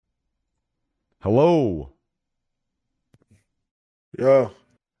Hello. Yo,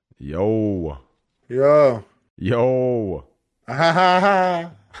 Yo. yo, Yo. ha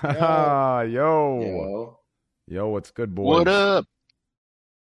ha ha, yo, Yo. Yo, Yo, what's good, What boys? up?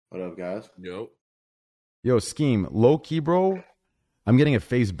 what up, guys? Yo. Yo, Scheme, low key, bro. I'm getting a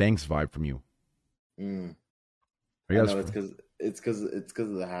FaZe Banks vibe from you. Mm. Are I you know guys? it's because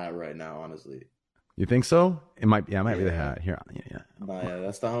of the hat right now. Honestly, You think so? It might be the Yeah. hat. Here, yeah. nah, yeah,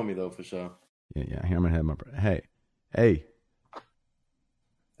 that's the homie though for sure. Yeah. Here, I'm gonna have my. Hey.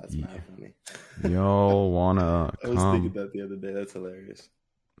 That's Yeah. mad funny. Yo, wanna I was thinking come? that the other day. That's hilarious.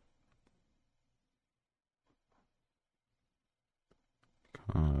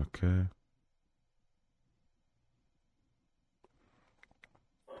 Okay.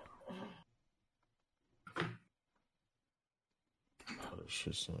 Oh,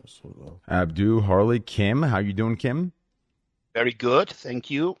 shit, so low. Abdu, Harley, Kim. How you doing, Kim? Very good. Thank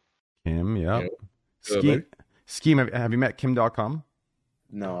you. Kim, yep. Yo. Scheme, Scheme. Have you met Kim.com?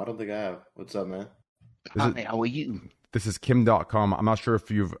 No, I don't think I have. What's up, man? Hi, how are you? This is Kim.com. I'm not sure if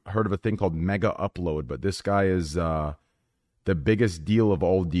you've heard of a thing called Mega Upload, but this guy is the biggest deal of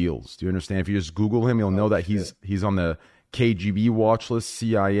all deals. Do you understand? If you just Google him, you'll know that he's on the KGB watch list,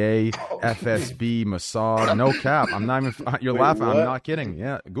 CIA, FSB, Mossad. No cap. I'm not even. You're Wait, laughing. what? I'm not kidding.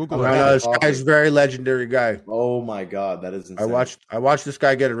 Yeah, Google Oh, it. my no, God. this guy's a very legendary guy. Oh my god, that is insane. I watched this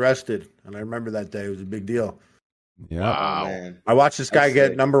guy get arrested, and I remember that day. It was a big deal. Yeah. Wow. Oh, man. I watched this guy That's get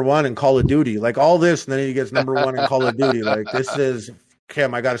sick. number one in Call of Duty, like all this, and then he gets number one in Call of Duty. Like this is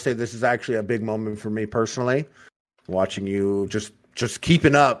Kim. I got to say, this is actually a big moment for me personally. Watching you just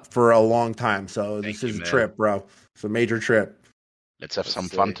keeping up for a long time. So Thank this you, is a man. trip, bro. It's a major trip. Let's have That's some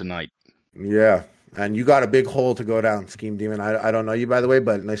fun sick. tonight. Yeah. And you got a big hole to go down, Scheme Demon. I don't know you, by the way,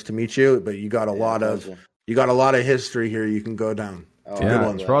 but nice to meet you. But you got a Yeah, lot of pleasure. history here you can go down. Oh, Good Yeah.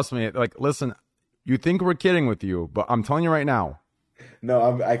 one. Trust me. Like, listen. You think we're kidding with you, but I'm telling you right now.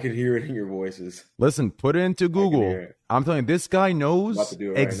 No, I could hear it in your voices. Listen, put it into Google. hear it. I'm telling you, this guy About knows to do it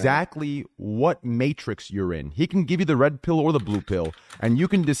right now. exactly what matrix you're in. He can give you the red pill or the blue pill, and you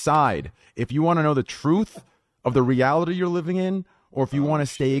can decide if you want to know the truth of the reality you're living in or if you want to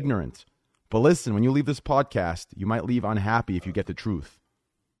stay ignorant. But listen, when you leave this podcast, you might leave unhappy if you get the truth.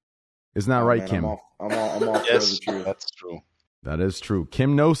 Isn't that Oh, right, man, Kim? I'm all for Yes, the truth. that's true. That is true.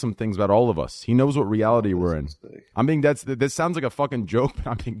 Kim knows some things about all of us. He knows what reality we're in. That's sick. I'm being dead. This sounds like a fucking joke, but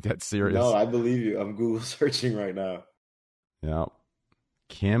I'm being dead serious. No, I believe you. I'm Google searching right now. Yeah.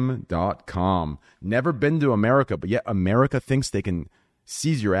 Kim.com. Never been to America, but yet America thinks they can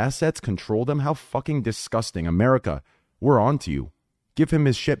seize your assets, control them. How fucking disgusting. America, we're on to you. Give him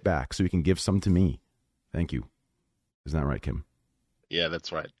his shit back so he can give some to me. Thank you. Isn't that right, Kim? Yeah,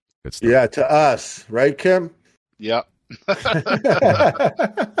 that's right. Good stuff. Yeah, to us, right, Kim? Yeah.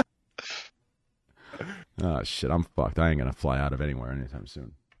 Oh, shit. I'm fucked. I ain't going to fly out of anywhere anytime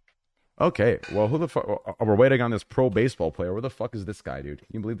soon. Okay. Well, who the fuck? We're waiting on this pro baseball player. Where the fuck is this guy, dude? Can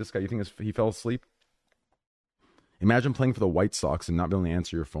you believe this guy? You think he fell asleep? Imagine playing for the White Sox and not being able to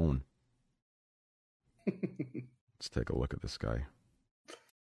answer your phone. Let's take a look at this guy.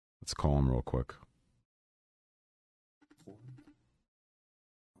 Let's call him real quick.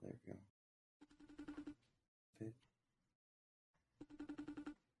 There we go.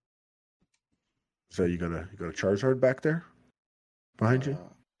 So you got a Charizard back there behind you?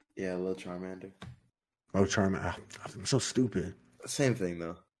 Yeah, a little Charmander. Oh, Charmander. Ah, I'm so stupid. Same thing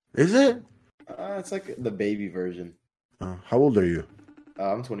though. Is it? It's like the baby version. How old are you?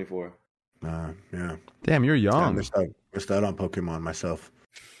 I'm 24. Yeah. Damn, you're I young. missed out on Pokemon myself.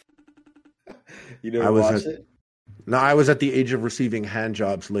 You never I was watched at- it? No, I was at the age of receiving hand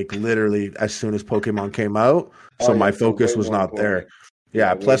jobs, like literally as soon as Pokemon came out. So Oh, yeah, my so focus way was more not there. important.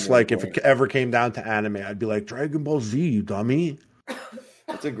 Yeah, way plus more like if it important. ever came down to anime, I'd be like Dragon Ball Z, you dummy.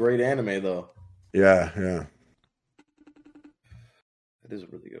 It's a great anime though. Yeah. It is a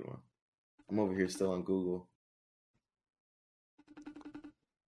really good one. I'm over here still on Google.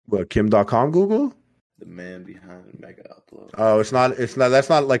 What, Kim.com Google? The man behind Mega Upload. Oh, it's not that's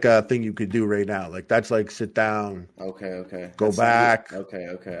not like a thing you could do right now. Like that's like sit down, Okay. Go That's back. Okay.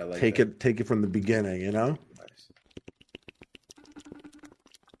 I like take that. it from the beginning, you know? Nice.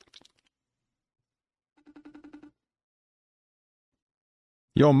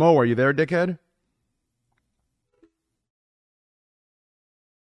 Yo, Mo, are you there, dickhead?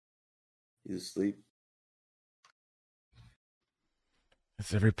 He's asleep.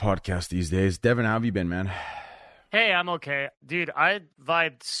 It's every podcast these days. Devin, how have you been, man? Hey, I'm okay. Dude, I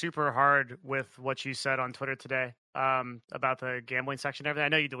vibed super hard with what you said on Twitter today about the gambling section and everything. I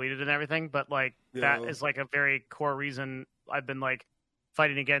know you deleted it and everything, but like that Yeah. is like a very core reason I've been like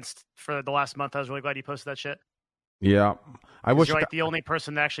fighting against for the last month. I was really glad you posted that shit. Yeah, I wish you're like the only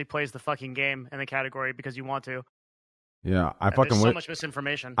person that actually plays the fucking game in the category because you want to. Yeah, there's so much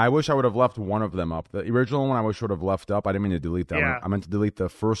misinformation. I wish I would have left one of them up. The original one I wish I would have left up. I didn't mean to delete that one. I meant to delete the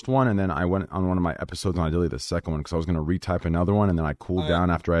first one, and then I went on one of my episodes and I deleted the second one because I was going to retype another one, and then I cooled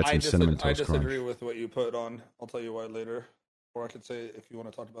down after I had some cinnamon toast crunch. I disagree with what you put on. I'll tell you why later. Or I could say if you want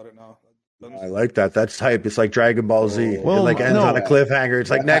to talk about it now. I like that. That's hype. It's like Dragon Ball Z. Well, it ends on a cliffhanger.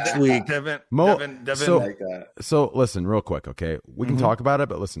 It's like next week. Devin, so, like that. So listen, real quick, okay? We can talk about it,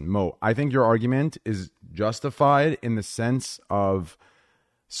 but listen, Mo, I think your argument is justified in the sense of,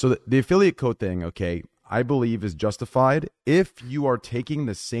 so the affiliate code thing, okay, I believe is justified if you are taking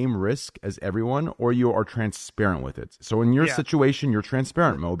the same risk as everyone or you are transparent with it. So in your situation, you're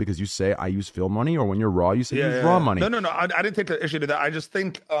transparent, Mo, because you say, I use field money, or when you're raw, you say you use raw money. No. I didn't take the issue to that. I just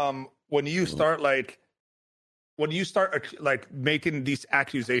think when you start making these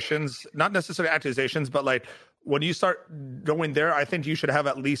accusations, not necessarily accusations, but like when you start going there, I think you should have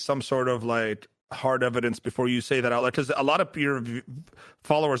at least some sort of like hard evidence before you say that out loud, because a lot of your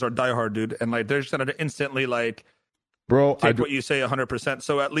followers are diehard, dude, and like they're just gonna instantly like take what you say 100%.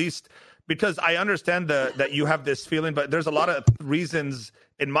 So at least, because I understand that you have this feeling, but there's a lot of reasons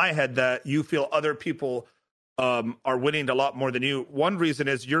in my head that you feel other people are winning a lot more than you. One reason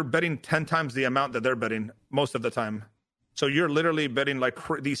is you're betting 10 times the amount that they're betting most of the time. So you're literally betting like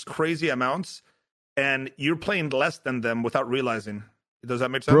these crazy amounts, and you're playing less than them without realizing. Does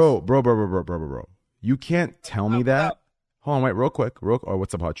that make sense? Bro. You can't tell me that. Hold on, wait, real quick. Oh,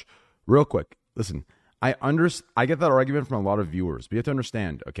 what's up, Hutch? Real quick. Listen, I get that argument from a lot of viewers, but you have to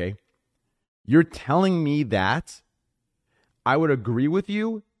understand, okay? You're telling me that I would agree with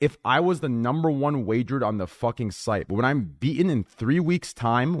you if I was the number one wagered on the fucking site. But when I'm beaten in 3 weeks'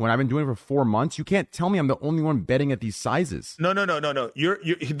 time, when I've been doing it for 4 months, you can't tell me I'm the only one betting at these sizes. No.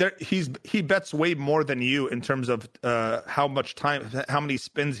 He bets way more than you in terms of how many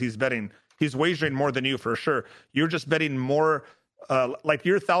spins he's betting. He's wagering more than you for sure. You're just betting more. Like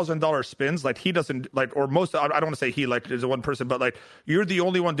your $1,000 spins, like he doesn't like, or most. I don't want to say he, like there's one person, but like you're the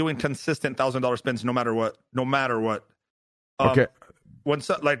only one doing consistent $1,000 spins, no matter what. Okay.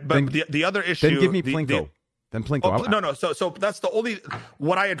 The other issue. Then give me Plinko. Then Plinko. No. So that's the only.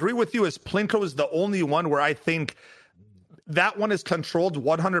 What I agree with you is Plinko is the only one where I think that one is controlled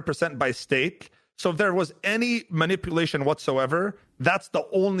 100% by stake. So if there was any manipulation whatsoever, that's the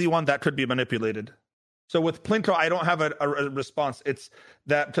only one that could be manipulated. So with Plinko, I don't have a response. It's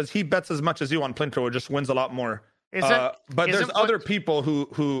that because he bets as much as you on Plinko, it just wins a lot more. But there's other people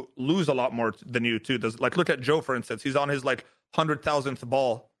who lose a lot more than you too. Like look at Joe, for instance. He's on his like 100,000th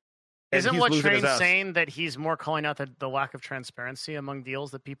ball. Isn't what Train's saying that he's more calling out the lack of transparency among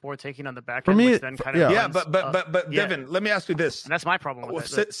deals that people are taking on the back end, which then kind of but Devin, let me ask you this. And that's my problem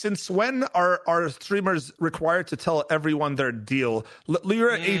with it. Since when are streamers required to tell everyone their deal?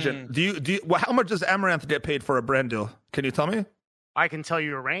 You're an agent. How much does Amaranth get paid for a brand deal? Can you tell me? I can tell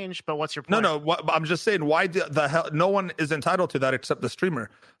you a range, but what's your point? No. I'm just saying, why the hell? No one is entitled to that except the streamer.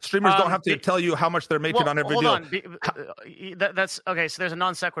 Streamers don't have to tell you how much they're making on every deal. Hold on. That's okay. So there's a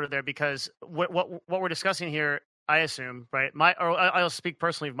non sequitur there because what we're discussing here, I assume, right? I'll speak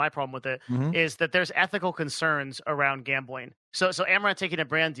personally. My problem with it is that there's ethical concerns around gambling. So Amaranth taking a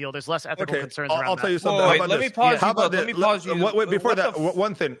brand deal, there's less ethical concerns around I'll that. tell you something. Wait, let me pause you. Let me pause you. Wait, before that,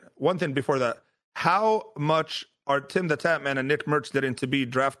 one thing before that. How much are Tim the Tapman and Nick Mertz getting to be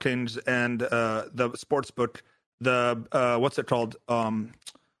DraftKings and the sportsbook? What's it called? A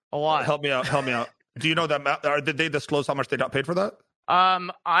lot. Help me out. Do you know that? Did they disclose how much they got paid for that?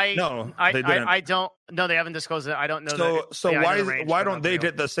 I don't. No, they haven't disclosed it. I don't know. So why don't they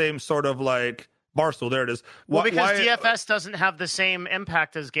get the same sort of like Barstool? There it is. Well, because DFS doesn't have the same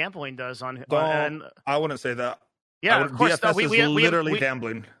impact as gambling does on. I wouldn't say that. Yeah, of course. DFS is literally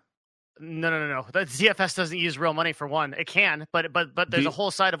gambling. No. The DFS doesn't use real money for one. It can, but there's a whole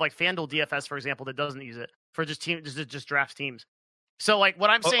side of like FanDuel DFS, for example, that doesn't use it for just drafts teams. So like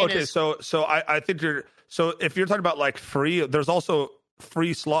what I'm saying is, so I think if you're talking about like free, there's also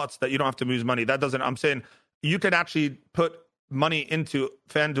free slots that you don't have to lose money. That doesn't. I'm saying you can actually put money into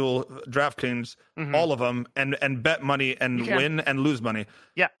FanDuel, DraftKings, all of them, and bet money and win and lose money.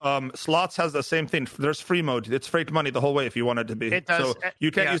 Yeah. Slots has the same thing. There's free mode. It's fake money the whole way if you want it to be. It does. So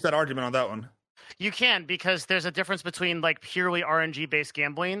you can't use that argument on that one. You can, because there's a difference between like purely RNG based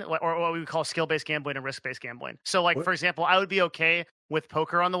gambling or what we call skill based gambling and risk based gambling. So like, for example, I would be okay with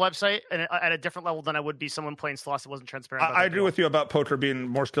poker on the website and at a different level than I would be someone playing slots that wasn't transparent. I agree with you about poker being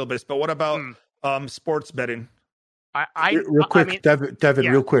more skill based, but what about sports betting? real quick, I mean, Devin,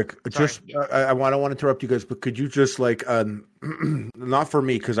 yeah. real quick. Sorry. Just, I don't want to interrupt you guys, but could you just like, not for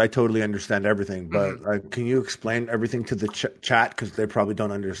me because I totally understand everything, but can you explain everything to the chat because they probably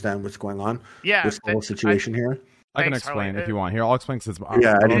don't understand what's going on? Yeah, this whole situation here. I can Thanks, explain Harley. if you want. Here, I'll explain since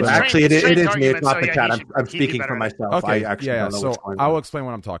Actually, it is me. It's argument, not so the yeah, chat. he should- I'm he'd be speaking better for at it. myself. Okay, I actually don't know so what's going I will on. explain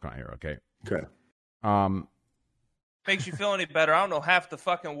what I'm talking about here. Okay. Okay. Makes you feel any better? I don't know half the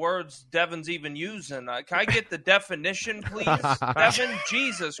fucking words Devin's even using. Can I get the definition, please, Devin?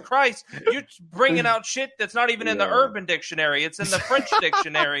 Jesus Christ, you're bringing out shit that's not even in the Urban Dictionary. It's in the French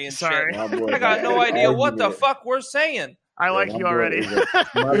dictionary and Sorry. shit. I got no idea what the fuck we're saying. I like you already.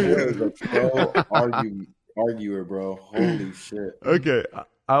 My boy is a pro arguer, bro. Holy shit. Okay,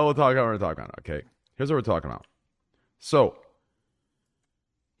 I will talk about what we're talking about. Okay, here's what we're talking about. So,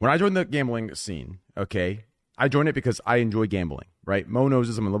 when I joined the gambling scene, okay, I joined it because I enjoy gambling, right? Mo knows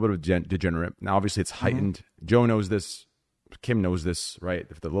this. I'm a little bit of a degenerate. Now, obviously, it's heightened. Joe knows this. Kim knows this, right?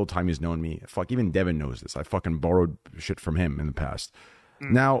 If the little time he's known me. Fuck, even Devin knows this. I fucking borrowed shit from him in the past.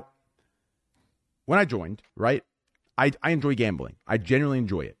 Now, when I joined, right, I enjoy gambling. I genuinely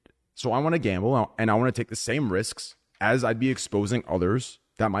enjoy it. So I want to gamble, and I want to take the same risks as I'd be exposing others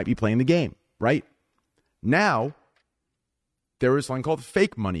that might be playing the game, right? Now, there is something called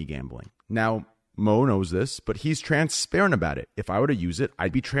fake money gambling. Now, Mo knows this, but he's transparent about it. If I were to use it,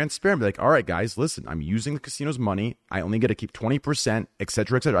 I'd be transparent. Be like, all right, guys, listen, I'm using the casino's money. I only get to keep 20%, et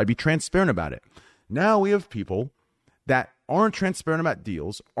cetera, et cetera. I'd be transparent about it. Now we have people that aren't transparent about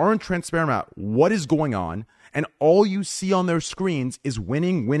deals, aren't transparent about what is going on, and all you see on their screens is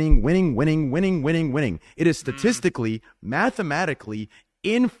winning, winning, winning, winning, winning, winning, winning. It is statistically, mathematically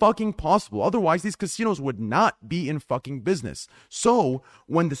in fucking possible. Otherwise, these casinos would not be in fucking business. So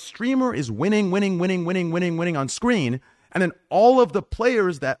when the streamer is winning, winning, winning, winning, winning, winning on screen, and then all of the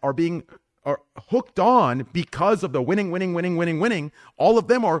players that are hooked on because of the winning, winning, winning, winning, winning, all of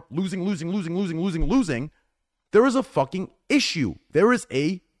them are losing, losing, losing, losing, losing, losing. There is a fucking issue. There's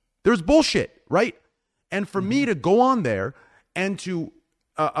bullshit, right? And for me to go on there and to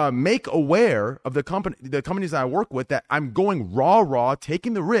make aware of the companies that I work with that I'm going raw,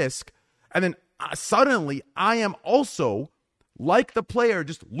 taking the risk, and then suddenly I am also like the player,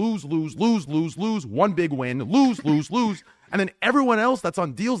 just lose, one big win, lose, and then everyone else that's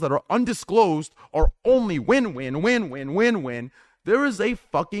on deals that are undisclosed are only win. There is a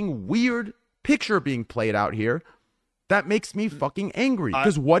fucking weird picture being played out here that makes me fucking angry.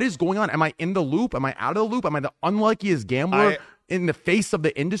 Because what is going on? Am I in the loop? Am I out of the loop? Am I the unluckiest gambler in the face of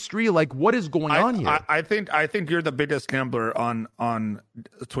the industry? Like, what is going on here? I think you're the biggest gambler on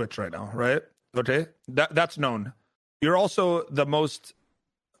Twitch right now, right? Okay, that's known. You're also the most,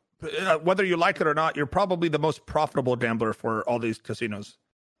 whether you like it or not, you're probably the most profitable gambler for all these casinos.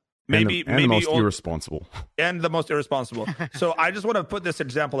 Maybe the most irresponsible. And the most irresponsible. So I just want to put this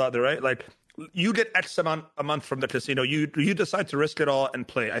example out there, right? Like, you get X amount a month from the casino. You decide to risk it all and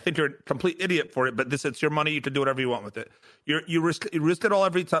play. I think you're a complete idiot for it, but it's your money. You can do whatever you want with it. You risk it all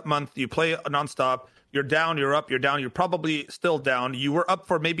every month. You play nonstop. You're down. You're up. You're down. You're probably still down. You were up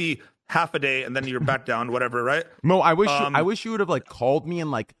for maybe half a day and then you're back down. Whatever, right? Mo, I wish you would have like called me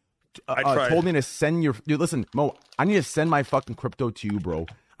and like told me to send your. Dude, listen, Mo, I need to send my fucking crypto to you, bro.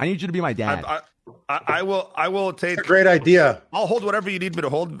 I need you to be my dad. I will take. That's a great idea. I'll hold whatever you need me to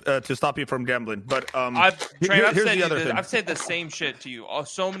hold to stop you from gambling. But I've said the same shit to you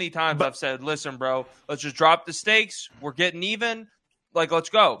so many times. I've said, listen, bro, let's just drop the stakes. We're getting even. Like, let's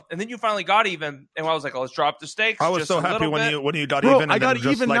go. And then you finally got even, and I was like, let's drop the stakes. I was so happy when you got bro, even. I got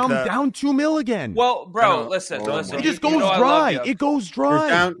even. Now I'm down $2 million again. Well, bro, listen. It just goes dry. It goes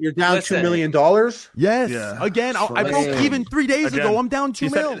dry. You're down $2 million. Yes. Yeah. Again, I broke even 3 days ago. I'm down $2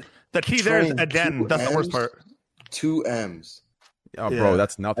 million. The key there is again. That's the worst part. 2 M's. Oh, bro,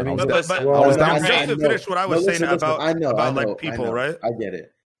 that's nothing. I was down. Just to finish what I was saying about like people, right? I get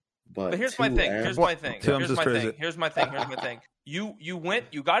it. But here's my thing. Here's my thing. You went,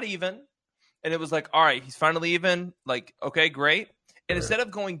 you got even, and it was like, all right, he's finally even. Like, okay, great. And instead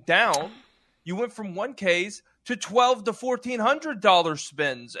of going down, you went from 1Ks to $1,200 to $1,400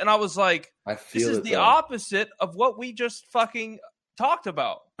 spins, and I was like, this is the opposite of what we just fucking talked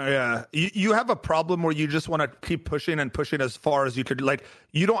about. Yeah, you have a problem where you just want to keep pushing and pushing as far as you could. Like,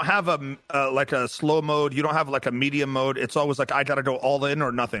 you don't have a slow mode. You don't have like a medium mode. It's always like, I gotta go all in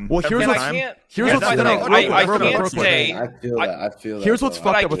or nothing. Well, here's what's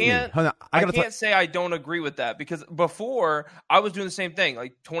fucked up with me. I can't say I don't agree with that, because before I was doing the same thing,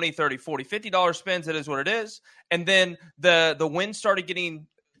 like $20, $30, $40, $50 spins. It is what it is. And then the win started getting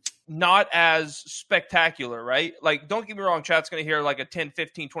not as spectacular, right? Like, don't get me wrong, chat's going to hear like a 10,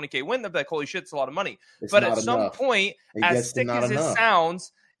 15, 20K win. They'll be like, holy shit, it's a lot of money. But at some point, as sick as it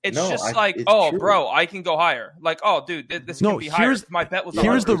sounds, it's true. Bro, I can go higher. Like, oh, dude, this can be higher. My bet was.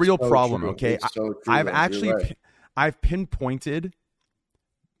 Here's the real problem. True. Okay, I've I've pinpointed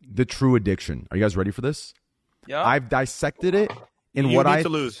the true addiction. Are you guys ready for this? Yeah. I've dissected it in you what need to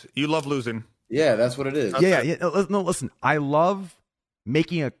lose. You love losing. Yeah, that's what it is. Yeah. No, listen. I love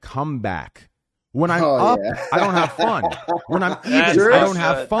making a comeback. When I'm up, I don't have fun. When I'm even, I don't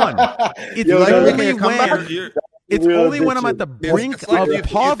have fun. It's only when I'm at the brink of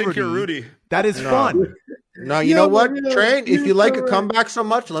poverty that is fun. No, you know what, Train? If you like a comeback so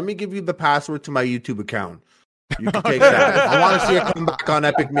much, let me give you the password to my YouTube account. You can take that. I want to see a comeback on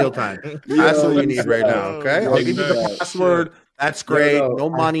Epic Mealtime. That's what we need right now, okay? I'll give you the password. That's great. No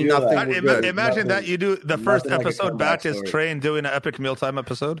money, nothing. Imagine that you do the first episode batch is Train doing an Epic Mealtime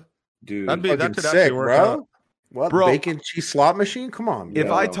episode. Dude, that could sick, actually work out. What, bacon cheese slot machine? Come on.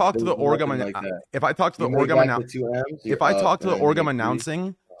 If I talk to the Orgum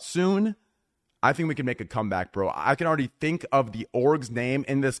announcing soon, I think we can make a comeback, bro. I can already think of the org's name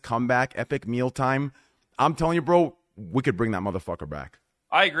in this comeback, Epic Mealtime. I'm telling you, bro, we could bring that motherfucker back.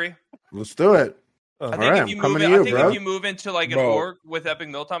 I agree. Let's do it. I think if you move into like an org with Epic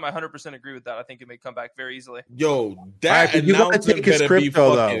Mealtime, I 100% agree with that. I think it may come back very easily. Yo, that announcement better be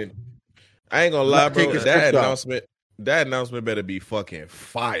fucking. I ain't gonna lie, bro. That announcement better be fucking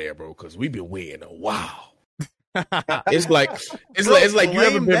fire, bro. Because we've been waiting a while. it's like you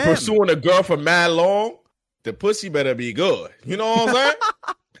ever been pursuing a girl for mad long? The pussy better be good. You know what I'm saying?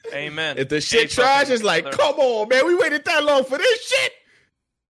 Amen. If the shit trash, it's like, come on, man. We waited that long for this shit.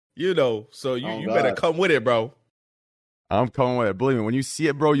 You know, so you better come with it, bro. I'm coming with it. Believe me, when you see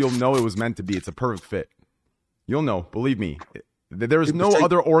it, bro, you'll know it was meant to be. It's a perfect fit. You'll know. Believe me. There is no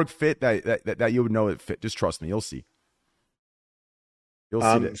other org fit that you would know it fit. Just trust me. You'll see. You'll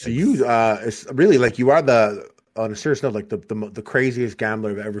see it. So you, it's really like you are on a serious note, like the craziest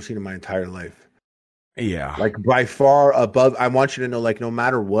gambler I've ever seen in my entire life. Yeah. Like by far above. I want you to know, like, no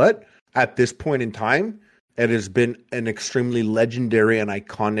matter what, at this point in time, it has been an extremely legendary and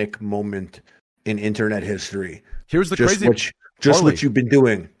iconic moment in internet history. Here's the crazy part. What you've been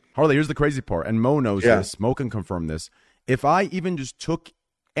doing. Harley, here's the crazy part. And Mo knows this. Mo can confirm this. If I even just took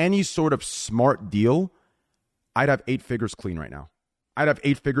any sort of smart deal, I'd have 8 figures clean right now. I'd have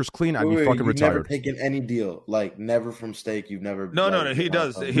 8 figures clean. I'd be fucking retired. Never taken any deal, like never from stake. You've never. No. He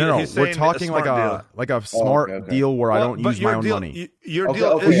does. We're talking like a smart deal where I don't use my own money. Your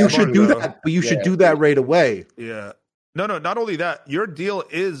deal. You should do that. But you should do that right away. Yeah. No. Not only that, your deal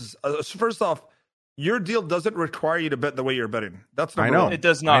is first off, your deal doesn't require you to bet the way you're betting. That's number one. It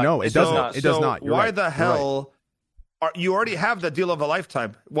does not. I know it does not. It does not. Why the hell? You already have the deal of a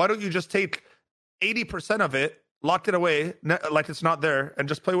lifetime. Why don't you just take 80% of it, lock it away like it's not there, and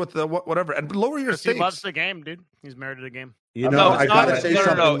just play with the whatever and lower your stakes? He loves the game, dude. He's married to the game. I gotta say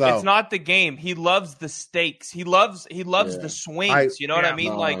something though. It's not the game. He loves the stakes. He loves the swings. You know what I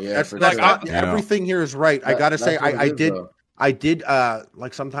mean? Everything here is right. I gotta say, I did.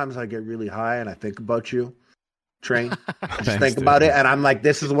 Like sometimes I get really high and I think about you, Train. Just think about it, and I'm like,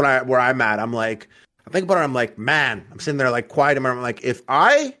 this is where I'm at. I'm like. I think about it, I'm like, man, I'm sitting there like quiet, and I'm like, if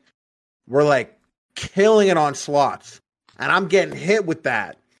I were like killing it on slots and I'm getting hit with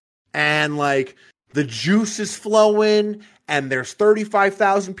that and like the juice is flowing and there's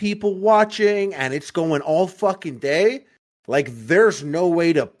 35,000 people watching and it's going all fucking day, like there's no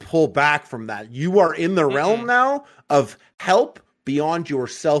way to pull back from that. You are in the realm now of help beyond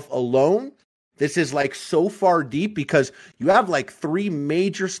yourself alone. This is like so far deep because you have like 3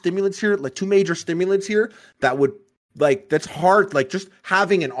 major stimulants here, like 2 major stimulants here that would like, that's hard. Like just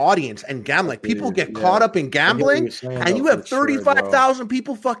having an audience and gambling, like people get caught up in gambling and you have 35,000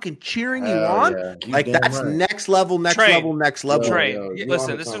 people fucking cheering you on. Yeah. Like that's next level. Train,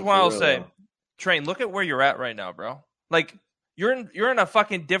 listen, this is what I'll say. Train, look at where you're at right now, bro. Like you're in a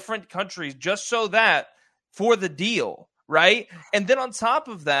fucking different country just so that for the deal, right? And then on top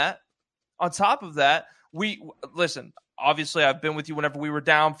of that, we listen. Obviously, I've been with you whenever we were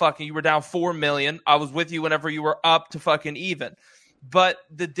down. You were down 4 million. I was with you whenever you were up to fucking even. But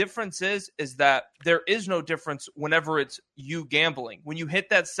the difference is that there is no difference whenever it's you gambling. When you hit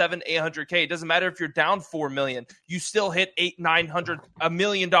that 700-800K, it doesn't matter if you're down 4 million. You still hit $800-900 $1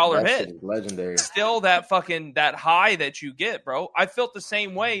 million hit. Legendary. Still that high that you get, bro. I felt the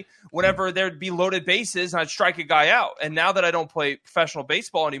same way whenever there'd be loaded bases and I'd strike a guy out. And now that I don't play professional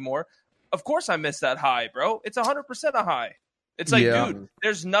baseball anymore. Of course I miss that high, bro. It's 100% a high. It's like, dude,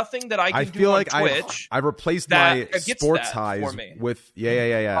 there's nothing that I can do on Twitch. I've replaced my sports highs with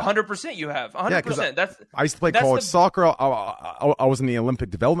 100%. You have 100%. I used to play college soccer. I was in the Olympic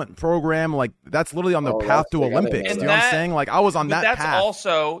development program. Like that's literally on the path to Olympics. You know what I'm saying? Like I was on that path. That's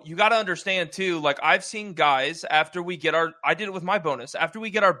also, you got to understand too. Like I've seen guys after we get I did it with my bonus. After we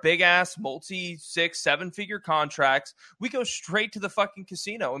get our big ass multi 6-7 figure contracts, we go straight to the fucking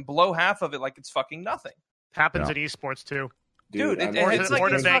casino and blow half of it like it's fucking nothing. Happens in esports too. Dude, it's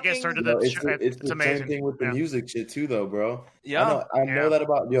like Vegas or to the. It's the amazing. same thing with the music shit too, though, bro. Yeah, I know that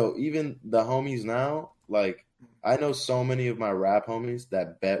about even the homies now. Like, I know so many of my rap homies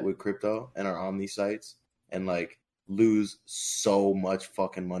that bet with crypto and are on these sites and like lose so much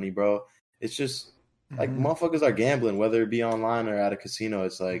fucking money, bro. It's just like motherfuckers are gambling, whether it be online or at a casino.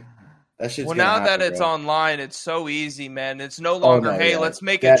 It's like. Well, now that it's online, it's so easy, man. It's no longer, let's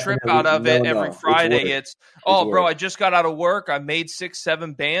make a trip out of it every Friday. It's bro, I just got out of work. I made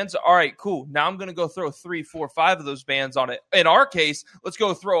 6-7 bands. All right, cool. Now I'm going to go throw 3, 4, 5 of those bands on it. In our case, let's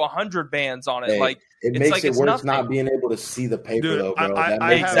go throw 100 bands on it. Like it makes it worse not being able to see the paper, though, bro.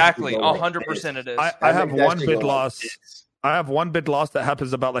 Exactly, 100% it is. I have one bid loss. I have one bid loss that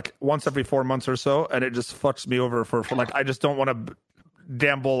happens about like once every 4 months or so, and it just fucks me over for like I just don't want to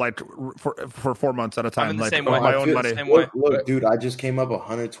gamble like for 4 months at a time, like with my own money. Look, dude, I just came up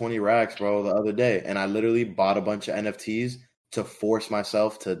 120 racks, bro, the other day, and I literally bought a bunch of NFTs to force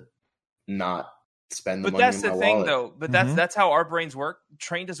myself to not spend the money. But that's the thing, though. But that's how our brains work.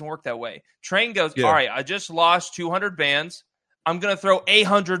 Train doesn't work that way. Train goes, all right, I just lost 200 bands. I'm gonna throw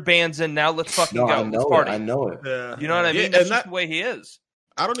 800 bands in now. Let's fucking go. Let's party. I know it. Yeah. You know what I mean? That's just the way he is.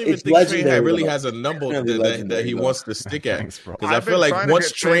 I don't even think Train really has a number that he wants to stick at. Because I feel like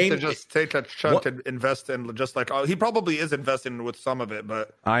once Train to just take a chunk and invest in, just like he probably is investing with some of it,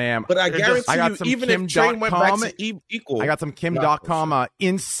 but I am. But I guarantee you, even if Train went back to equal, I got some Kim.com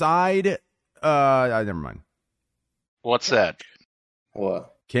inside. Never mind. What's that?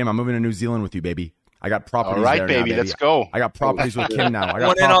 What? Kim, I'm moving to New Zealand with you, baby. I got properties. All right, there baby, now, let's go. I got properties with Kim now. I got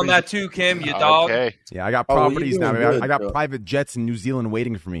one in on that too, Kim. You dog. Okay. Yeah, I got properties now. I got private jets in New Zealand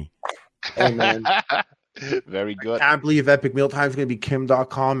waiting for me. Hey, man. Very good. I can't believe Epic Mealtime is going to be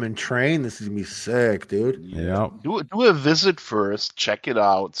Kim.com and Train. This is going to be sick, dude. Yeah. Do a visit first. Check it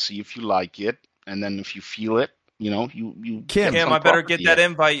out. See if you like it. And then if you feel it, you Kim, I better get that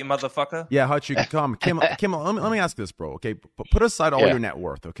invite, you motherfucker. Yeah, Hutch, you can come. Kim, let me ask this, bro. Okay, put aside all your net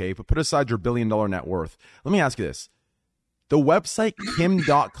worth. Okay, but put aside your $1 billion net worth. Let me ask you this: the website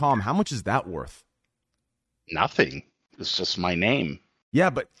Kim.com, how much is that worth? Nothing. It's just my name.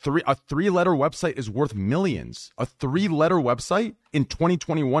 Yeah, but a 3-letter website is worth millions. A 3-letter website in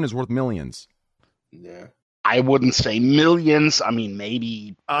 2021 is worth millions. Yeah. I wouldn't say millions. I mean,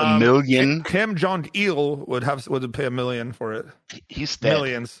 maybe a million. Kim Jong-il would pay $1 million for it. He's dead.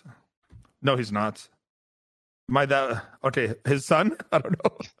 Millions. No, he's not. Okay, his son? I don't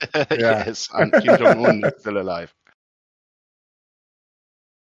know. Yes, Kim Jong-un is still alive.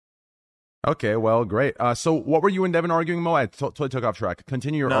 Okay, well, great. So what were you and Devin arguing, Mo? I totally took off track.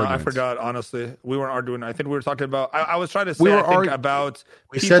 Continue your arguments. I forgot, honestly. We weren't arguing. I think we were talking about... I was trying to say about...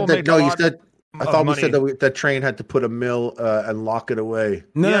 We said that... No, you said... I thought we said that Train had to put a mill and lock it away.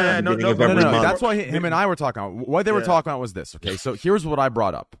 No. That's why him and I were talking about. What they were talking about was this. Okay, so here's what I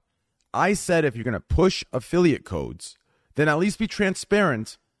brought up. I said if you're going to push affiliate codes, then at least be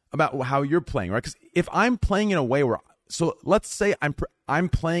transparent about how you're playing, right? Because if I'm playing in a way where, so let's say I'm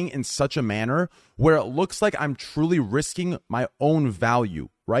playing in such a manner where it looks like I'm truly risking my own value,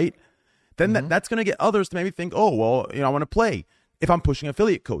 right? Then that's going to get others to maybe think, oh, well, I want to play if I'm pushing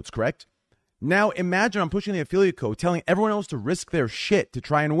affiliate codes, correct? Now, imagine I'm pushing the affiliate code, telling everyone else to risk their shit to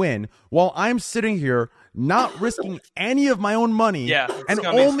try and win, while I'm sitting here not risking any of my own money and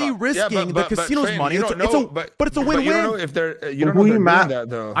only risking the casino's money. But it's a win-win. You don't know if they're who you mad at,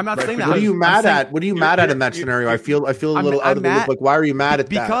 though. I'm not saying that. What are you mad at? What are you mad at in that scenario? I feel a little out of the loop. Like, why are you mad at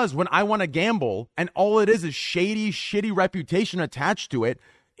that? Because when I want to gamble and all it is shady, shitty reputation attached to it,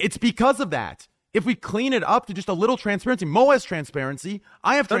 it's because of that. If we clean it up to just a little transparency, Mo has transparency.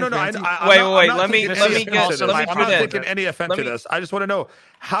 I have transparency. Wait. Let me I'm not taking any offense to this. I just want to know,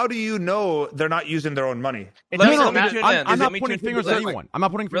 how do you know they're not using their own money? I'm not pointing fingers at anyone. I'm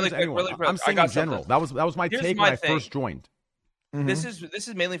not pointing fingers at anyone. I'm saying in general. That was my take when I first joined. This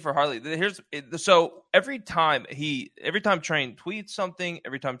is mainly for Harley. So every time Train tweets something,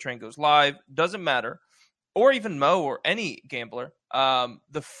 every time Train goes live, doesn't matter, or even Mo or any gambler.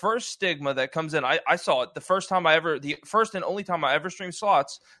 The first stigma that comes in, I saw it the first and only time I ever streamed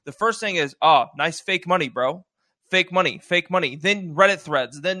slots. The first thing is, nice fake money, bro. fake money. Then Reddit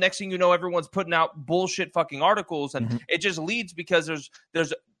threads. Then next thing you know, everyone's putting out bullshit fucking articles, and it just leads because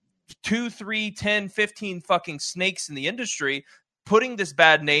there's 2, 3, 10, 15 fucking snakes in the industry putting this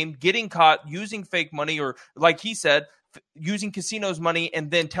bad name, getting caught using fake money, or like he said, using casinos' money, and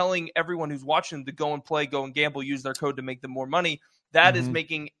then telling everyone who's watching them to go and play, go and gamble, use their code to make them more money. That is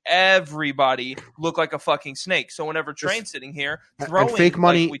making everybody look like a fucking snake. So whenever Train's sitting here throwing fake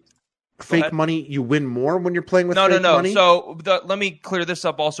money, money, you win more when you're playing with fake money? So let me clear this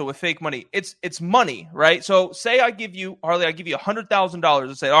up also with fake money. It's money, right? So say I give you, Harley, I give you $100,000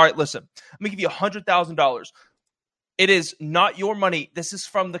 and say, all right, listen, I'm going to give you $100,000. It is not your money. This is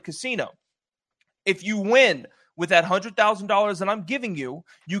from the casino. If you win with that $100,000 that I'm giving you,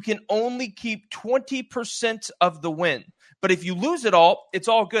 you can only keep 20% of the win. But if you lose it all, it's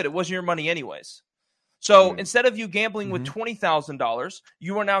all good. It wasn't your money anyways. So instead of you gambling with $20,000,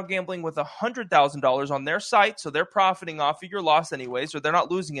 you are now gambling with $100,000 on their site. So they're profiting off of your loss anyways, or they're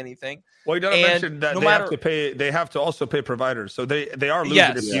not losing anything. Well, you gotta mention that they have to also pay providers. So they are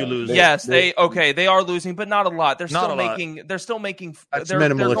losing if you lose. Yes, they are losing, but not a lot. They're still making That's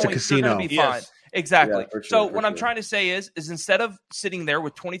minimal. It's a casino. They're gonna be fine. Exactly. Yeah, so what I'm trying to say is instead of sitting there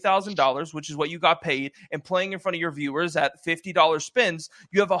with $20,000, which is what you got paid, and playing in front of your viewers at $50 spins,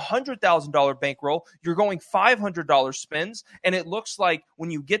 you have a $100,000 bankroll. You're going $500 spins, and it looks like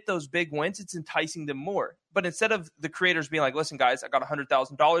when you get those big wins, it's enticing them more. But instead of the creators being like, listen, guys, I got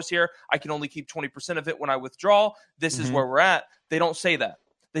 $100,000 here. I can only keep 20% of it when I withdraw. This is where we're at. They don't say that.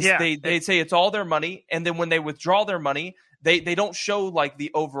 They say it's all their money, and then when they withdraw their money, they don't show like the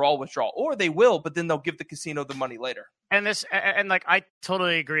overall withdrawal, or they will, but then they'll give the casino the money later. And like I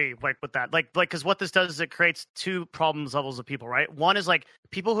totally agree like with that. Like because what this does is it creates two levels of people, right? One is like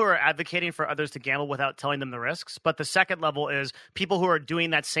people who are advocating for others to gamble without telling them the risks, but the second level is people who are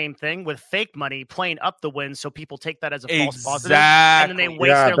doing that same thing with fake money, playing up the wins, so people take that as a false positive, and then they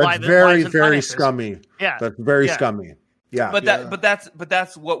waste their lives. Very, very scummy. Yeah, that's very scummy. Yeah, but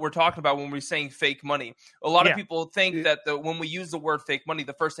that's what we're talking about when we're saying fake money. A lot of people think that when we use the word fake money,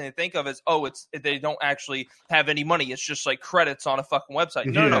 the first thing they think of is, they don't actually have any money. It's just like credits on a fucking website.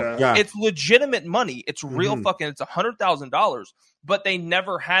 No. It's legitimate money. It's real fucking. It's $100,000, but they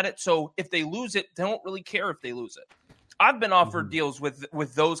never had it. So if they lose it, they don't really care if they lose it. I've been offered deals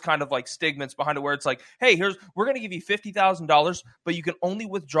with those kind of like stigmas behind it, where it's like, hey, we're going to give you $50,000, but you can only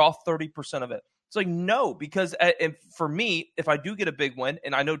withdraw 30% of it. It's like, no, because for me, if I do get a big win,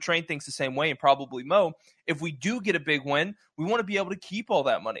 and I know Train thinks the same way, and probably Mo, if we do get a big win, we want to be able to keep all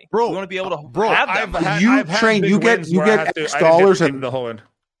that money. We want to be able to have that money. You get X dollars and the whole end.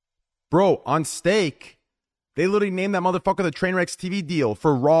 Bro, on Stake, they literally named that motherfucker the Trainwrecks TV deal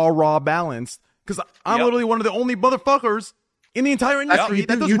for raw balanced, because I'm literally one of the only motherfuckers in the entire industry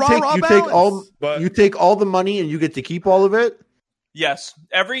that does raw balance. You take all the money and you get to keep all of it? Yes,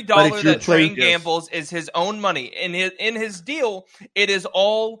 every dollar that Train gambles is his own money. In his deal, it is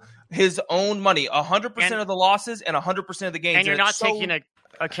all his own money. 100% of the losses and 100% of the gains. And you're not taking a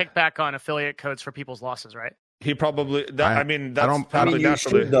kickback on affiliate codes for people's losses, right? He probably. That's probably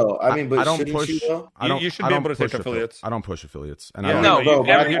naturally. Though I mean, but I don't push. You should be able to take affiliates. I don't push affiliates. And at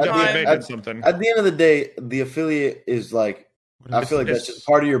the end of the day, the affiliate is like. I feel like that's just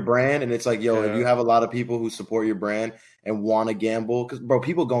part of your brand, and it's like, if you have a lot of people who support your brand and want to gamble, because bro,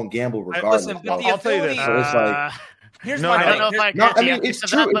 people gonna gamble regardless. Listen, but I'll tell you this. So it's like, here's my. I don't know if I agree. It's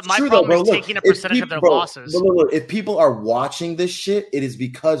true. But my problem is taking a percentage of their losses. Look, if people are watching this shit, it is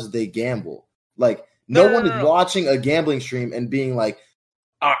because they gamble. Like no one is watching a gambling stream and being like,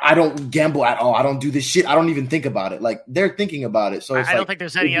 I don't gamble at all. I don't do this shit. I don't even think about it. Like they're thinking about it. So it's I don't think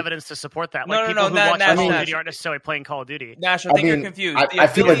there's any evidence to support that. Like people who watch Call of Duty aren't necessarily playing Call of Duty. Nash, I think you're confused. I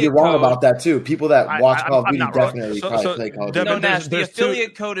feel like you're wrong about that too. People that watch Call of Duty definitely probably play Call of Duty. No, Nash, the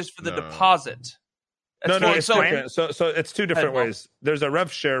affiliate code is for the deposit. It's different. So it's two different ways. There's a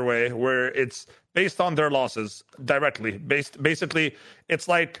rev share way where it's based on their losses directly. Basically, it's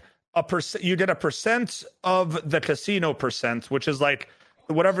like you get a percent of the casino percent, which is like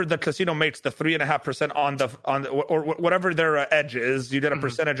whatever the casino makes, the 3.5% on or whatever their edge is, you get a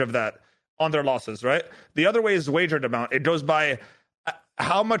percentage of that on their losses, right? The other way is wagered amount. It goes by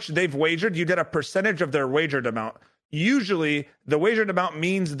how much they've wagered. You get a percentage of their wagered amount. Usually, the wagered amount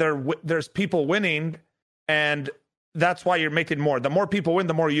means there's people winning, and that's why you're making more. The more people win,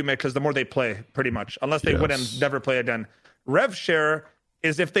 the more you make, because the more they play, pretty much, unless they win and never play again. Rev share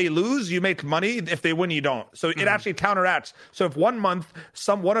is if they lose, you make money. If they win, you don't. So it actually counteracts. So if 1 month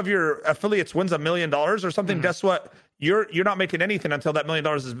one of your affiliates wins $1 million or something, guess what? You're not making anything until that $1 million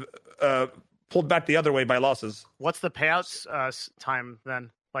is pulled back the other way by losses. What's the payouts time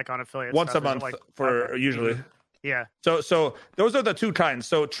then? Like on affiliates? Once a month for usually. Yeah. So those are the two kinds.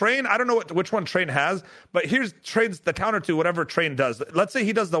 So Train, I don't know which one Train has, but here's Train's the counter to whatever Train does. Let's say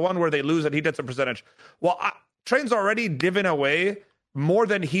he does the one where they lose and he gets a percentage. Well, Train's already given away more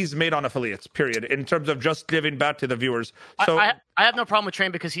than he's made on affiliates, period, in terms of just giving back to the viewers. So I have no problem with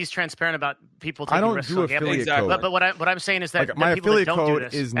Train because he's transparent about people taking risks on gambling. Exactly. But what I'm saying is that, like, my people affiliate that don't code do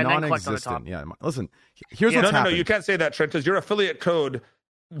this is and then collect on the non-existent. top. Yeah, listen, here's what's happening. No, you can't say that, Trent, because your affiliate code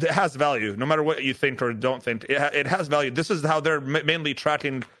that has value, no matter what you think or don't think. It has value. This is how they're mainly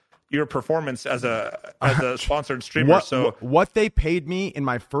tracking your performance as a sponsored streamer. What they paid me in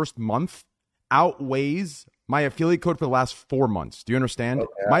my first month outweighs my affiliate code for the last 4 months. Do you understand?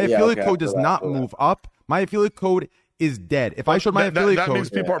 Okay. My affiliate code does not move up. My affiliate code is dead. If I showed my affiliate code, that means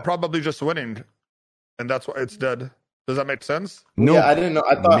people are probably just winning, and that's why it's dead. Does that make sense? No, I didn't know.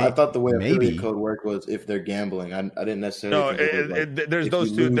 I thought the way affiliate code worked was if they're gambling. I didn't necessarily. No, there's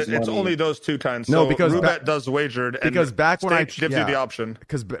those two. It's only those two times. No, because Roulette does wagered. Because back when I gives you the option.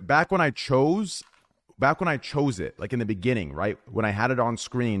 Because back when I chose it, like in the beginning, right when I had it on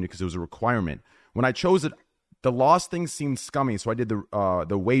screen because it was a requirement. When I chose it, the loss thing seemed scummy, so I did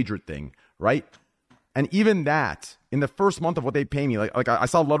the wagered thing, right? And even that, in the first month of what they pay me, like I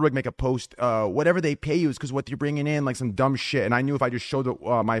saw Ludwig make a post, whatever they pay you is because what you're bringing in, like some dumb shit. And I knew if I just showed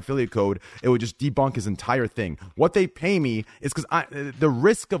my affiliate code, it would just debunk his entire thing. What they pay me is because the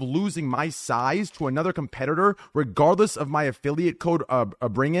risk of losing my size to another competitor, regardless of my affiliate code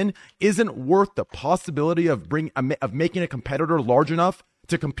bring in, isn't worth the possibility of making a competitor large enough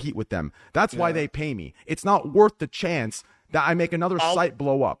to compete with them. That's why they pay me. It's not worth the chance that I make another site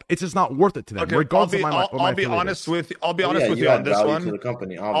blow up. It's just not worth it to them. Okay, regardless I'll be honest with you on this one.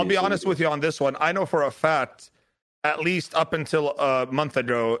 Company, I'll be honest with you on this one. I know for a fact, at least up until a month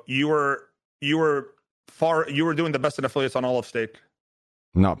ago, you were doing the best in affiliates on all of Stake.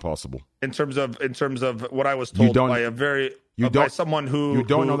 Not possible. In terms of what I was told by someone who you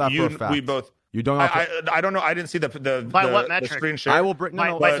don't know that for a fact. We both. You don't know. I don't know. I didn't see the by what metric? The screen share. I will bring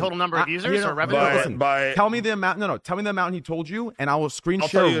by total number of users or revenue. Listen, tell me the amount. No, tell me the amount he told you, and I will screen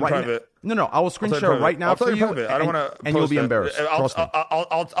share right now. No, I will screen share right now for you. I don't want to. And you'll be embarrassed. Trust me.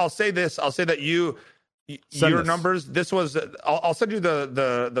 I'll say this. I'll say that your numbers. This was. I'll send you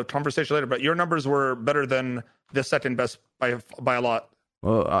the conversation later. But your numbers were better than the second best by a lot.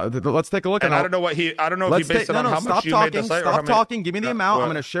 Well, let's take a look. And I don't know if he based it on how much you made the site. Stop talking. Give me the amount. I'm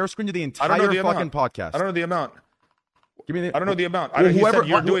going to share screen to the entire fucking podcast. I don't know the amount. Give me the. I don't know the amount.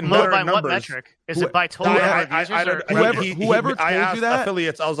 You're doing better by numbers. What metric? Is it by total number of users? Whoever told you that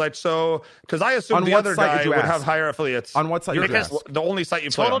affiliates, I was like, so because I assumed the other guy would have higher affiliates. On what site? Because the only site you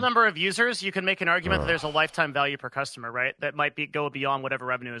play total number of users, you can make an argument that there's a lifetime value per customer, right? That might go beyond whatever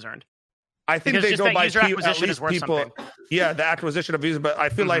revenue is earned. I think because they go by user acquisition is worth people. Something. Yeah, the acquisition of users, but I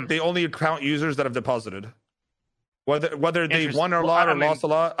feel like they only count users that have deposited. Whether they won a lot or lost a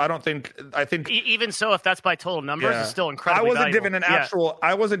lot, I think even so, if that's by total numbers, it's still incredibly I wasn't valuable.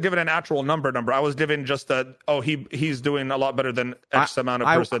 given an actual number. I was given just that. Oh, he's doing a lot better than X amount of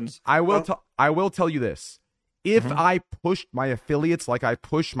persons. I will tell you this: if I pushed my affiliates like I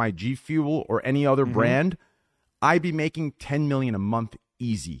push my G Fuel or any other brand, I'd be making $10 million a month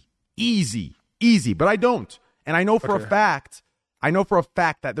easy. But I don't, and I know for a fact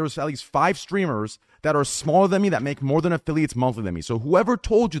that there's at least 5 streamers that are smaller than me that make more than affiliates monthly than me. So whoever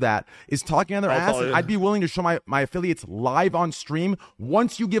told you that is talking on their ass. And I'd be willing to show my affiliates live on stream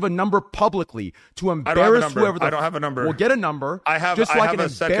once you give a number publicly to embarrass whoever. I don't have a number. We'll get a number. I have. Just I like have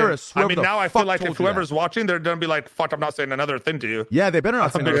an embarrass. I mean, now I feel like if whoever's watching, they're gonna be like, "Fuck, I'm not saying another thing to you." Yeah, they better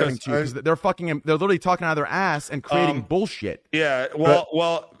not say another thing to you because they're literally talking out of their ass and creating bullshit. Yeah.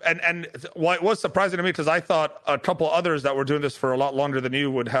 Well, and what was surprising to me because I thought a couple others that were doing this for a lot longer than you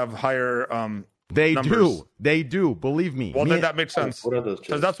would have higher. They numbers. do. Believe me. Well, then that makes sense. What are those?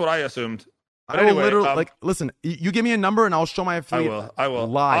 Because that's what I assumed. But I will literally listen. You give me a number and I'll show my affiliate. I will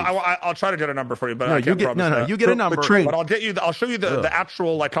live. I'll try to get a number for you, but I can't promise that. You get a number. But I'll get you. I'll show you the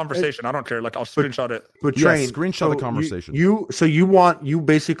actual conversation. I don't care. Like I'll screenshot it. But Train, screenshot the conversation.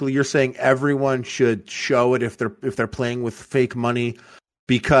 You're saying everyone should show it if they're playing with fake money.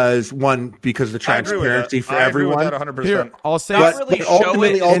 Because the transparency for everyone. Here, I'll say. But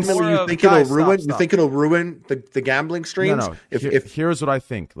ultimately, you think it'll ruin. You think it'll ruin the gambling streams. No. If here's what I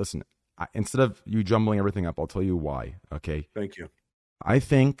think. Listen, instead of you jumbling everything up, I'll tell you why. Okay. Thank you. I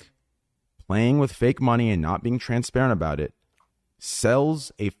think playing with fake money and not being transparent about it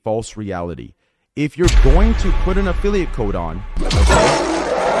sells a false reality. If you're going to put an affiliate code on,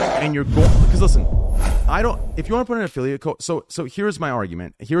 and you're going because listen. If you want to put an affiliate code, so here's my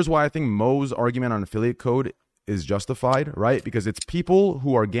argument. Here's why I think Mo's argument on affiliate code is justified, right? Because it's people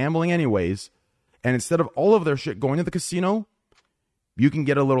who are gambling anyways, And instead of all of their shit going to the casino, you can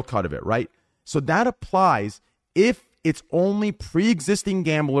get a little cut of it, right? So that applies if it's only pre-existing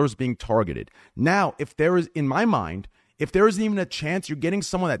gamblers being targeted. Now, if there is, in my mind, if there isn't even a chance you're getting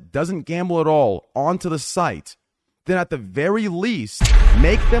someone that doesn't gamble at all onto the site, then at the very least,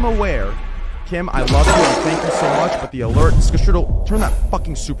 make them aware. Kim, I love you and thank you so much, but the alert, turn that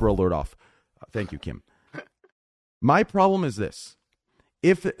fucking super alert off. Thank you, Kim. My problem is this.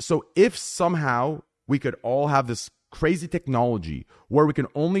 If somehow we could all have this crazy technology where we can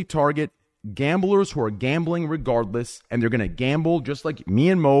only target gamblers who are gambling regardless, and they're going to gamble just like me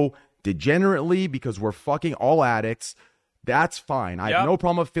and Mo, degenerately because we're fucking all addicts, that's fine. I have no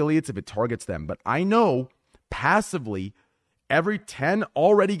problem with affiliates if it targets them. But I know passively, every 10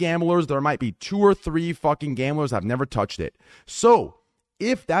 already gamblers, there might be 2 or 3 fucking gamblers have never touched it. So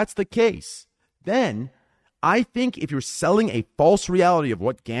if that's the case, then I think if you're selling a false reality of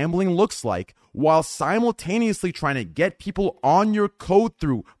what gambling looks like while simultaneously trying to get people on your code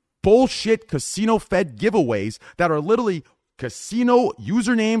through bullshit casino-fed giveaways that are literally casino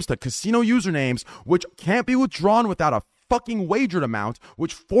usernames, which can't be withdrawn without a fucking wagered amount,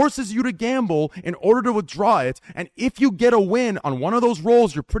 which forces you to gamble in order to withdraw it. And if you get a win on one of those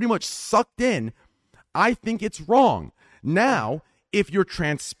rolls, you're pretty much sucked in. I think it's wrong. Now, if you're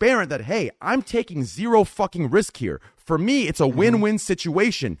transparent that, hey, I'm taking zero fucking risk here. For me, it's a win-win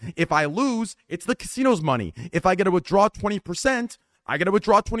situation. If I lose, it's the casino's money. If I get to withdraw 20%, I got to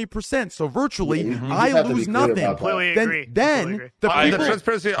withdraw 20%. So virtually, I lose nothing. Then the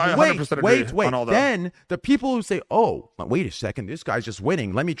people Then the people who say, "Oh, wait a second, this guy's just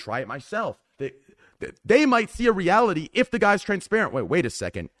winning. Let me try it myself." They might see a reality if the guy's transparent. Wait a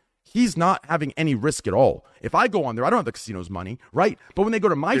second. He's not having any risk at all. If I go on there, I don't have the casino's money, right? But when they go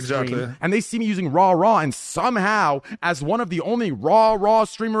to my stream and they see me using Raw, and somehow, as one of the only Raw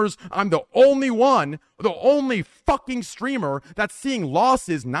streamers, I'm the only fucking streamer that's seeing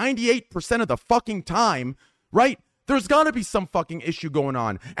losses 98% of the fucking time, right? There's got to be some fucking issue going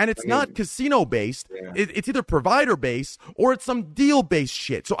on. And it's not casino-based. Yeah. It's either provider-based or it's some deal-based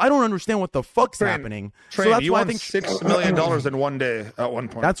shit. So I don't understand what the fuck's happening. So that's you why won I think $6 million in one day at one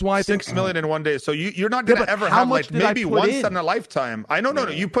point. That's why I think $6 million in one day. So you're not going to ever have like maybe once in a lifetime. I know, no.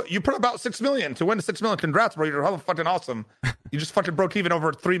 You put about $6 million to win $6 million. Congrats, bro. You're fucking awesome. You just fucking broke even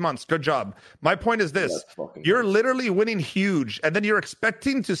over 3 months. Good job. My point is this: you're literally winning huge, and then you're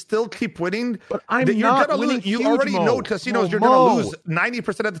expecting to still keep winning. But I'm not winning huge. You already know casinos. You're going to lose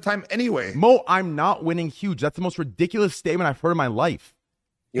 90% of the time anyway. Mo, I'm not winning huge. That's the most ridiculous statement I've heard in my life.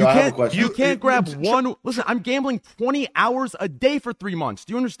 I have a question. You can't grab one. Listen, I'm gambling 20 hours a day for 3 months.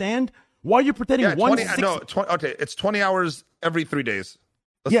 Do you understand? Why are you pretending okay, it's 20 hours every 3 days.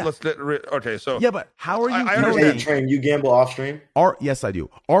 Okay, so but how are you? I understand. Train, you gamble off stream? Yes, I do.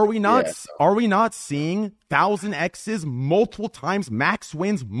 Are we not? Are we not seeing 1,000x's multiple times, max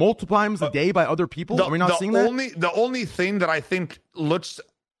wins multiple times a day by other people? Are we not seeing that? The only thing that I think looks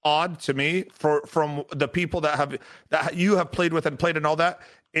odd to me from the people that you have played with and played and all that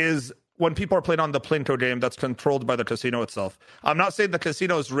is when people are playing on the Plinko game that's controlled by the casino itself. I'm not saying the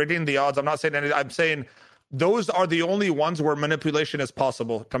casino is rigging the odds. I'm not saying anything. I'm saying those are the only ones where manipulation is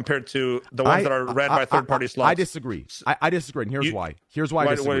possible compared to the ones that are ran by third-party slots. I disagree. I disagree, and here's why. I disagree.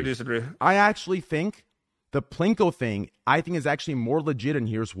 Why do you disagree? I actually think the Plinko thing, I think, is actually more legit, and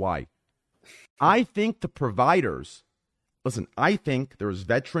here's why. I think the providers, I think there's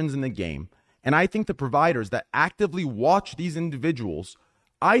veterans in the game, and I think the providers that actively watch these individuals,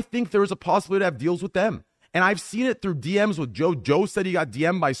 I think there is a possibility to have deals with them. And I've seen it through DMs with Joe. Joe said he got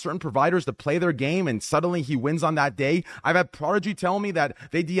DM'd by certain providers to play their game, and suddenly he wins on that day. I've had Prodigy tell me that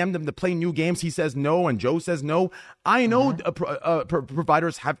they DM'd him to play new games. He says no, and Joe says no. I know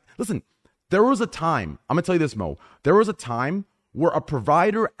providers have... Listen, there was a time... I'm going to tell you this, Mo. There was a time where a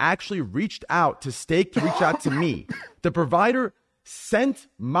provider actually reached out to reach out to me. The provider sent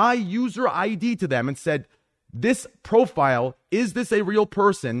my user ID to them and said, this profile, is this a real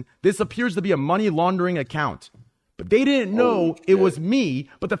person? This appears to be a money laundering account. But they didn't know it was me.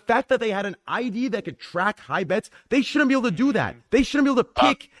 But the fact that they had an ID that could track high bets, they shouldn't be able to do that. They shouldn't be able to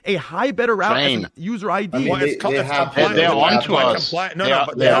pick a high better route as an user ID. They're onto us. Listen,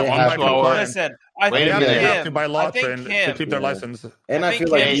 they have to by law to keep their license. And I feel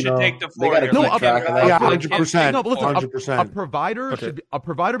like you should take the floor. 100%. No, but listen, a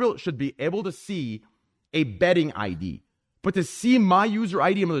provider should be able to see a betting ID, but to see my user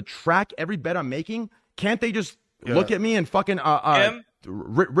ID, I'm able to track every bet I'm making. Can't they just look at me and fucking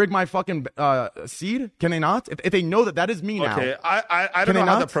rig my fucking seed? Can they not? If they know that is me now. Okay, I don't know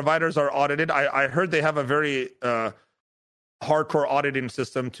how the providers are audited. I heard they have a very hardcore auditing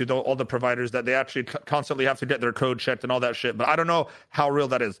system to all the providers that they actually constantly have to get their code checked and all that shit. But I don't know how real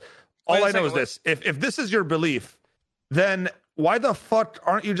that is. All I know is this: if this is your belief, then why the fuck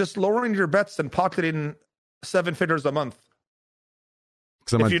aren't you just lowering your bets and pocketing 7 figures a month?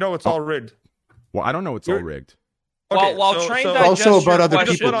 If you know it's all rigged. Well, I don't know it's all rigged. Okay, while Train also about other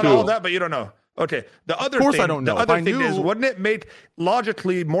people on too. all that, but you don't know. Okay. The other of course thing, I don't know. The other thing is, wouldn't it make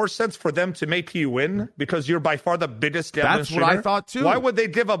logically more sense for them to make you win because you're by far the biggest gambling That's streamer? what I thought too. Why would they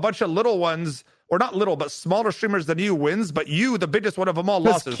give a bunch of little ones, or not little, but smaller streamers than you wins, but you, the biggest one of them all,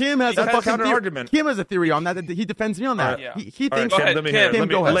 losses? Kim has a fucking argument. Kim has a theory on that he defends me on that. Yeah. He thinks. Right, Kim, Kim,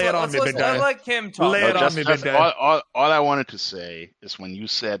 go ahead. Lay it on me, big guy. Let Kim talk. Lay it on me, big guy. All I wanted to say is when you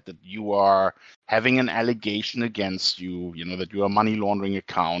said that you are having an allegation against you, that you are a money laundering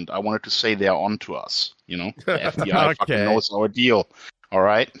account, I wanted to say they're on to us. The FBI fucking knows our deal. All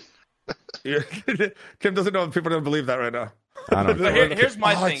right? Kim doesn't know if people don't believe that right now. I don't know. Here's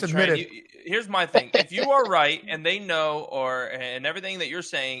my thing, Trent. Here's my thing. If you are right and they know, and everything that you're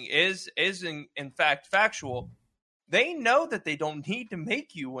saying is in fact factual, they know that they don't need to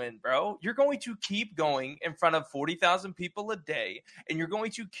make you win, bro. You're going to keep going in front of 40,000 people a day, and you're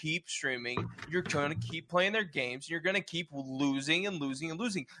going to keep streaming. You're going to keep playing their games. And you're going to keep losing and losing and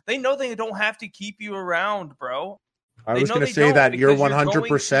losing. They know they don't have to keep you around, bro. I was going to say that you're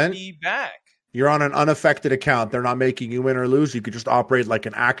 100%. Back. You're on an unaffected account. They're not making you win or lose. You could just operate like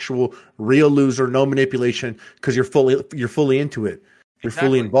an actual real loser, no manipulation, because you're fully into it. You're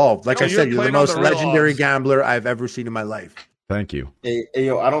fully involved. Like I said, you're the most legendary gambler I've ever seen in my life. Thank you. Hey,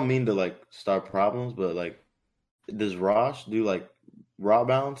 yo, I don't mean to start problems, but does Rosh do raw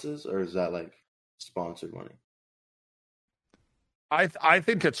balances, or is that sponsored money? I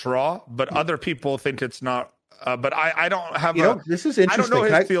think it's raw, but other people think it's not. But I don't have. This is interesting. I don't know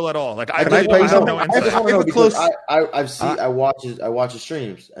his feel at all. I watch his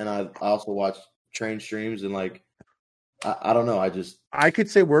streams, and I also watch Train streams, and I don't know. I could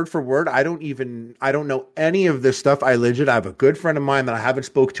say word for word. I don't know any of this stuff. I have a good friend of mine that I haven't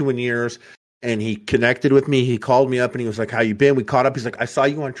spoke to in years, and he connected with me. He called me up and he was like, "How you been?" We caught up. He's like, "I saw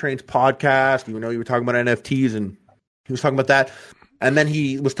you on Train's podcast. You were talking about NFTs," and he was talking about that. And then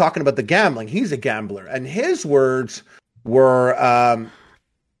he was talking about the gambling. He's a gambler, and his words were, and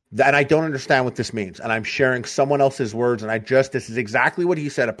I don't understand what this means. And I'm sharing someone else's words, and this is exactly what he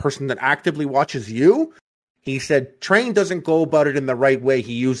said. A person that actively watches you. He said, Train doesn't go about it in the right way.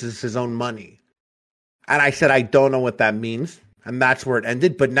 He uses his own money. And I said, I don't know what that means. And that's where it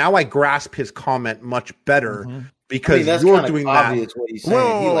ended. But now I grasp his comment much better because you're doing that. What he's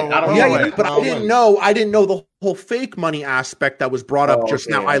saying. But I didn't know the whole fake money aspect that was brought up just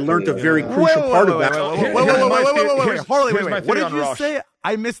now. I learned a very crucial part of that. Wait, Harley, what did you say?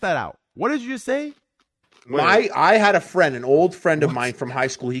 I missed that out. What did you say? I had a friend, an old friend of mine from high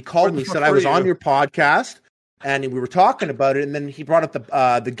school. He called me, said I was on your podcast. And we were talking about it, and then he brought up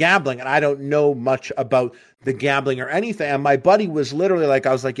the gambling, and I don't know much about the gambling or anything. And my buddy was literally like,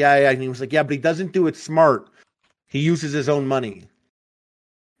 I was like, yeah, and he was like, yeah, but he doesn't do it smart. He uses his own money.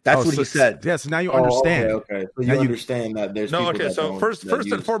 That's what he said. Yeah, so now you understand. Okay. So you understand that there's So first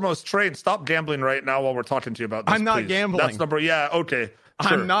and foremost, Train, stop gambling right now while we're talking to you about this. I'm not gambling. That's number. Yeah, okay.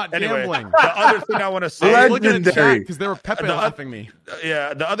 Sure. I'm not gambling. The other thing I want to say, I'm looking at the chat because they were Pepe laughing me.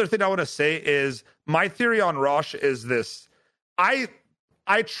 Yeah, the other thing I want to say is my theory on Rosh is this: I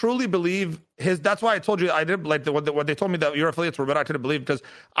truly believe his. That's why I told you I didn't like when they told me that your affiliates were, but I couldn't believe because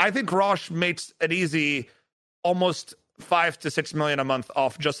I think Rosh makes an easy almost $5 to $6 million a month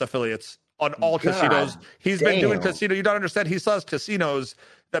off just affiliates on all casinos. He's been doing casino. You don't understand. He sells casinos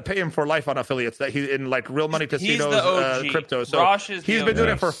that pay him for life on affiliates that he in real money casinos, crypto. So he's been doing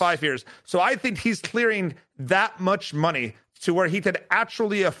it for 5 years. So I think he's clearing that much money to where he could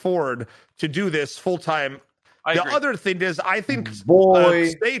actually afford to do this full time. The other thing is, I think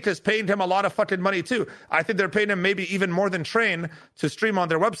State is paying him a lot of fucking money too. I think they're paying him maybe even more than Train to stream on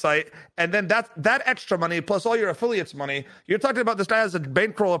their website. And then that extra money plus all your affiliates money, you're talking about this guy has a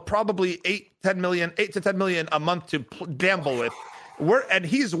bankroll of probably 8 to 10 million a month to gamble with. And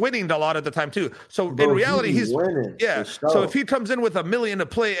he's winning a lot of the time too. So in reality, he's winning. Yeah. So if he comes in with $1 million to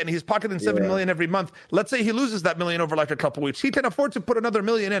play and he's pocketing $7 million every month, let's say he loses that $1 million over a couple weeks, he can afford to put another $1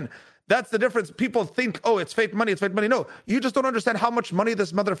 million in. That's the difference. People think, oh, it's fake money. It's fake money. No, you just don't understand how much money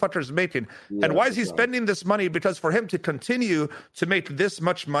this motherfucker is making. And why is he spending this money? Because for him to continue to make this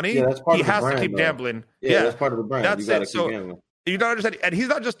much money, he has to keep gambling. Yeah, that's part of the brand. That's it. So you don't understand, and he's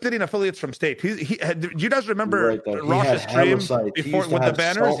not just getting affiliates from State. Do you guys remember Rosh's stream before with the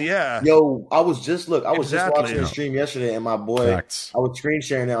banners? Yo, I was just watching the stream yesterday, and my boy, I was screen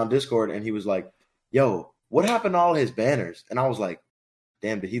sharing it on Discord, and he was like, "Yo, what happened to all his banners? And I was like,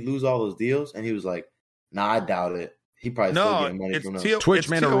 damn, did he lose all those deals? And he was like, nah, I doubt it. He probably still getting money from them. Twitch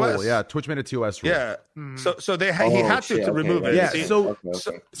made a rule. Yeah, Twitch made a TOS rule. Yeah. So he had to remove it. Yeah.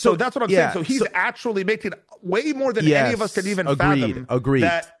 So that's what I'm saying. So he's actually making way more than any of us can even fathom. Agreed.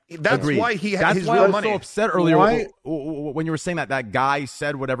 That's why he had his real money. I was so upset earlier when you were saying that guy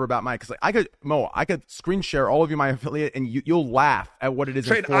said whatever about Mike. Because I could screen share all of you my affiliate, and you'll laugh at what it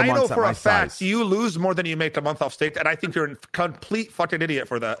is in 4 months. I know for a fact you lose more than you make a month off staked, and I think you're a complete fucking idiot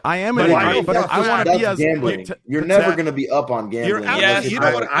for that. I am an idiot, but I want to be as gambling. You're never going to be up on gambling. You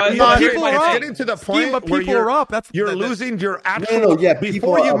know what? People are up. It's getting to the point but where people are up. You're losing your actual.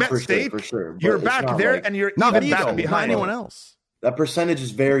 Before you met state, you're back there, and you're not even back behind not anyone else. That percentage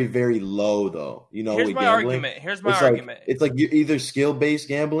is very, very low, though. You know, here's my argument. It's like you're either skill-based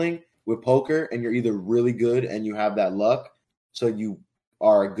gambling with poker, and you're either really good and you have that luck, so you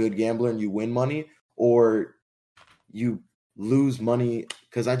are a good gambler and you win money, or you lose money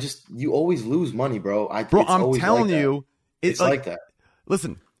because you always lose money, bro. I'm telling you, it's like that.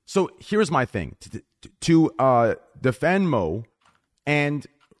 Listen, so here's my thing to defend Mo and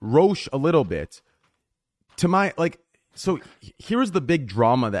Roche a little bit. So here's the big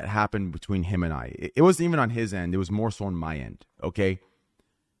drama that happened between him and I. It wasn't even on his end. It was more so on my end, okay?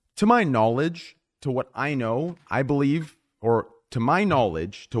 To my knowledge, to what I know, I believe, or to my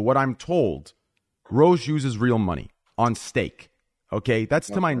knowledge, to what I'm told, Rose uses real money on stake, okay? That's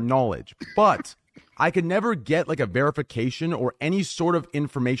to my knowledge. But I could never get like a verification or any sort of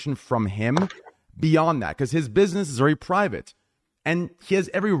information from him beyond that because his business is very private. And he has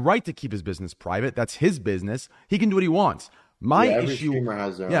every right to keep his business private. That's his business. He can do what he wants. Every streamer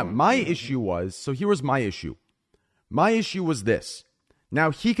has their own. My issue was, so here was my issue. My issue was this.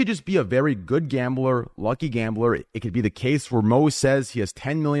 Now, he could just be a very good gambler, lucky gambler. It could be the case where Mo says he has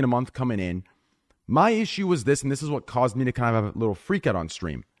 $10 million a month coming in. My issue was this, and this is what caused me to kind of have a little freak out on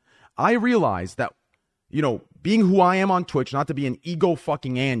stream. I realized that, being who I am on Twitch, not to be an ego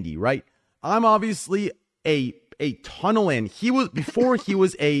fucking Andy, right? I'm obviously a tunnel in. He was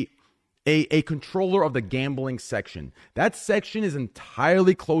a controller of the gambling section. That section is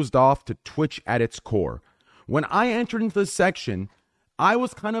entirely closed off to Twitch at its core. When I entered into this section, I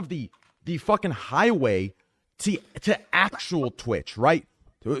was kind of the fucking highway to actual Twitch, right?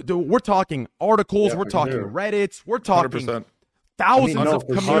 We're talking articles, we're talking Reddits, we're talking 100%. Thousands of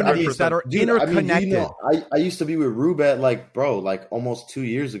communities that are interconnected. I used to be with Rubet, almost 2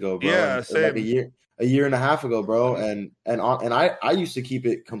 years ago, bro. Yeah, same. A year and a half ago, bro, and I used to keep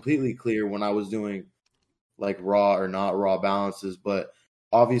it completely clear when I was doing like raw or not raw balances, but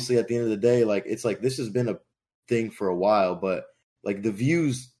obviously at the end of the day, it's like this has been a thing for a while, but like the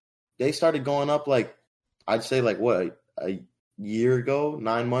views, they started going up I'd say a year ago,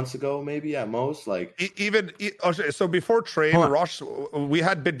 9 months ago, maybe at most. So before trade, Rosh, we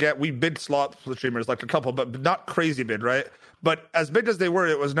had bid slot streamers, like a couple, but not crazy bid, right? But as big as they were,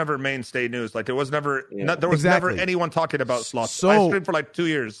 it was never mainstay news. Like it was never, there was never anyone talking about slots. So, I streamed for 2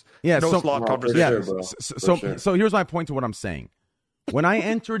 years. Yeah, slot conversation. So here's my point to what I'm saying. When I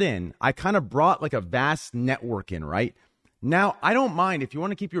entered in, I kind of brought a vast network in, right? Now, I don't mind if you want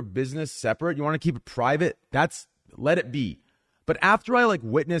to keep your business separate, you want to keep it private, let it be. But after I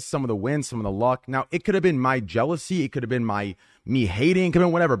witnessed some of the wins, some of the luck, now it could have been my jealousy, it could have been me hating, it could have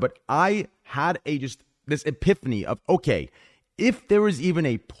been whatever, but I had this epiphany of, okay, if there is even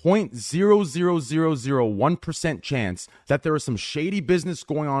a 0.00001% chance that there is some shady business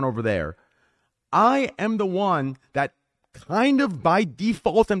going on over there, I am the one that kind of by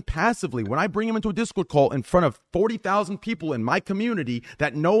default and passively, when I bring him into a Discord call in front of 40,000 people in my community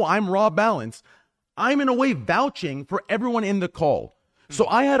that know I'm raw balance, I'm in a way vouching for everyone in the call. So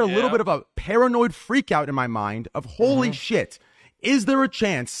I had a little bit of a paranoid freak out in my mind of holy shit, is there a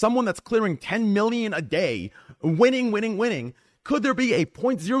chance someone that's clearing 10 million a day, winning, could there be a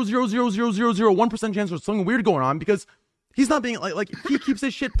 0.0000001% chance of something weird going on? Because he's not being he keeps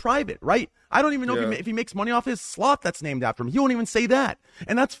his shit private, right? I don't even know if he makes money off his slot that's named after him. He won't even say that.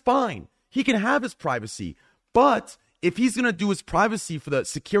 And that's fine. He can have his privacy. But if he's going to do his privacy for the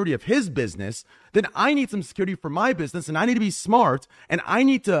security of his business, then I need some security for my business, and I need to be smart, and I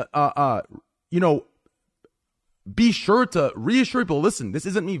need to, be sure to reassure people, listen, this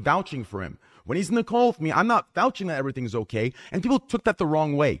isn't me vouching for him. When he's in the call with me, I'm not vouching that everything's okay. And people took that the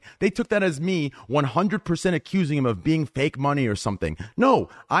wrong way. They took that as me 100% accusing him of being fake money or something. No,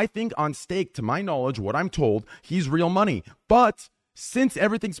 I think on stake, to my knowledge, what I'm told, he's real money. But since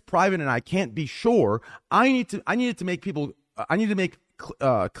everything's private and I can't be sure, I need to make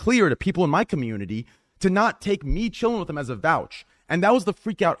clear to people in my community to not take me chilling with them as a vouch. And that was the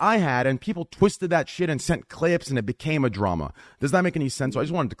freak out I had, and people twisted that shit and sent clips, and it became a drama. Does that make any sense? So I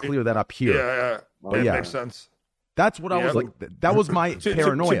just wanted to clear that up here. Yeah. Makes sense. That's what I was like. That was my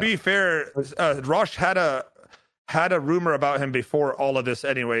paranoia. To be fair, Rosh had a rumor about him before all of this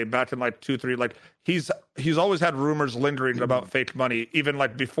anyway, back in like 2-3. Like he's always had rumors lingering about fake money, even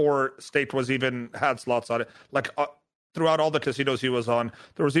like before Stake was even had slots on it. Like throughout all the casinos he was on,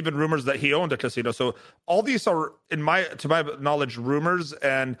 there was even rumors that he owned a casino. So all these are, to my knowledge, rumors.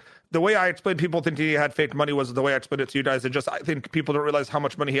 And the way I explained people thinking he had fake money was the way I explained it to you guys. And I think people don't realize how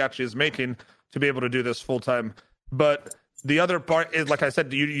much money he actually is making to be able to do this full time. But the other part is, like I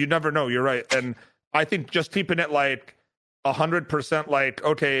said, you never know. You're right. And I think just keeping it like 100%, like,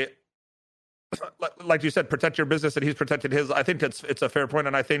 okay, like you said, protect your business and he's protected his. I think it's a fair point.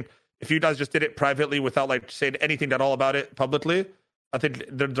 And I think if you guys just did it privately without like saying anything at all about it publicly, I think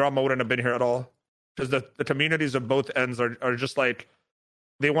the drama wouldn't have been here at all. Because the communities of both ends are just like,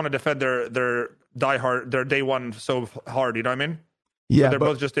 they want to defend their day one so hard. You know what I mean? Yeah, so they're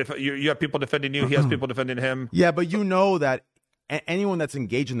both just, if you have people defending you, he has people defending him. Yeah, but you know that anyone that's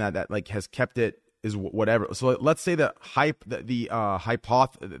engaged in that like has kept it is whatever. So let's say the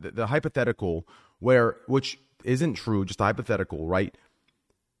hypothetical which isn't true, just a hypothetical, right?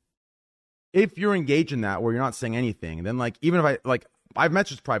 If you're engaged in that where you're not saying anything, then like even if I've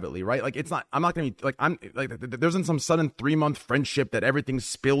messaged privately, right? Like I'm not gonna be like, I'm like, there isn't some sudden 3-month friendship that everything's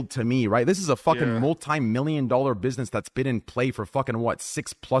spilled to me, right? This is a fucking multi-million-dollar business that's been in play for fucking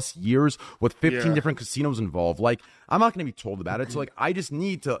 6+ years with 15 different casinos involved. Like I'm not gonna be told about it. So like I just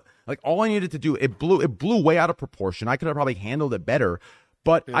need to, like, all I needed to do, it blew way out of proportion. I could have probably handled it better,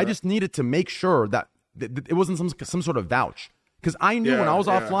 but I just needed to make sure that it wasn't some sort of vouch. Because I knew when I was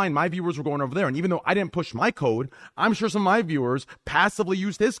offline, my viewers were going over there. And even though I didn't push my code, I'm sure some of my viewers passively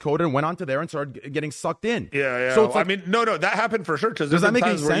used his code and went onto there and started getting sucked in. Yeah. So it's like, I mean, no, that happened for sure. Because does that make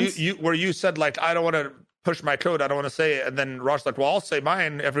any sense? Where you said, like, I don't want to push my code, I don't want to say it. And then Ross like, well, I'll say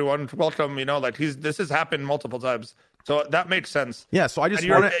mine, everyone, welcome. You know, like this has happened multiple times. So that makes sense. Yeah, so I just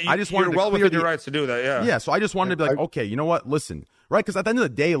wanted you're well within your rights to do that, Yeah, so I just wanted to be like, okay, you know what? Listen, right? Because at the end of the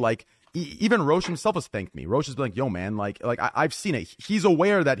day, like, even Roche himself has thanked me. Roche has been like, yo, man, like I've seen it. He's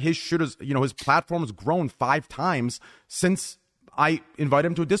aware that his his platform has grown 5 times since I invited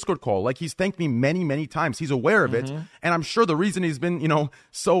him to a Discord call. Like, he's thanked me many, many times. He's aware of it. And I'm sure the reason he's been,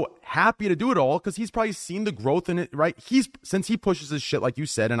 so happy to do it all, because he's probably seen the growth in it, right? Since he pushes his shit, like you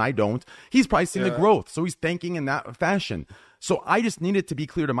said, and I don't, he's probably seen the growth. So he's thanking in that fashion. So I just needed to be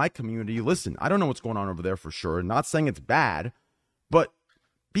clear to my community. Listen, I don't know what's going on over there for sure. Not saying it's bad, but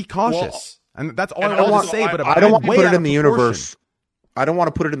be cautious. And that's all I want to say. But I don't want to put it in the universe. I don't want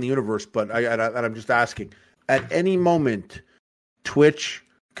to put it in the universe, but I'm just asking. At any moment, Twitch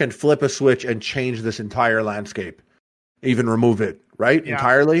can flip a switch and change this entire landscape, even remove it, right? Yeah.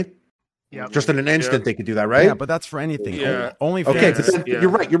 Entirely. Yeah. Just in an instant, they could do that, right? Yeah, but that's for anything. Yeah. Only for okay. But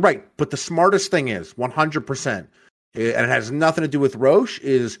you're right. But the smartest thing is 100%, and it has nothing to do with Roche.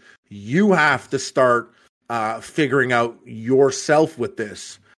 Is you have to start figuring out yourself with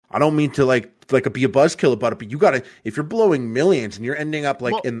this. I don't mean to like be a buzzkill about it, but you gotta, if you're blowing millions and you're ending up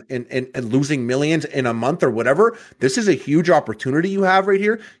like in losing millions in a month or whatever, this is a huge opportunity you have right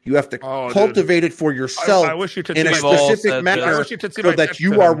here. You have to cultivate it for yourself in a specific manner so that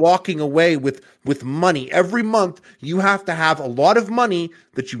you are walking away with money. Every month you have to have a lot of money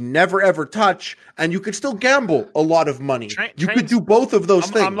that you never ever touch, and you could still gamble a lot of money. You could do both of those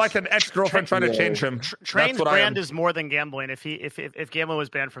things. I'm like an ex-girlfriend trying to change him. Train's brand is more than gambling. If gambling was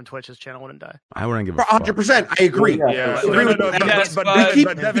banned from Twitch, his channel wouldn't die. I wouldn't give a 100%. I agree.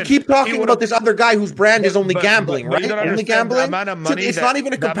 We keep talking about this other guy whose brand is only gambling, right? Only gambling. It's not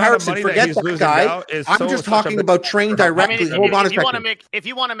even a comparison. Forget that guy. I'm just talking about Train directly. Hold on a second. If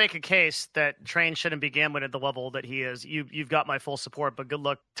you want to make a case that Train shouldn't be gambling at the level that he is, you've got my full support. But good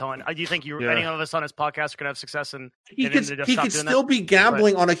luck telling. Do you think any of us on his podcast are going to have success? And he could still be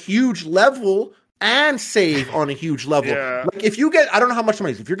gambling on a huge level and save on a huge level. Yeah. Like if you get, I don't know how much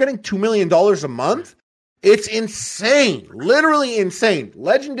money it is. If you're getting $2 million a month, it's insane. Literally insane.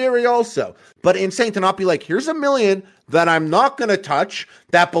 Legendary also. But insane to not be like, here's $1 million that I'm not going to touch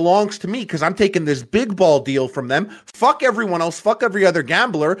that belongs to me because I'm taking this big ball deal from them. Fuck everyone else. Fuck every other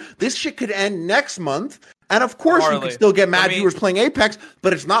gambler. This shit could end next month. And of course, you can still get mad viewers playing Apex,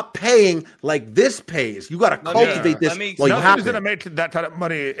 but it's not paying like this pays. You got to cultivate this. Nobody's going to make that kind of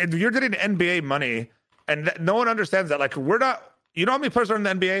money. If you're getting NBA money, and no one understands that, like we're not. You know how many players are in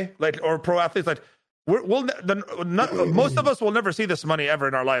the NBA, like or pro athletes, like most of us will never see this money ever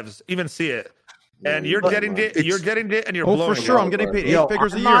in our lives, even see it. And you're getting it, and you're blowing. For sure, I'm getting paid 8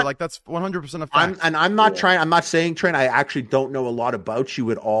 figures a year. Like that's 100% a fact. I'm not saying, Train. I actually don't know a lot about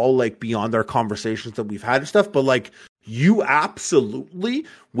you at all, like beyond our conversations that we've had and stuff. But like, you absolutely,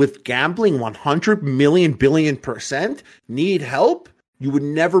 with gambling, 100 million billion % need help. You would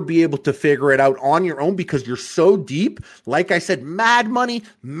never be able to figure it out on your own because you're so deep. Like I said, mad money,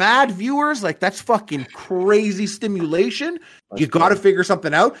 mad viewers. Like, that's fucking crazy stimulation. You got to figure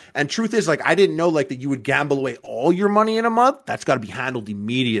something out. And truth is, like, I didn't know like that you would gamble away all your money in a month. That's got to be handled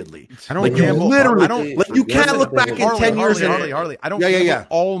immediately. I don't like, gamble. Literally, I don't. Like, you can't look back in 10 years. Harley. I don't gamble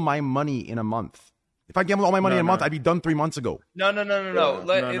all my money in a month. If I gambled all my money in a month, I'd be done 3 months ago. No.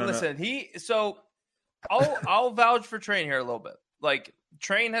 Listen, I'll vouch for Train here a little bit. Like,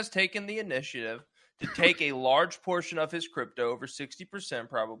 Train has taken the initiative to take a large portion of his crypto, over 60%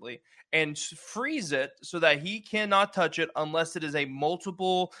 probably, and freeze it so that he cannot touch it unless it is a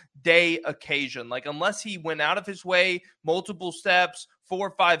multiple day occasion. Like, unless he went out of his way, multiple steps,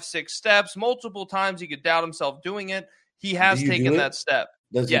 4, 5, 6 steps, multiple times he could doubt himself doing it. He has taken that step.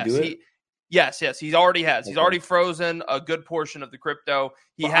 Does he do it? Yes, he already has. He's already frozen a good portion of the crypto.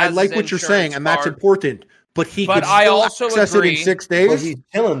 I like what you're saying, and that's important. But he could I also access agree, it in 6 days. But he's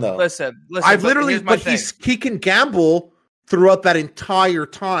killing though. Listen. He can gamble throughout that entire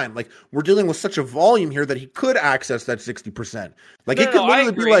time. Like, we're dealing with such a volume here that he could access that 60%. Like, it could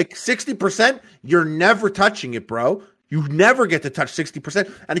literally be like 60%. You're never touching it, bro. You never get to touch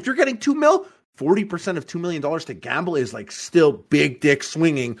 60%. And if you're getting 2 mil, 40% of $2 million to gamble is like still big dick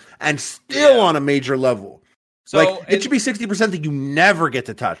swinging and still on a major level. So like, it should be 60% that you never get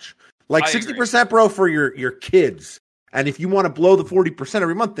to touch. Like 60%, bro, for your kids. And if you want to blow the 40%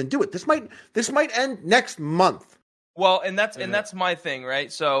 every month, then do it. This might end next month. Well, and that's my thing,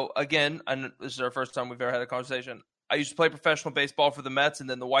 right? So again, and this is our first time we've ever had a conversation. I used to play professional baseball for the Mets and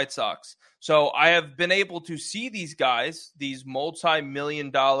then the White Sox. So I have been able to see these guys, these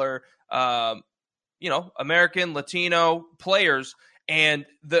multi-million-dollar, American, Latino players, and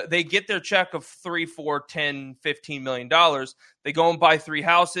they get their check of $3, $4, $10, $15 million. They go and buy 3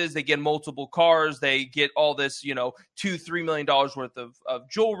 houses. They get multiple cars. They get all this, $2, $3 million worth of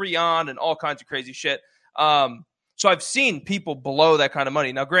jewelry on and all kinds of crazy shit. So I've seen people blow that kind of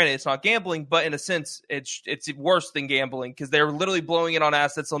money. Now, granted, it's not gambling, but in a sense, it's worse than gambling because they're literally blowing it on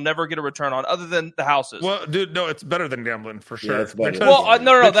assets they'll never get a return on other than the houses. Well, dude, no, it's better than gambling for sure. Yeah, it's better.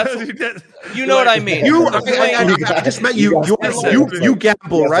 No, that's you know what I mean. I just meant you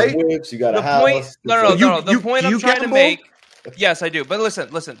gamble, right? You got a house. No. The point I'm trying to make. Yes, I do. But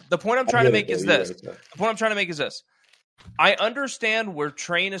listen. The point I'm trying to make is this. I understand where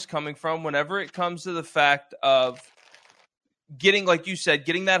Train is coming from whenever it comes to the fact of getting, like you said,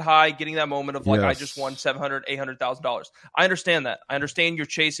 getting that high, getting that moment of like, I just won $700,000, $800,000. I understand that. I understand you're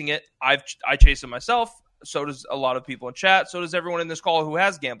chasing it. I chase it myself. So does a lot of people in chat. So does everyone in this call who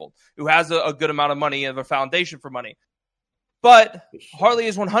has gambled, who has a good amount of money and a foundation for money. But Harley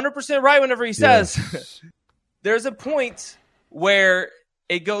is 100% right whenever he says there's a point where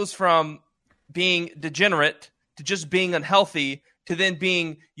it goes from being degenerate to just being unhealthy to then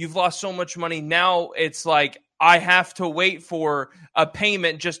being, you've lost so much money. Now it's like, I have to wait for a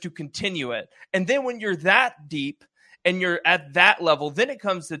payment just to continue it. And then when you're that deep and you're at that level, then it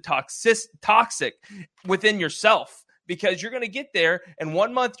comes to toxic within yourself, because you're going to get there and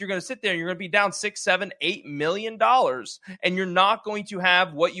 1 month you're going to sit there and you're going to be down $6, $7, $8 million, and you're not going to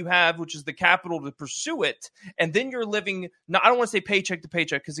have what you have, which is the capital to pursue it. And then you're living, I don't want to say paycheck to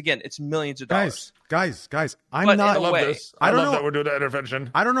paycheck, because again, it's millions of dollars. Guys, I love this. I love that we're doing that intervention.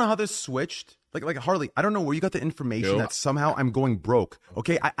 I don't know how this switched. Like Harley, I don't know where you got the information that somehow I'm going broke.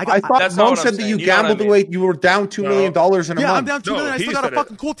 Okay, I thought Mo said that you gambled away. You were down $2 million in a month. Yeah, I'm down $2 million. I still got a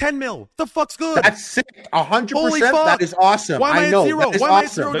fucking cool 10 mil. The fuck's good? That's sick. 100%. That is awesome. Why am I at zero? Why am I at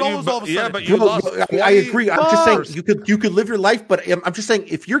 $0 all of a sudden? Yeah, but you lost. I agree. I'm just saying you could live your life, but I'm just saying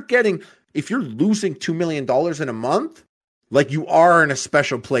if you're losing $2 million in a month, like, you are in a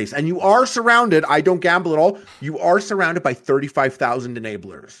special place, and you are surrounded. I don't gamble at all. You are surrounded by 35,000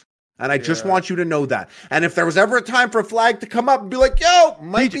 enablers. And I just want you to know that. And if there was ever a time for a flag to come up and be like, yo,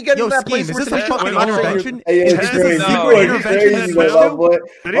 might be getting to that place. Is this a fucking intervention?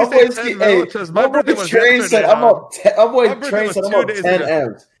 My boy Train said I'm up 10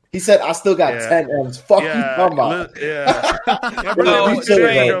 M's. He said, I still got 10 M's. Fuck you, come on. This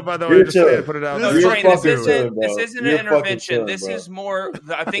isn't an intervention. This is more,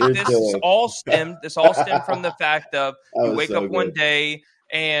 I think this all stemmed from the fact of you wake up one day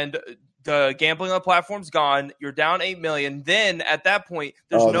and the gambling on the platform's gone. You're down 8 million. Then at that point,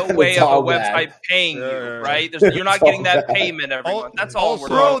 there's no way of a website paying you, right? You're not getting that payment every month. That's all we're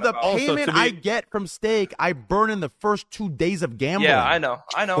talking about. Bro, the payment I get from Stake, I burn in the first 2 days of gambling. Yeah, I know.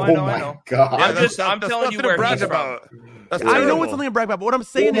 God. I'm telling you where he's from. I know it's something to brag about, but what I'm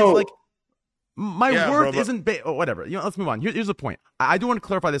saying is, like, my worth isn't whatever. Let's move on. Here's the point. I do want to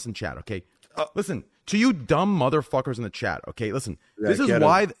clarify this in chat, okay? Listen, to you dumb motherfuckers in the chat, okay? Listen, this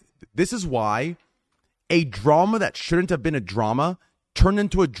is why a drama that shouldn't have been a drama turned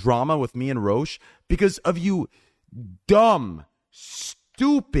into a drama with me and Roche because of you dumb,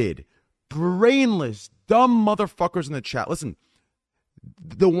 stupid, brainless, dumb motherfuckers in the chat. Listen,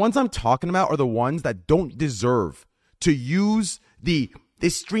 the ones I'm talking about are the ones that don't deserve to use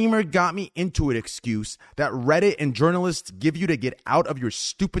this streamer got me into it excuse that Reddit and journalists give you to get out of your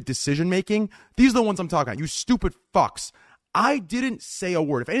stupid decision making. These are the ones I'm talking about. You stupid fucks. I didn't say a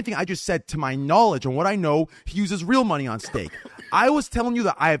word. If anything, I just said to my knowledge and what I know, he uses real money on Stake. I was telling you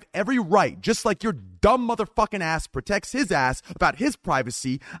that I have every right, just like your dumb motherfucking ass protects his ass about his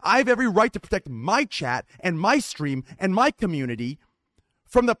privacy. I have every right to protect my chat and my stream and my community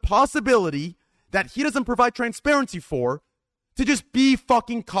from the possibility that he doesn't provide transparency for, to just be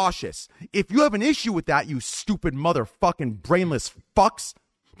fucking cautious. If you have an issue with that, you stupid motherfucking brainless fucks,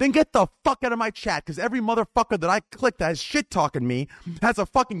 then get the fuck out of my chat, because every motherfucker that I click that has shit talking me has a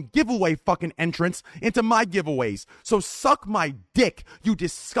fucking giveaway fucking entrance into my giveaways. So suck my dick, you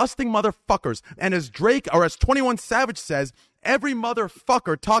disgusting motherfuckers. And as Drake, or as 21 Savage says, every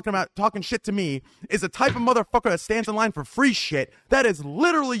motherfucker talking shit to me is a type of motherfucker that stands in line for free shit. That is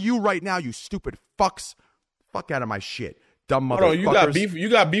literally you right now, you stupid fucks. Fuck out of my shit. Dumb motherfuckers. Hold on, you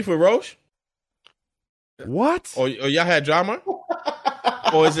got beef with Roche? What? Or y'all had drama?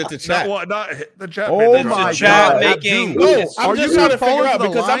 Or is it the chat? Not the chat. Oh my God! Making. No, I'm just trying to figure out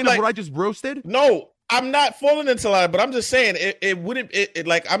because I'm like, what I just roasted. No, I'm not falling into line, but I'm just saying it wouldn't.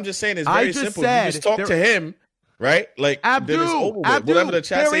 Like I'm just saying it's very simple. You just talk to him, right? Like Abdul, whatever the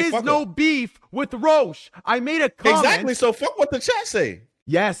chat say. There is no beef with Roche. I made a comment. Exactly. So fuck what the chat say.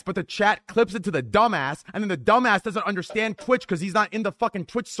 Yes, but the chat clips it to the dumbass, and then the dumbass doesn't understand Twitch because he's not in the fucking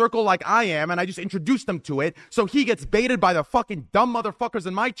Twitch circle like I am, and I just introduced him to it, so he gets baited by the fucking dumb motherfuckers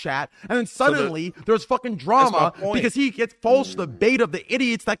in my chat, and then suddenly there's fucking drama because he falls to the bait of the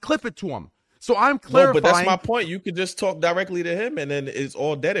idiots that clip it to him. So I'm clarifying. No, but that's my point. You could just talk directly to him, and then it's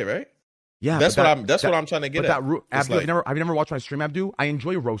all deaded, right? Yeah, that's what I'm trying to get at. Abdu, have you never watched my stream, Abdu? I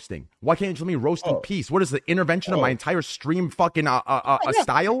enjoy roasting. Why can't you just let me roast in peace? What is the intervention of my entire stream fucking a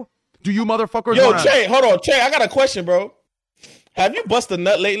style? Do you motherfuckers? Yo, Che, hold on, Che. I got a question, bro. Have you busted a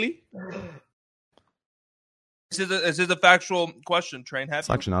nut lately? This is a factual question, Train. It's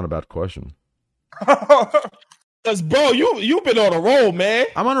actually not a bad question. Because, bro, you've been on a roll, man.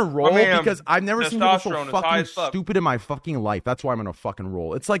 I'm on a roll because I've never seen people so fucking stupid in my fucking life. That's why I'm on a fucking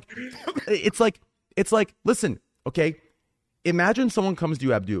roll. It's like, listen, okay? Imagine someone comes to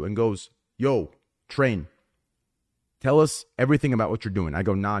you, Abdu, and goes, yo, Train, tell us everything about what you're doing. I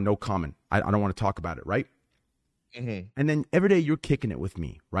go, nah, no comment. I don't want to talk about it, right? Mm-hmm. And then every day you're kicking it with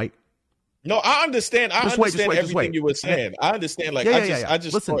me, right? No, I understand. I understand everything you were saying. I understand. Like, I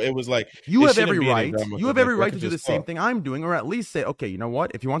just listen, thought it was like you have every right. You have every right to do the same thing I'm doing, or at least say, okay, you know what?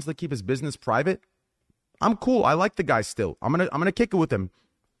 If he wants to keep his business private, I'm cool. I like the guy still. I'm gonna kick it with him.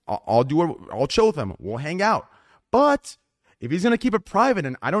 I'll chill with him. We'll hang out. But if he's gonna keep it private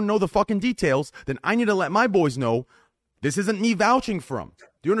and I don't know the fucking details, then I need to let my boys know this isn't me vouching for him.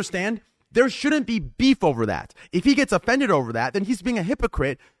 Do you understand? There shouldn't be beef over that. If he gets offended over that, then he's being a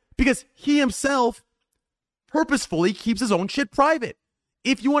hypocrite. Because he himself purposefully keeps his own shit private.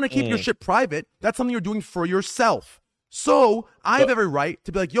 If you want to keep your shit private, that's something you're doing for yourself. So I have every right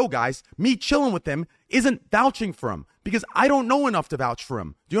to be like, yo, guys, me chilling with him isn't vouching for him because I don't know enough to vouch for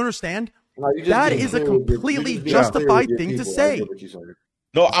him. Do you understand? That is a completely justified thing to say.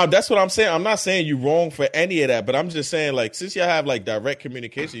 No, that's what I'm saying. I'm not saying you're wrong for any of that, but I'm just saying, like, since you have like direct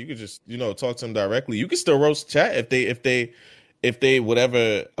communication, you could just, talk to them directly. You can still roast chat if they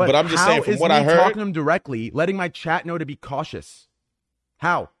whatever, but I'm just saying from what I heard, talking to them directly, letting my chat know to be cautious.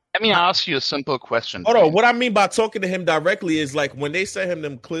 How? Let me ask you a simple question. Hold on. What I mean by talking to him directly is like when they send him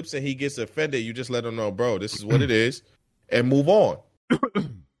them clips and he gets offended, you just let him know, bro, this is what it is, and move on.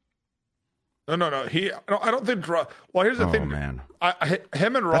 No. I don't think. Well, here's the thing, man.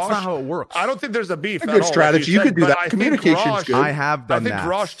 Him and Rosh. That's not how it works. I don't think there's a beef. A good strategy. You could do that. Communication's good. I have done that. I think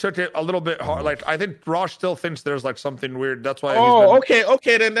Rosh took it a little bit hard. Like I think Rosh still thinks there's like something weird. That's why.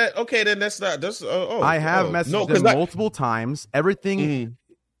 Okay. Then that's not. That's. I have messaged him multiple times. Everything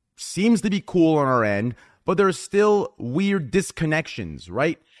seems to be cool on our end, but there's still weird disconnections,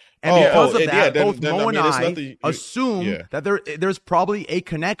 right? And because of that, both Mo and I assume that there's probably a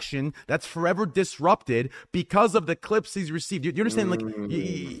connection that's forever disrupted because of the clips he's received. You understand? Like, No,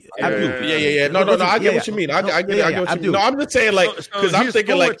 I get what you mean. I get what you mean. No, I'm just saying, like, because I'm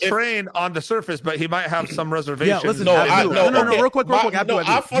thinking, like, Train on the surface, but he might have some reservations. Yeah, listen, real quick.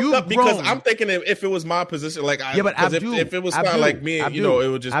 I fucked up because I'm thinking if it was my position, like, if it was kind of like me, it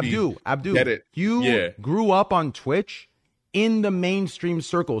would just be Abdu. You grew up on Twitch in the mainstream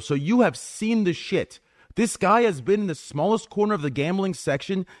circle, so you have seen the shit. This guy has been in the smallest corner of the gambling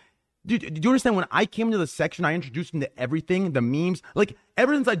section. Dude, do you understand? When I came into the section, I introduced him to everything, the memes. Like,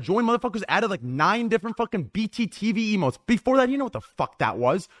 ever since I joined, motherfuckers added like 9 different fucking BTTV emotes. Before that, you know what the fuck that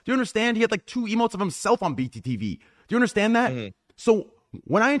was. Do you understand? He had like 2 emotes of himself on BTTV. Do you understand that? Mm-hmm. So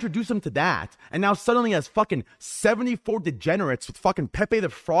when I introduced him to that, and now suddenly has fucking 74 degenerates with fucking Pepe the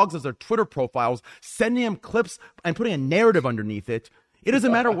Frogs as their Twitter profiles, sending him clips and putting a narrative underneath it, it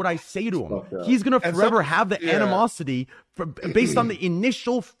doesn't matter what I say to him. He's going to forever have the animosity based on the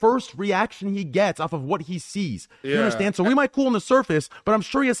initial first reaction he gets off of what he sees. You understand? So we might cool on the surface, but I'm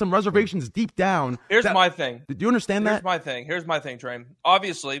sure he has some reservations deep down. Here's my thing. Do you understand that? Here's my thing, Train.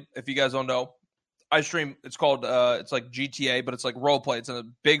 Obviously, if you guys don't know, I stream, it's called, it's like GTA, but it's like roleplay. It's in a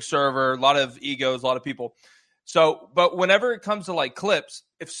big server, a lot of egos, a lot of people. So, but whenever it comes to like clips,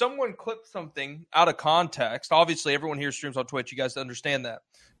 if someone clips something out of context, obviously everyone here streams on Twitch, you guys understand that.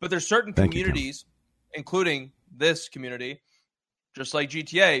 But there's certain communities, including this community, just like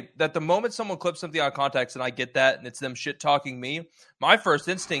GTA, that the moment someone clips something out of context, and I get that, and it's them shit talking me, my first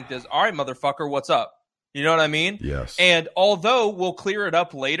instinct is, all right, motherfucker, what's up? You know what I mean? Yes. And although we'll clear it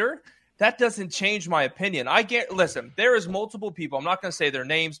up later, that doesn't change my opinion. Listen, there is multiple people. I'm not going to say their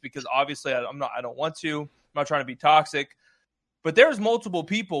names because obviously I don't want to. I'm not trying to be toxic. But there's multiple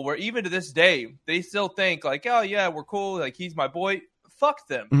people where even to this day, they still think like, oh, yeah, we're cool. Like, he's my boy. Fuck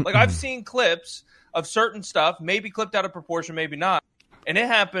them. Like, I've seen clips of certain stuff, maybe clipped out of proportion, maybe not. And it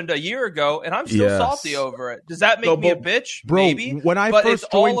happened a year ago, and I'm still salty over it. Does that make me a bitch? Bro, maybe. When I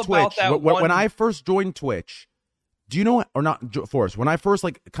first joined Twitch, when I first joined Twitch, do you know, or not, Forrest, when I first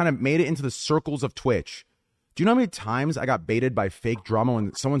like kind of made it into the circles of Twitch, do you know how many times I got baited by fake drama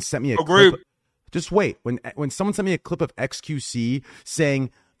when someone sent me a clip? Just wait. When someone sent me a clip of XQC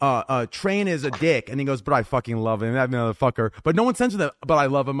saying, Train is a dick, and he goes, but I fucking love him, that motherfucker. But no one sends that, but I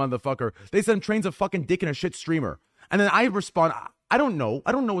love him, motherfucker. They said Train's a fucking dick and a shit streamer. And then I respond, I don't know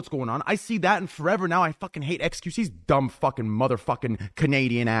what's going on. I see that, and forever now I fucking hate XQC's dumb fucking motherfucking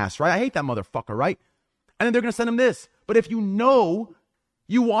Canadian ass, right? I hate that motherfucker, right? And then they're going to send him this. But if you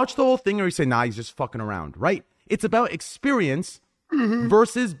watch the whole thing, or you say, nah, he's just fucking around, right? It's about experience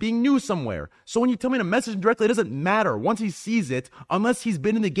versus being new somewhere. So when you tell me to message him directly, it doesn't matter. Once he sees it, unless he's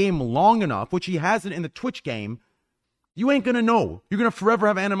been in the game long enough, which he hasn't in the Twitch game, you ain't going to know. You're going to forever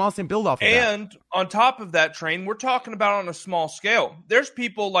have animosity and build off of that. And on top of that, Train, we're talking about on a small scale. There's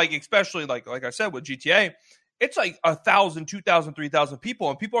people like, especially like I said with GTA, it's like 1,000, 2,000, 3,000 people,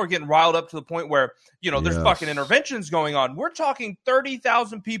 and people are getting riled up to the point where, there's fucking interventions going on. We're talking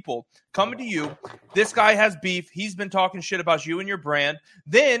 30,000 people coming to you. This guy has beef. He's been talking shit about you and your brand.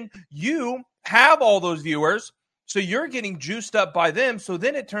 Then you have all those viewers, so you're getting juiced up by them. So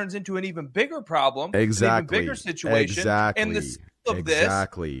then it turns into an even bigger problem, exactly, an even bigger situation. Exactly. And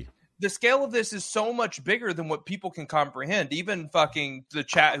the scale of this is so much bigger than what people can comprehend. Even fucking the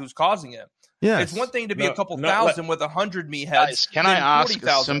chat who's causing it. Yeah, it's one thing to be a couple thousand with 100 meatheads. Guys, can I ask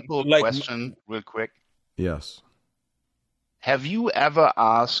a simple question real quick? Yes. Have you ever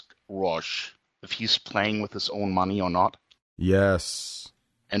asked Roche if he's playing with his own money or not? Yes.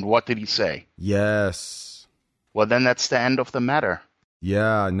 And what did he say? Yes. Well, then that's the end of the matter.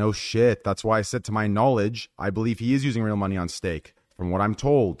 Yeah, no shit. That's why I said, to my knowledge, I believe he is using real money on stake, from what I'm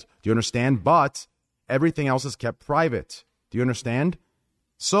told. Do you understand? But everything else is kept private. Do you understand?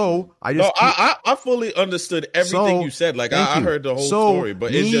 So I fully understood everything you said. Like I heard the whole story,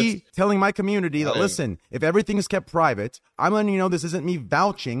 but it's just telling my community that listen, if everything is kept private, I'm letting you know this isn't me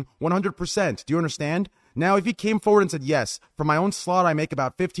vouching 100%. Do you understand? Now, if he came forward and said, yes, from my own slot, I make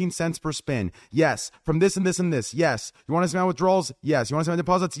about 15 cents per spin. Yes, from this and this and this. Yes. You want to see my withdrawals? Yes. You want to see my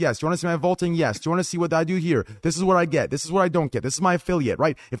deposits? Yes. You want to see my vaulting? Yes. Do you want to see what I do here? This is what I get. This is what I don't get. This is my affiliate,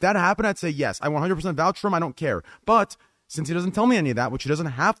 right? If that happened, I'd say, yes, I 100% vouch for him. I don't care. But since he doesn't tell me any of that, which he doesn't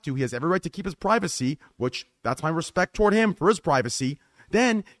have to, he has every right to keep his privacy, which that's my respect toward him for his privacy,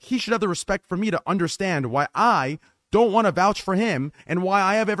 then he should have the respect for me to understand why I don't want to vouch for him and why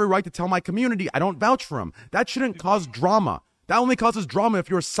I have every right to tell my community I don't vouch for him. That shouldn't cause drama. That only causes drama if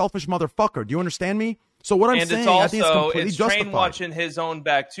you're a selfish motherfucker. Do you understand me? So what I'm saying, I think it's completely justified. Train watching his own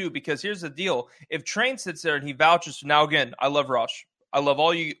back too, because here's the deal. If Train sits there and he vouches, now again, I love Rush. I love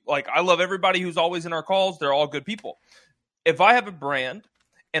all you. Like, I love everybody who's always in our calls. They're all good people. If I have a brand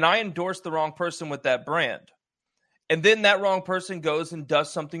and I endorse the wrong person with that brand, and then that wrong person goes and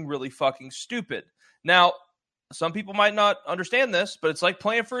does something really fucking stupid. Now, some people might not understand this, but it's like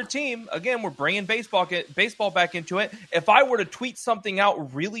playing for a team. Again, we're bringing baseball back into it. If I were to tweet something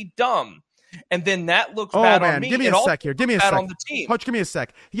out really dumb, and then that looks bad on me. Give me a sec here. Give me a sec. On the team. Coach, give me a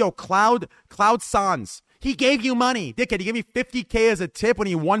sec. Yo, Cloud Sans. He gave you money. Dickhead, he gave me $50K as a tip when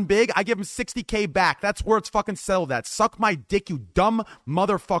he won big. I give him $60K back. That's where it's fucking settled at. Suck my dick, you dumb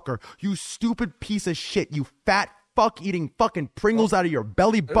motherfucker. You stupid piece of shit. You fat fuck eating fucking Pringles out of your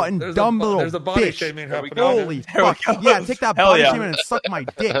belly button, dumb little There's a body bitch. shaming happening. Holy fuck. Yeah, take that body shaming and suck my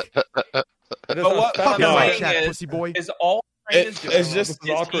dick. But what I'm saying pussy boy. is all it's just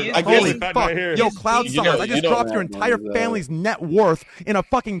awkward. Holy fuck. Right Yo, Cloud Summers, I just dropped your entire family's net worth in a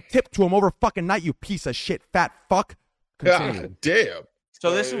fucking tip to him over fucking night, you piece of shit, fat fuck. Continue. God damn.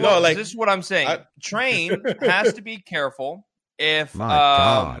 So this is what I'm saying. Train has to be careful if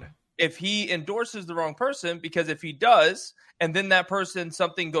he endorses the wrong person, because if he does, and then that person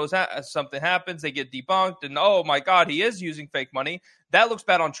something happens, they get debunked, and oh my god, he is using fake money. That looks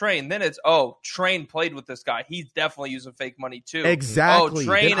bad on Train. Then it's Train played with this guy. He's definitely using fake money too. Exactly.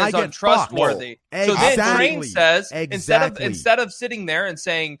 Train is untrustworthy. So then Train says instead of sitting there and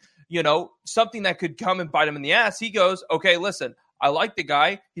saying, something that could come and bite him in the ass, he goes, okay, listen, I like the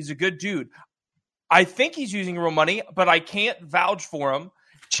guy. He's a good dude. I think he's using real money, but I can't vouch for him.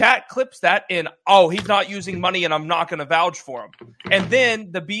 Chat clips that in, he's not using money and I'm not going to vouch for him. And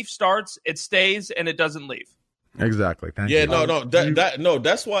then the beef starts, it stays, and it doesn't leave. Exactly. Thank you.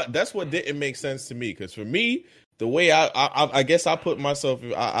 That's what didn't make sense to me. Because for me, the way I guess I put myself,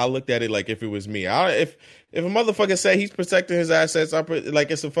 I looked at it like if it was me. If a motherfucker say he's protecting his assets, like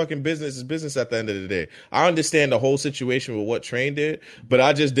it's a fucking business. It's business at the end of the day. I understand the whole situation with what Train did, but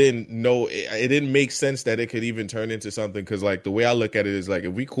I just didn't know. It didn't make sense that it could even turn into something. Because like the way I look at it is like,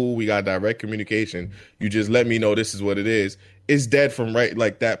 if we cool, we got direct communication. You just let me know this is what it is. It's dead from right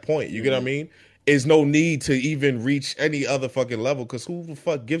like that point. You get what I mean? There's no need to even reach any other fucking level, because who the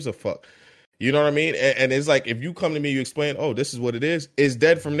fuck gives a fuck? You know what I mean? And it's like, if you come to me, you explain, this is what it is. It's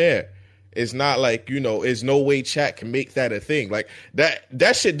dead from there. It's not like, there's no way chat can make that a thing. Like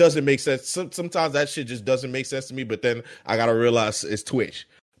that shit doesn't make sense. Sometimes that shit just doesn't make sense to me, but then I got to realize it's Twitch.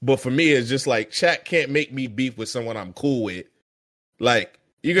 But for me, it's just like, chat can't make me beef with someone I'm cool with. Like,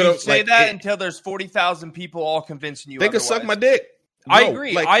 you're going to say that until there's 40,000 people all convincing you. They could suck my dick. I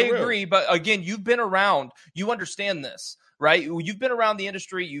agree. But again, you've been around. You understand this, right? You've been around the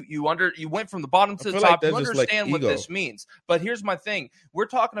industry. You went from the bottom to the top. You understand what this means. But here's my thing. We're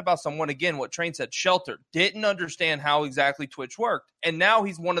talking about someone, again, what Train said, sheltered, didn't understand how exactly Twitch worked. And now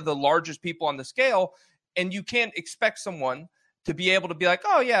he's one of the largest people on the scale. And you can't expect someone to be able to be like,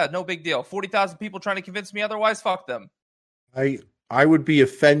 oh, yeah, no big deal. 40,000 people trying to convince me otherwise. Fuck them. I would be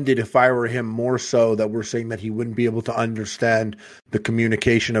offended if I were him, more so that we're saying that he wouldn't be able to understand the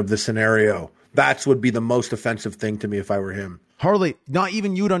communication of the scenario. That would be the most offensive thing to me if I were him. Harley, not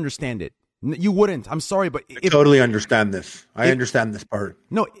even you'd understand it. You wouldn't. I'm sorry, but I totally understand this. I understand this part.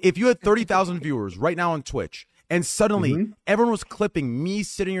 No, if you had 30,000 viewers right now on Twitch, and suddenly everyone was clipping me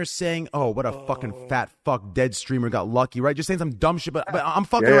sitting here saying, what a fucking fat fuck dead streamer got lucky, right? Just saying some dumb shit, but I'm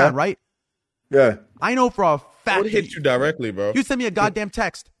fucking around, right? Yeah. I know for a fact. What hit you directly, bro? You sent me a goddamn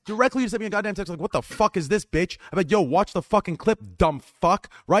text. Directly, you sent me a goddamn text like, what the fuck is this, bitch? I'm like, yo, watch the fucking clip, dumb fuck,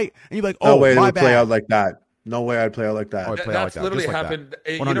 right? And you're like, no way my it would play out like that. No way I'd play out like that. That's literally happened.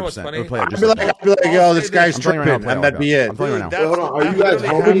 You know what's funny? I'd be like, yo, this guy's tripping, and that'd be it. I'm telling you right now. Are you guys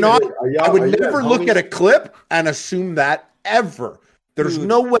I would never look at a clip and assume that ever. There's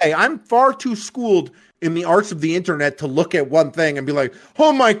no way. I'm far too schooled in the arts of the internet to look at one thing and be like,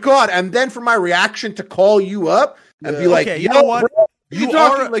 oh my God. And then for my reaction to call you up and be like, you know what? Bro,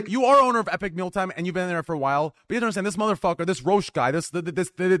 you are owner of Epic Mealtime, and you've been there for a while. But you don't understand, this motherfucker, this Roche guy,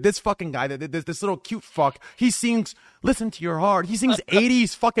 this fucking guy, this little cute fuck, he sings, listen to your heart. He sings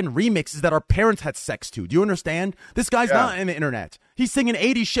 80s fucking remixes that our parents had sex to. Do you understand? This guy's not in the internet. He's singing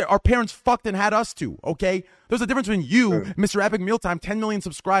 80s shit our parents fucked and had us to, okay? There's a difference between you, Mr. Epic Mealtime, 10 million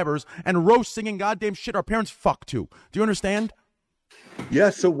subscribers, and Roche singing goddamn shit our parents fucked to. Do you understand? Yeah,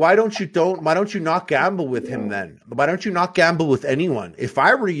 so why don't you not gamble with him then? Why don't you not gamble with anyone? If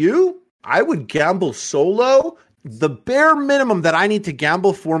I were you, I would gamble solo, the bare minimum that I need to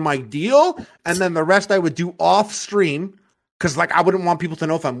gamble for my deal, and then the rest I would do off stream, because I wouldn't want people to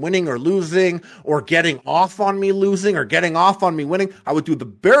know if I'm winning or losing, or getting off on me losing or getting off on me winning. I would do the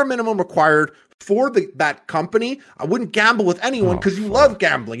bare minimum required for that company. I wouldn't gamble with anyone because you love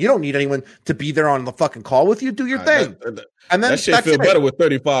gambling. You don't need anyone to be there on the fucking call with you. Do your thing. And then that shit feel better with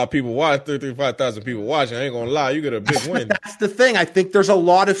 35,000 people watching. I ain't gonna lie, you get a big win. That's the thing. I think there's a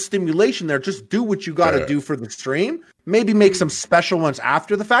lot of stimulation there. Just do what you got to do for the stream. Maybe make some special ones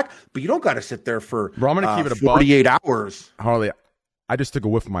after the fact, but you don't got to sit there for bro, I'm gonna keep it 48 hours. Harley, I just took a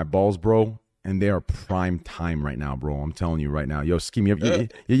whiff of my balls, bro, and they are prime time right now, bro. I'm telling you right now. Yo, Scheme, you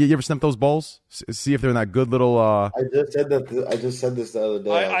ever sniff those balls? See if they're in that good little... I just said this the other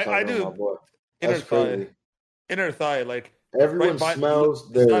day. I do. Inner thigh, like... Everyone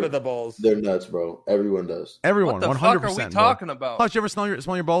smells side of the balls. Their nuts, bro. Everyone does. Everyone, what the 100%. Fuck are we talking about? Hush, you ever smell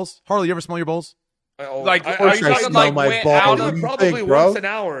your balls? Harley, you ever smell your balls? Like, are you talking like went out of probably once an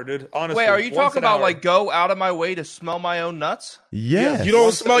hour, dude? Honestly, wait, are you talking about like go out of my way to smell my own nuts? Yes. You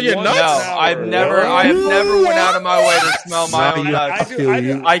don't smell your nuts? No, I have never went out of my way to smell my own nuts.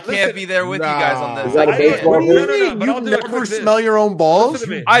 I can't be there with you guys on this. Is that a baseball You never smell your own balls?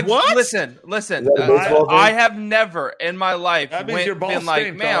 Listen. I have never in my life been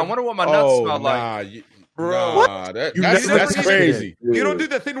like, man, I wonder what my nuts smell like. Bro, that's crazy. You don't do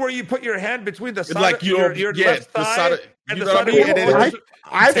the thing where you put your hand between the side like your left thigh and the side of your balls.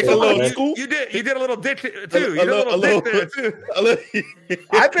 I take a little scoop. You did a little dick too. You did a little dick there too.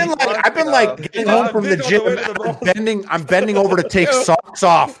 I've been like getting home from the gym. I'm bending over to take socks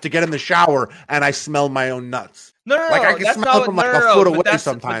off to get in the shower, and I smell my own nuts. No, like I can smell from like a foot away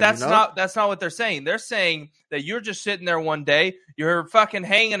sometimes. But that's not what they're saying. They're saying that you're just sitting there one day, you're fucking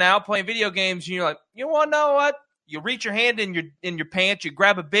hanging out playing video games, and you're like, you want to know what? You reach your hand in your pants, you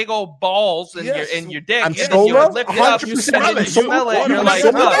grab a big old balls in your dick, and you lift it up, you smell it, and you're like,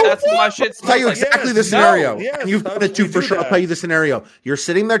 that's my shit smells. I'll tell you exactly the scenario. You've done it too for sure. I'll tell you the scenario. You're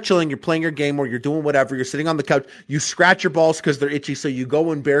sitting there chilling, you're playing your game or you're doing whatever, you're sitting on the couch, you scratch your balls because they're itchy, so you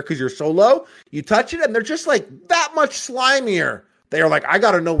go in bare because you're so low, you touch it, and they're just like that much slimier. They are like, I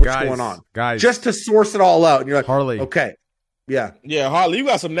got to know what's going on. Guys. Just to source it all out. And you're like, Harley. Okay. Yeah, Harley, you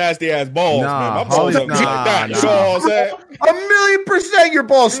got some nasty ass balls, man. My balls are like that. You know what I'm saying? 1,000,000% your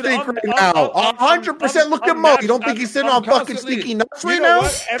balls stink right now. 100%. Look at Mo. You don't think he's sitting on fucking stinky nuts right now?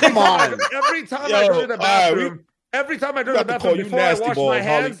 Come on. Every time I go to the bathroom, before I wash my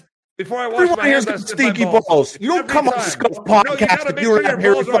hands, I stinky balls. You don't come on Scuff Podcast if you don't have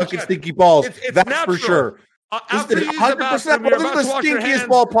hairy fucking stinky balls. That's for sure. This is 100% the stinkiest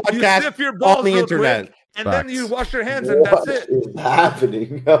ball podcast on the internet. And then you wash your hands, and that's it. What is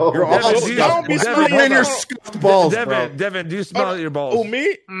happening? You're all smelling in your scuffed balls, Devin, do you smell your balls? Oh,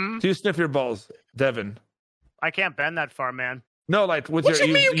 me? Do you sniff your balls, Devin? I can't bend that far, man. No, like with you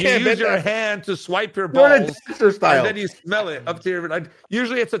use your hand to swipe your balls, style. and then you smell it up to your. Like,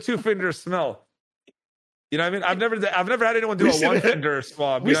 usually, it's a 2-finger smell. You know what I mean? I've never had anyone do a 1-finger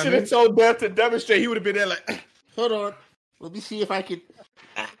swab. We should have told Beth to demonstrate. He would have been there like, hold on, let me see if I can.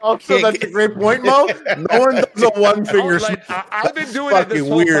 So that's a great point, Mo. No one does a 1-finger smell. I've been doing it this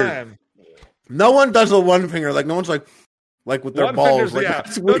whole time. No one does a 1-finger. Like no one's like with their balls. Like, yeah.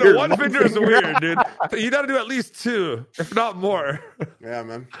 No, 1 finger is weird, dude. You got to do at least 2, if not more. Yeah,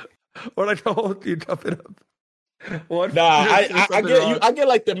 man. Or like you dump it up. I get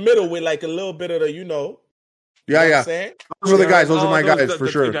like the middle with like a little bit of the, you know. Yeah. Those are the guys. Those are my guys for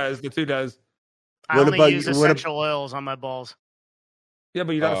sure. The two guys. I only use essential oils on my balls. Yeah,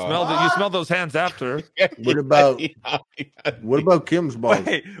 but you don't smell that. You smell those hands after. What about Kim's balls?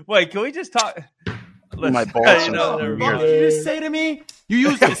 Wait, can we just talk? My balls. What did you just say to me? You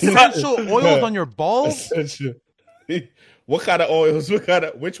use essential oils on your balls? Essential. What kind of oils?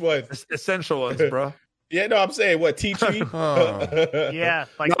 Which ones? Essential ones, bro. Yeah, no, I'm saying what, tea tree? Yeah,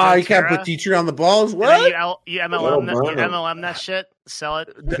 like you can't put tea tree on the balls. What? You MLM that shit. Sell it.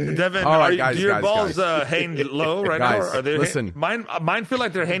 Devin, right, do your balls hang low right now? Or are they listen. Mine feel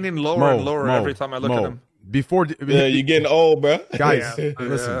like they're hanging lower and lower every time I look at them. You're getting old, bro. Guys,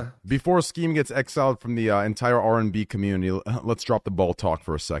 listen. Before Scheme gets exiled from the entire R&B community, let's drop the ball talk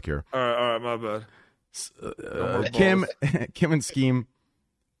for a sec here. All right, my bad. Kim and Scheme.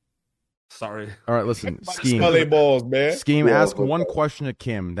 Sorry. All right, listen. Scheme. Smell balls, man. Scheme, ask one question to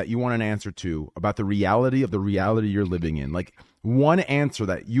Kim that you want an answer to about the reality you're living in. Like one answer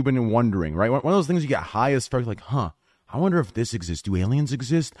that you've been wondering, right? One of those things you get high as fuck, like, I wonder if this exists. Do aliens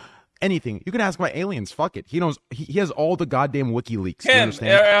exist? Anything. You can ask about aliens. Fuck it. He knows. He has all the goddamn WikiLeaks. Kim,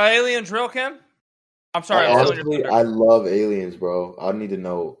 are aliens real, Kim? I'm sorry. Honestly, I love aliens, bro. I need to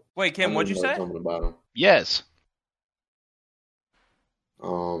know. Wait, Kim, what'd you say? Something about them. Yes.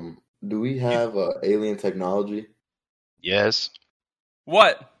 Do we have alien technology? Yes.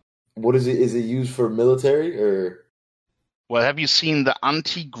 What? What is it? Is it used for military or? Well, have you seen the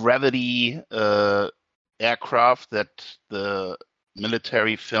anti-gravity aircraft that the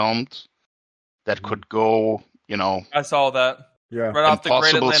military filmed that could go, I saw that. Yeah, right off the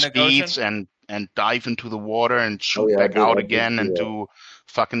Great Atlantic speeds Ocean and dive into the water and shoot back out again and do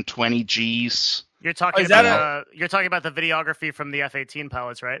fucking 20 Gs. You're talking about the videography from the F-18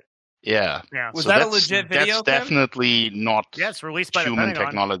 pilots, right? Yeah. Was that a legit video? That's definitely not. Yeah, it's released by human the Pentagon.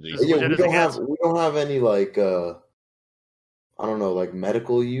 technology. Yeah, we don't have any like I don't know, like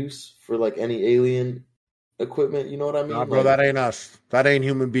medical use for like any alien equipment. You know what I mean? Nah, bro, that ain't us. That ain't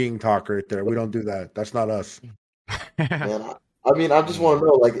human being talk right there. We don't do that. That's not us. Man, I mean, I just want to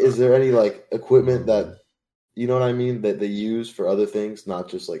know, like, is there any like equipment that, you know what I mean, that they use for other things, not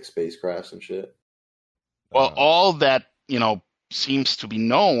just like spacecrafts and shit? Well, all that seems to be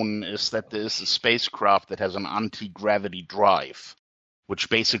known is that there is a spacecraft that has an anti-gravity drive, which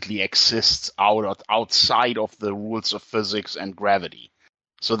basically exists outside of the rules of physics and gravity.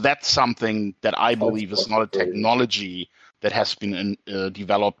 So that's something that I believe is not a technology that has been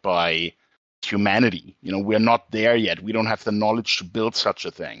developed by humanity. We're not there yet. We don't have the knowledge to build such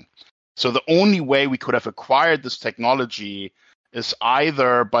a thing. So the only way we could have acquired this technology is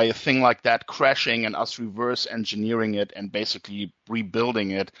either by a thing like that crashing and us reverse engineering it and basically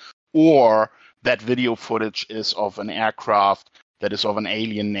rebuilding it, or that video footage is of an aircraft that is of an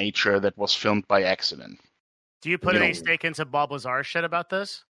alien nature that was filmed by accident. Do you put any stake into Bob Lazar's shit about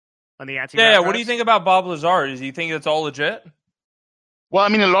this? On the Yeah, what do you think about Bob Lazar? Does he think it's all legit? Well, I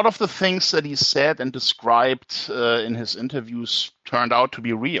mean, a lot of the things that he said and described in his interviews turned out to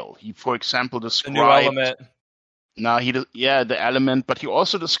be real. He, for example, described... The new element. The element, but he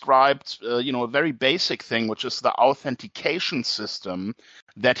also described, a very basic thing, which is the authentication system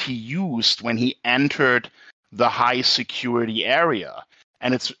that he used when he entered the high security area.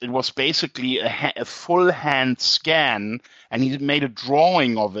 And it was basically a full hand scan, and he made a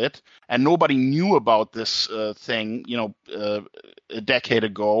drawing of it, and nobody knew about this thing, a decade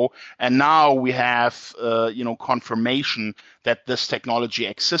ago. And now we have, confirmation that this technology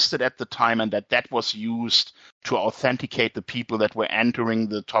existed at the time and that was used to authenticate the people that were entering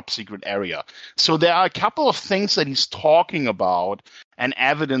the top secret area. So there are a couple of things that he's talking about and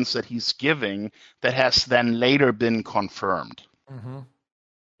evidence that he's giving that has then later been confirmed. Mm-hmm.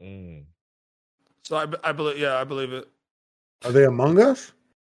 So I believe it. Are they among us?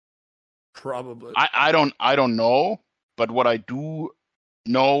 Probably. I don't know, but what I do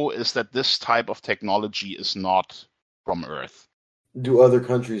know is that this type of technology is not from Earth. Do other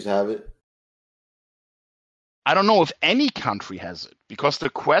countries have it? I don't know if any country has it, because the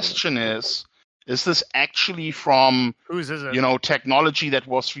question is this actually from whose is it? Technology that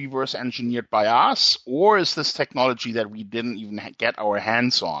was reverse engineered by us, or is this technology that we didn't even get our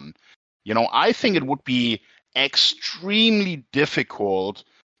hands on? I think it would be extremely difficult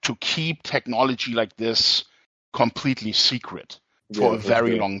to keep technology like this completely secret for a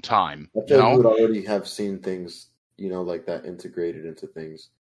very long time. I think we would already have seen things, like that integrated into things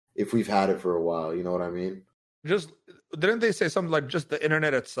if we've had it for a while. You know what I mean? Just didn't they say something like just the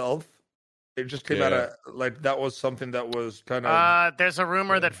internet itself? It just came out of like that was something that was kind of. There's a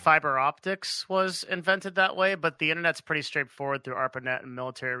rumor that fiber optics was invented that way, but the internet's pretty straightforward through ARPANET and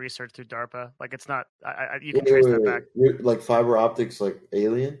military research through DARPA. Like it's not. You can trace that back. Like fiber optics, like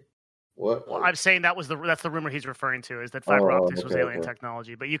alien. What? Well, I'm saying that's the rumor he's referring to, is that fiber optics was alien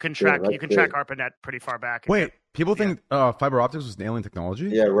technology, but you can track track ARPANET pretty far back. Wait, people think fiber optics was an alien technology?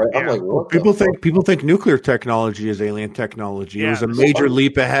 Yeah, right. I'm like, what people think nuclear technology is alien technology. Yeah, it was a major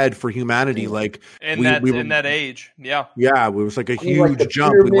leap ahead for humanity. Like in that age, yeah, it was like a huge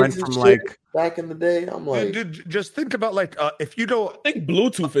jump. We went from like back in the day. I'm like, dude, just think about like if you know, I think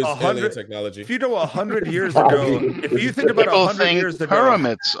Bluetooth is alien technology. If you know 100 years ago, if you think about 100 years ago,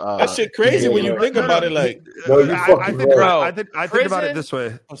 pyramids. That shit crazy when you think about it. Like, I think about it this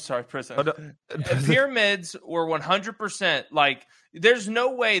way. Oh, sorry, prison. Pyramids were 100% like. There's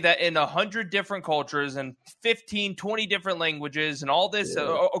no way that in 100 different cultures and 15, 20 different languages and all this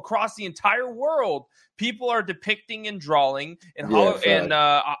across the entire world, people are depicting and drawing and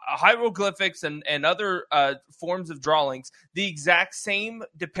hieroglyphics and other forms of drawings the exact same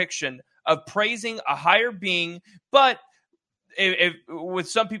depiction of praising a higher being, but if with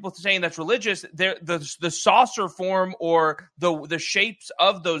some people saying that's religious, the saucer form or the shapes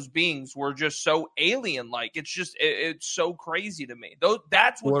of those beings were just so alien like. It's so crazy to me.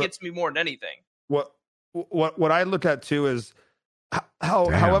 That's what gets me more than anything. What I look at too is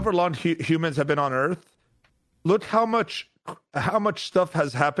however long humans have been on Earth, look how much stuff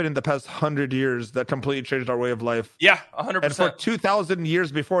has happened in the past 100 years that completely changed our way of life. Yeah, 100%. And for 2,000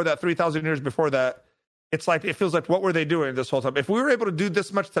 years before that, 3,000 years before that, it's like it feels like what were they doing this whole time? If we were able to do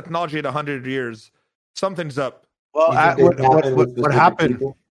this much technology in 100 years, something's up. Well, what happened?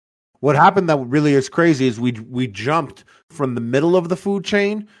 People? What happened that really is crazy is we jumped from the middle of the food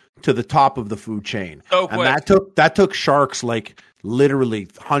chain to the top of the food chain, and that took sharks like literally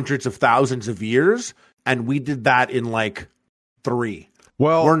hundreds of thousands of years, and we did that in like 3.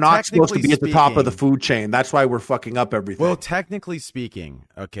 Well, we're not supposed to be at the top of the food chain. That's why we're fucking up everything. Well, technically speaking,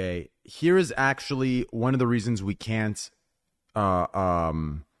 okay, here is actually one of the reasons we can't. What's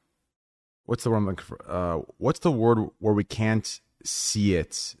the word I'm looking for? What's the word where we can't see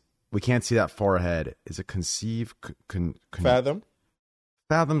it? We can't see that far ahead. Is it conceive? Fathom?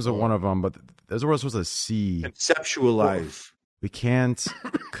 Fathom's are one of them, but there's a word supposed to see. Conceptualize. We can't.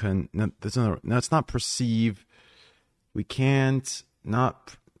 No, it's not perceive. We can't.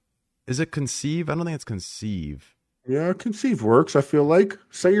 Not, is it conceive? I don't think it's conceive. Yeah, conceive works, I feel like.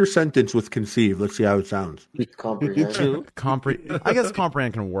 Say your sentence with conceive. Let's see how it sounds. Comprehend. I guess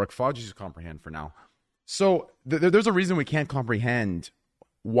comprehend can work. I'll just use comprehend for now. So there's a reason we can't comprehend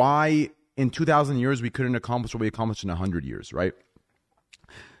why in 2,000 years we couldn't accomplish what we accomplished in 100 years, right?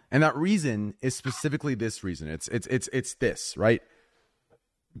 And that reason is specifically this reason. It's this, right?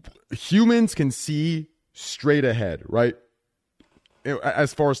 Humans can see straight ahead, right?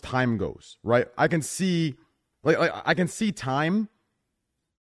 As far as time goes, right? I can see, like I can see time.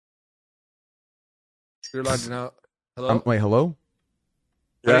 You're lagging out. Hello. Wait, hello.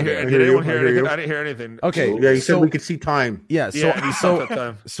 Yeah, I didn't hear anything. Okay. Yeah, you said we could see time. Yeah.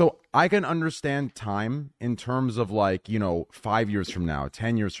 So I can understand time in terms of 5 years from now,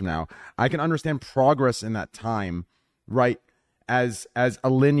 10 years from now. I can understand progress in that time, right? As a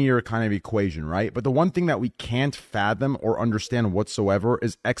linear kind of equation, right? But the one thing that we can't fathom or understand whatsoever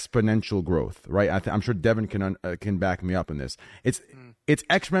is exponential growth, right? I'm sure Devin can back me up in this. It's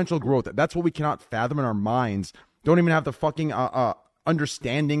exponential growth. That's what we cannot fathom in our minds. Don't even have the fucking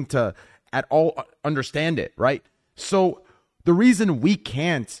understanding to at all understand it, right? So the reason we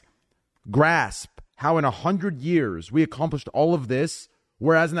can't grasp how in 100 years we accomplished all of this,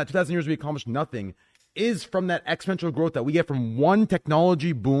 whereas in that 2,000 years we accomplished nothing, is from that exponential growth that we get from one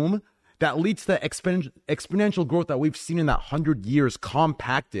technology boom that leads to exponential growth that we've seen in that 100 years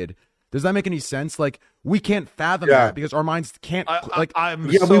compacted. Does that make any sense? Like, we can't fathom that because our minds can't. We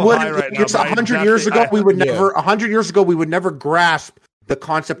wouldn't. Right 100 years ago, we would never. 100 years ago, we would never grasp the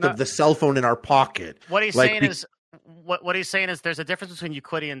concept of the cell phone in our pocket. What he's saying is. What he's saying is there's a difference between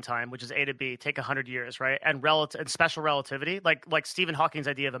Euclidean time, which is A to B, take 100 years, right, and special relativity, like Stephen Hawking's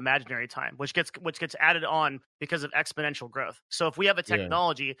idea of imaginary time, which gets added on because of exponential growth. So if we have a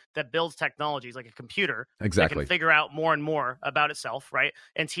technology that builds technologies like a computer that can figure out more and more about itself, right,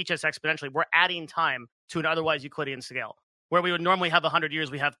 and teach us exponentially, we're adding time to an otherwise Euclidean scale. Where we would normally have 100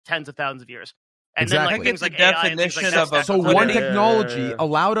 years, we have tens of thousands of years. And then things like AI and things like that. So one technology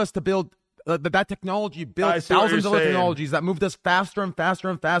allowed us to build. That technology built thousands of other technologies that moved us faster and faster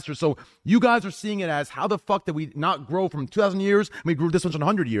and faster. So you guys are seeing it as how the fuck did we not grow from 2,000 years and we grew this much in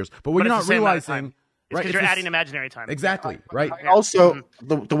 100 years? But what you're not realizing, right? Because you're adding imaginary time. Exactly, right? Also,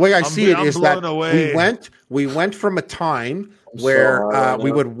 the way I see it is that we went from a time where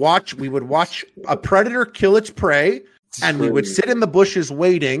we would watch a predator kill its prey. And we would sit in the bushes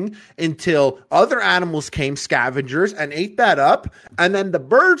waiting until other animals came, scavengers, and ate that up. And then the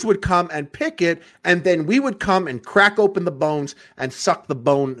birds would come and pick it. And then we would come and crack open the bones and suck the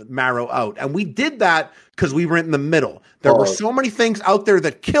bone marrow out. And we did that because we were in the middle. There were so many things out there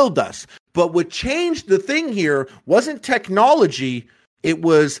that killed us. But what changed the thing here wasn't technology. It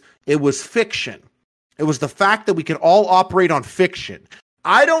was fiction. It was the fact that we could all operate on fiction.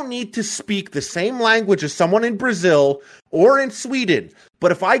 I don't need to speak the same language as someone in Brazil or in Sweden.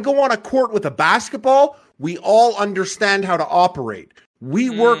 But if I go on a court with a basketball, we all understand how to operate. We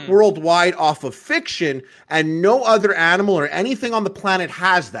work worldwide off of fiction, and no other animal or anything on the planet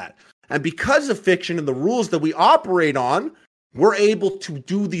has that. And because of fiction and the rules that we operate on, we're able to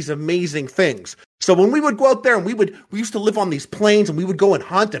do these amazing things. So when we would go out there and we used to live on these plains and we would go and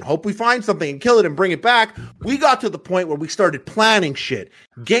hunt and hope we find something and kill it and bring it back. We got to the point where we started planning shit,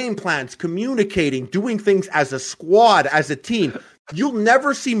 game plans, communicating, doing things as a squad, as a team. You'll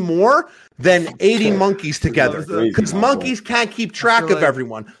never see more than 80 monkeys together because monkeys can't keep track of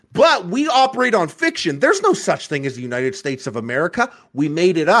everyone. But we operate on fiction. There's no such thing as the United States of America. We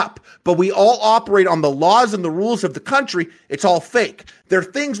made it up. But we all operate on the laws and the rules of the country. It's all fake. They're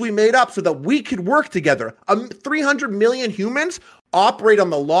things we made up so that we could work together. 300 million humans operate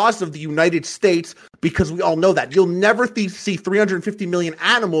on the laws of the United States because we all know that. You'll never see 350 million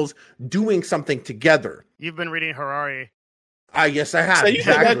animals doing something together. You've been reading Harari. Yes, I have. So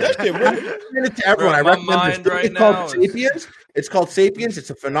exactly. I recommend it to everyone. I recommend this. It's called Sapiens. It's called Sapiens. It's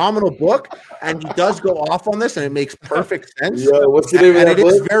a phenomenal book, and he does go off on this, and it makes perfect sense. Yeah, what's the name of that book?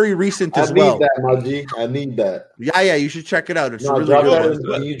 It is very recent as well. I need that, my G. I need that. Yeah, you should check it out. It's really good.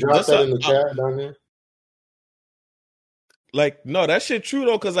 Can you drop that in the chat down there? Like, no, that shit true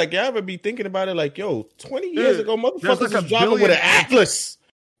though, because like, y'all ever be thinking about it? Like, yo, 20 years ago, motherfuckers was driving with an Atlas,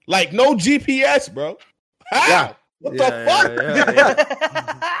 like no GPS, bro. How? Yeah. What the fuck?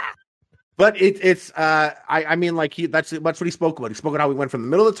 Yeah. But it's I mean, like that's what he spoke about. He spoke about how we went from the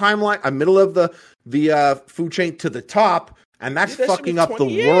middle of the timeline, middle of the food chain to the top, and that's fucking up the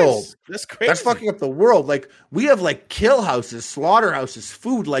world. That's crazy. That's fucking up the world. Like we have like kill houses, slaughterhouses,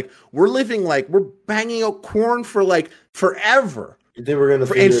 food. Like we're living like we're banging out corn for like forever. They were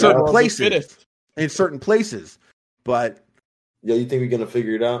gonna in certain places. In certain places, but yeah, you think we're gonna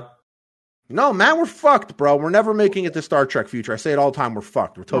figure it out? No, man, we're fucked, bro. We're never making it to Star Trek future. I say it all the time. We're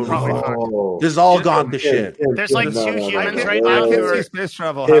fucked. We're totally fucked. This is all gone to shit. There's like 2 humans right now who are space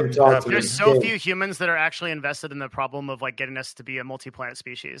travel. There's so few humans that are actually invested in the problem of like getting us to be a multi-planet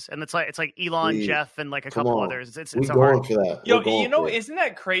species, and it's like Elon, Jeff, and like a couple others. It's going hard. For that. Yo, you know, isn't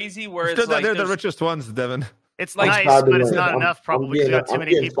that crazy? Where it's like they're the richest ones, Devin. It's like nice, but it's not enough. Probably because got too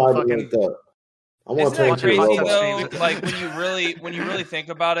many people fucking. Isn't that crazy though? Like when you really think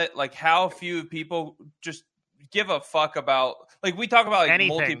about it, like how few people just give a fuck about. Like we talk about like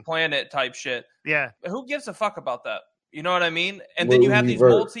multi-planet type shit. Yeah, who gives a fuck about that? You know what I mean? And then you have these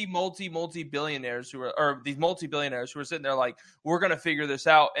multi-billionaires who are, or these multi-billionaires who are sitting there like, we're gonna figure this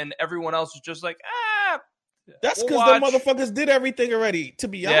out, and everyone else is just like, That's because the motherfuckers did everything already. To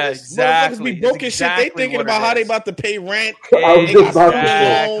be honest, exactly. Motherfuckers be broke as shit. They thinking about how they about to pay rent.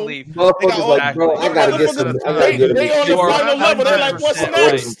 Exactly. Motherfuckers like, bro, I gotta get some. They on the final level. They're like, what's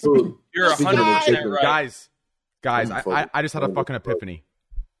next? You're 100% right. Guys, I just had a fucking epiphany.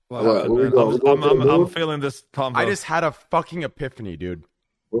 I'm feeling this convo. I just had a fucking epiphany, dude.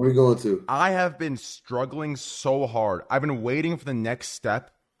 Where are we going to? I have been struggling so hard. I've been waiting for the next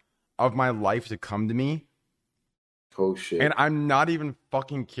step of my life to come to me. Oh shit. And I'm not even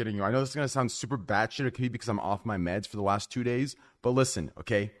fucking kidding you. I know this is going to sound super batshit. It could be because I'm off my meds for the last 2 days. But listen,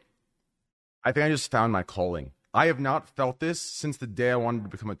 okay? I think I just found my calling. I have not felt this since the day I wanted to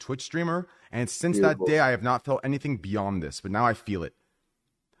become a Twitch streamer. And since that day, I have not felt anything beyond this. But now I feel it.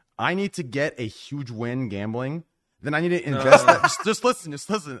 I need to get a huge win gambling. Then I need to invest that. Just listen.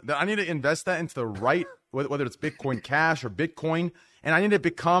 Then I need to invest that into the right, whether it's Bitcoin Cash or Bitcoin. And I need to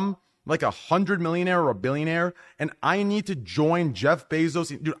become like 100 millionaire or a billionaire, and I need to join Jeff Bezos.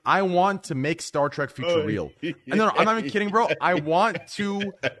 Dude, I want to make Star Trek future real. And no, I'm not even kidding, bro. I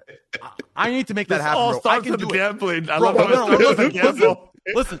need to make that happen, bro. I can do it. I love how it's gamble.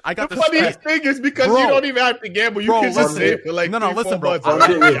 Listen, I got the funniest thing is because you don't even have to gamble. You can just say it for like listen, bro.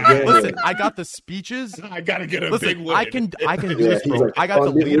 Listen, I got the speeches. I gotta get a big win. I can do this, bro. I got the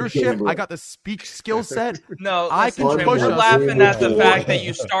leadership. I got the speech skill set. No, I can push. We're laughing at the fact that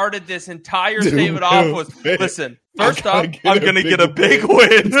you started this entire statement off with, listen. First off, I'm going to get a big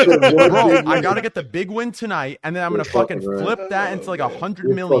win. Bro, I got to get the big win tonight, and then I'm going to fucking flip that into like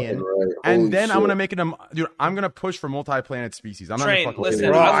 100 million, and then I'm going to make it dude, I'm going to push for multi-planet species. I'm not Train,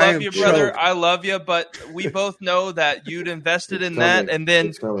 listen, I love you, brother. I love you, but we both know that you'd invested in that, and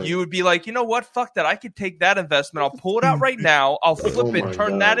then you would be like, you know what? Fuck that. I could take that investment. I'll pull it out right now. I'll flip it,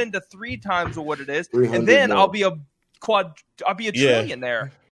 turn that into 3 times of what it is, and then I'll be a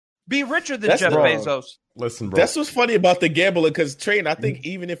trillionaire. Be richer than Jeff Bezos. Listen, bro. That's what's funny about the gambling, because Train, I think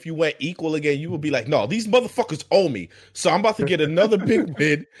even if you went equal again, you would be like, no, these motherfuckers owe me. So I'm about to get another big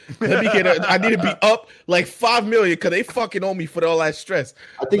win. I need to be up like 5 million because they fucking owe me for all that stress.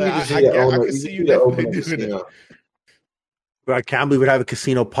 I think you can see you definitely doing it. But I can't believe we'd have a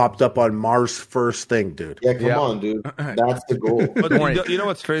casino popped up on Mars first thing, dude. Yeah, come on, dude. That's the goal. But you know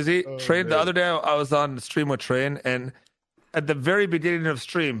what's crazy? Train, the other day I was on the stream with Train, and at the very beginning of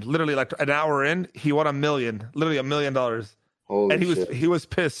stream, literally like an hour in, he won $1 million. Literally $1 million. Holy and shit. he was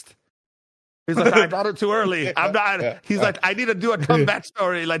pissed. He's like, I got it too early. I'm not. He's like, I need to do a comeback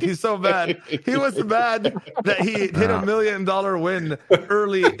story. Like, he's so mad. He was mad that he hit $1 million win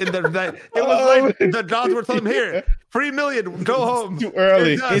early in the night. It was like the gods were telling him, here, $3 million, go home. Too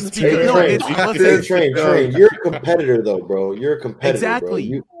early. Train. You're a competitor, though, bro. You're a competitor.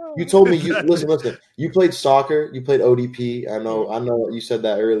 Exactly. Bro. You told me listen. You played soccer. You played ODP. I know. You said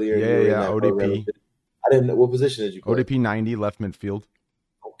that earlier. Yeah, ODP. Program. I didn't know what position did you play. ODP 90 left midfield.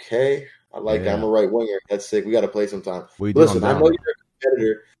 Okay, I like that. I'm a right winger. That's sick. We got to play sometime. Listen, I know you're a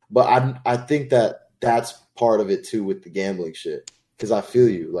competitor, but I think that's part of it too with the gambling shit. Because I feel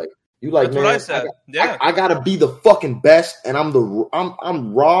you. Like You like, That's man, what I said. I gotta be the fucking best, and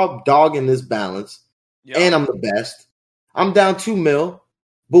I'm raw dogging this balance, and I'm the best. I'm down $2 million,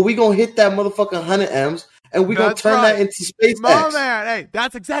 but we gonna hit that motherfucking 100 M's, and we gonna turn that into SpaceX. My man, hey,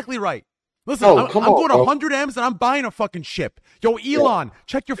 that's exactly right. Listen, I'm going 100 M's and I'm buying a fucking ship. Yo, Elon,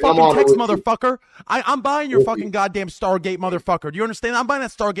 check your fucking text, motherfucker. I'm buying your fucking goddamn Stargate, motherfucker. Do you understand? I'm buying that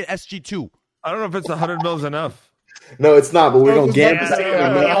Stargate SG2. I don't know if it's 100 mils enough. No, it's not, but we're going to gamble.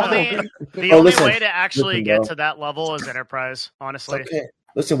 The only way to actually get to that level is Enterprise, honestly. Okay.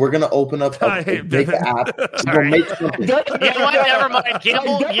 Listen, we're going to open up a big app. We're going to make something. You know what? Never mind.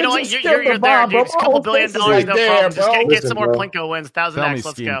 Gamble. You know what? You're there, dude. It's a couple $1 billion, no problem. Just get some more Plinko wins. 1,000X.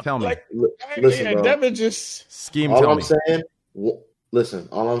 Let's go. Tell me. Listen, bro. Devin just scheme. All tell I'm me. saying, listen,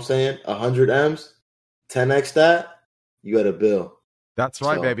 all I'm saying, 100 M's, 10X that, you got a bill. That's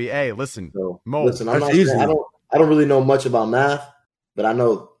right, baby. Hey, listen, Mo. Listen, I don't really know much about math, but I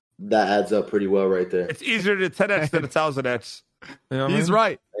know that adds up pretty well right there. It's easier to 10X than 1,000X. You know He's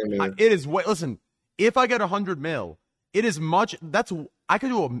right. It is. Listen, if I get 100 mil, it is much. I could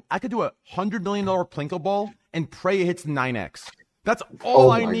do a $100 million Plinko ball and pray it hits 9X. That's all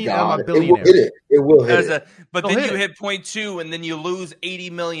I need. I'm a billionaire. It will hit it. But then you hit 0.2 and then you lose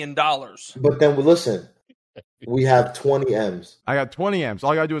 $80 million. But then listen, we have 20 M's. I got 20 M's.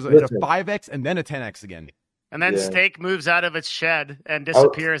 All I got to do is hit a 5X and then a 10X again. And then Steak moves out of its shed and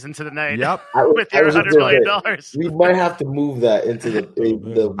disappears into the night. Yep. With your $100 million. We might have to move that into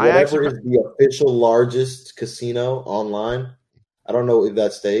the whatever is the official largest casino online. I don't know if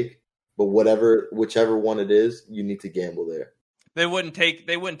that's Steak, but whichever one it is, you need to gamble there. They wouldn't take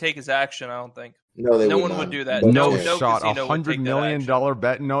his action, I don't think. No, no one would do that. No shot. $100 million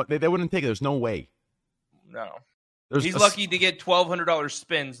bet. No, they wouldn't take it. There's no way. No. He's lucky to get $1,200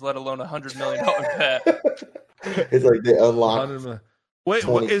 spins, let alone $100 million bet. It's like they unlock. Wait,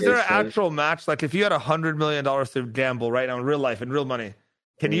 is there an actual match? Like, if you had $100 million to gamble right now in real life, in real money,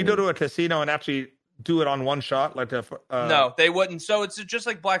 can you go to a casino and actually do it on one shot? Like, no, they wouldn't. So it's just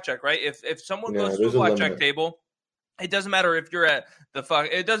like blackjack, right? If someone goes to a blackjack table, it doesn't matter if you're at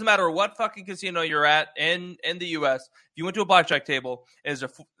it doesn't matter what fucking casino you're at in the U.S. If you went to a blackjack table, it's a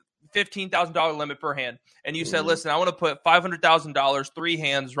 $15,000 limit per hand, and you said, "Listen, I want to put $500,000, 3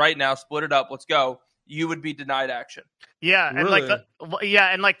 hands right now, split it up, let's go." You would be denied action. Yeah, and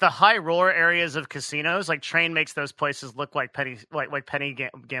like the high roller areas of casinos, like Train makes those places look like penny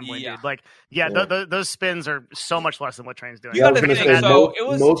gambling, dude. Like, those spins are so much less than what Train's doing.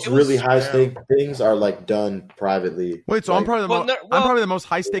 Most really high stake things are like done privately. Wait, so I'm probably the most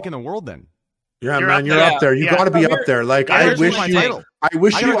high stake in the world then. Yeah, man, you're up there. You got to be up there. Like, I wish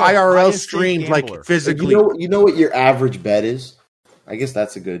you IRL streamed like physically. You know what your average bet is? I guess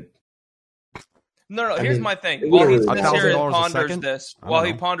that's a good. No. Here's my thing. While he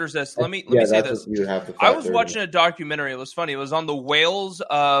ponders this, let me say this. I was watching a documentary. It was funny. It was on the whales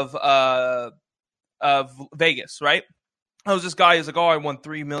of Vegas, right? I was this guy who's like, "Oh, I won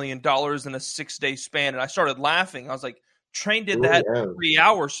 $3 million in a 6-day span," and I started laughing. I was like, "Train did that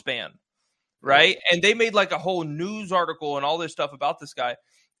 3-hour span." Right. And they made like a whole news article and all this stuff about this guy.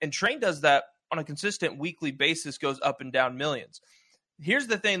 And Train does that on a consistent weekly basis, goes up and down millions. Here's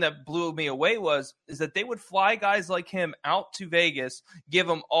the thing that blew me away is that they would fly guys like him out to Vegas, give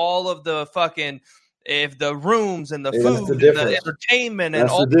them all of the fucking the rooms and the food and the entertainment and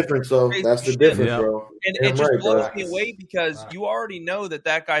all the difference, though. That's the difference, bro. And it just blows me away because you already know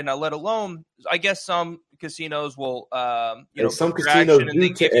that guy. Now, let alone, I guess some casinos will, some casinos and they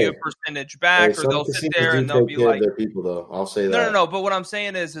give you a percentage back, or they'll sit there and they'll be like, their people, though. I'll say that. No. But what I'm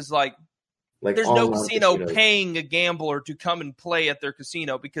saying is like there's no casino paying a gambler to come and play at their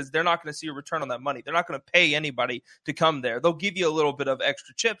casino because they're not going to see a return on that money. They're not going to pay anybody to come there. They'll give you a little bit of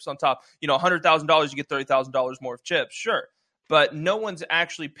extra chips on top. $100,000, you get $30,000 more of chips, sure. But no one's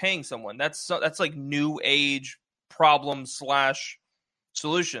actually paying someone. That's like new age problem /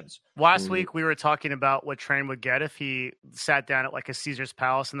 solutions. Last week we were talking about what Train would get if he sat down at like a Caesar's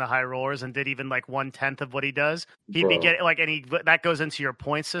Palace in the high rollers and did even like 1/10 of what he does. He'd be getting like, that goes into your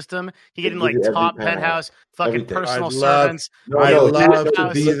point system. He getting like top penthouse, fucking personal servants. I love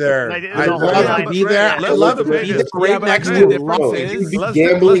to be there. I love to be there. I love to be right next to the Let's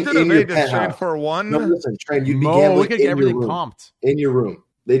do the Vegas Train for one. No, listen, Train, you'd be gambling in everything comped in your room.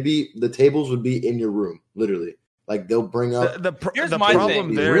 The tables would be in your room, literally. Like they'll bring up the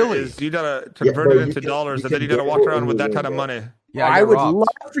problem there is you gotta convert it into dollars, and then you gotta walk around with that kind of money. Yeah, I would love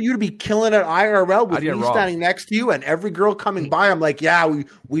for you to be killing it IRL with me robbed. standing next to you and every girl coming by. I'm like, yeah,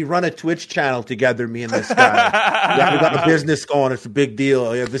 we run a Twitch channel together, me and this guy. Yeah, we got a business going. It's a big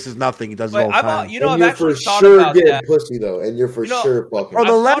deal. Yeah, this is nothing. He does it all the time. You're for sure getting pussy though, and you're for sure fucking. Bro,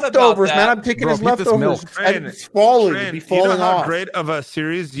 the leftovers, man. I'm taking his leftovers. And it's falling. It'd be falling you know how off. great of a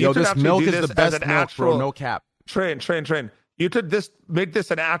series. Yo, this milk is the best milk, bro. No cap. Train. You could make this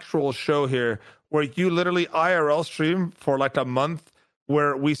an actual show here where you literally IRL stream for like a month,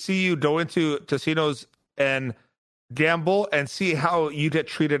 where we see you go into casinos and gamble and see how you get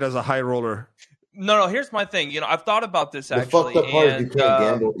treated as a high roller. No. Here's my thing. I've thought about this actually. The fucked up part is you can't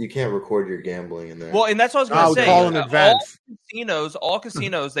gamble. You can't record your gambling in there. Well, and that's what I was going to say. Call in advance. All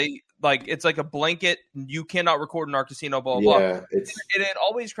casinos, they it's like a blanket. You cannot record in our casino. Blah blah. Yeah, it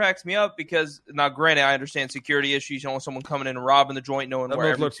always cracks me up because now, granted, I understand security issues. You don't want someone coming in and robbing the joint, knowing where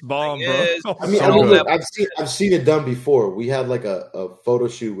everything looks bomb, bro. is. I mean, look, I've seen it done before. We had like a photo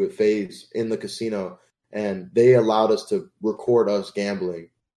shoot with FaZe in the casino, and they allowed us to record us gambling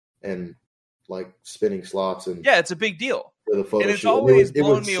and like spinning slots. And yeah, it's a big deal. For the photo and it's shoot. always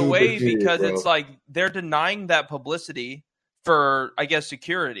blown me away serious, because bro. it's like they're denying that publicity for, I guess,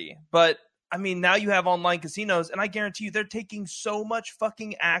 security. But I mean, now you have online casinos, and I guarantee you they're taking so much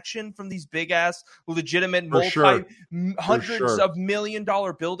fucking action from these big ass, legitimate, hundreds of $1 million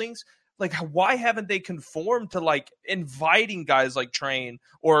buildings. Like, why haven't they conformed to like inviting guys like Train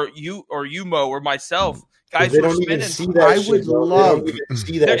or you Mo or myself? Guys who are spinning. I would love to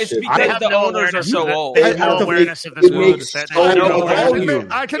see that. It's shit. because the owners are so old. They have no awareness of this world.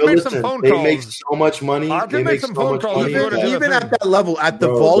 I can make some phone calls. They make so much money. I can make some phone calls. Even at that level, at the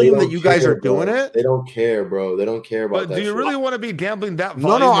volume that you guys are doing it, they don't care, bro. They don't care about that. But do you really want to be gambling that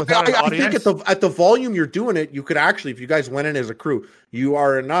volume? No. I think at the volume you're doing it, you could actually, if you guys went in as a crew, you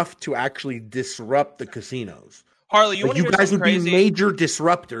are enough to actually disrupt the casinos. Harley, you guys would be major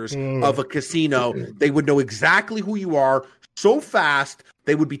disruptors of a casino. They would know exactly who you are so fast.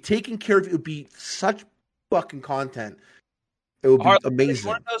 They would be taking care of you. It would be such fucking content. It would be Harley, amazing. You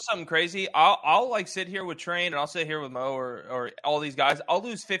want to know something crazy? I'll like sit here with Train and I'll sit here with Mo or all these guys. I'll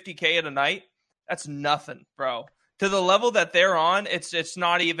lose $50K in a night. That's nothing, bro. To the level that they're on, it's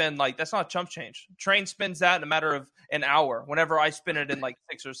not even like that's not chump change. Train spins that in a matter of an hour. Whenever I spin it in like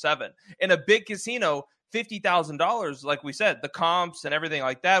 6 or 7 in a big casino. $50,000, like we said, the comps and everything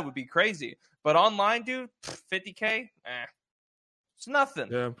like that would be crazy. But online, dude, $50K, it's nothing.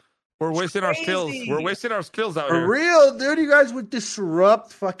 Yeah, we're wasting our skills. We're wasting our skills out here. For real, dude. You guys would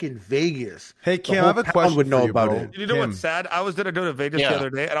disrupt fucking Vegas. Hey, Kim, I have a question. Would know for you, about bro. it. You know what's sad? I was gonna go to Vegas the other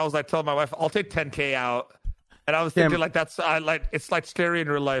day, and I was like telling my wife, "I'll take $10K out," and I was thinking like that's it's like scary in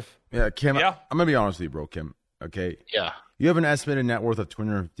real life. Yeah, Kim. Yeah. I'm gonna be honest with you, bro, Kim. Okay. Yeah. You have an estimated net worth of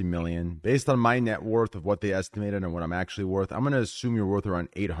 $250 million. Based on my net worth of what they estimated and what I'm actually worth, I'm going to assume you're worth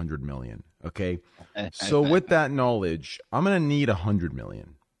around $800 million. Okay. So with that knowledge, I'm going to need $100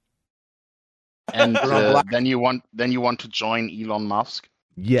 million. And then you want to join Elon Musk?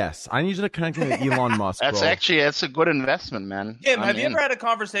 Yes, I need you to connect me with Elon Musk. That's a good investment, man. Kim, have you ever had a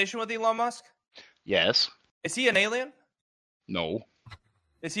conversation with Elon Musk? Yes. Is he an alien? No.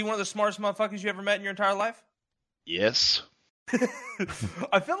 Is he one of the smartest motherfuckers you ever met in your entire life? Yes.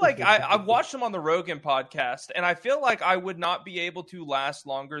 I feel like I watched him on the Rogan podcast, and I feel like I would not be able to last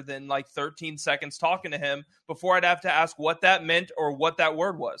longer than like 13 seconds talking to him before I'd have to ask what that meant or what that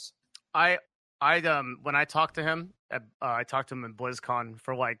word was. When I talked to him, I talked to him in BlizzCon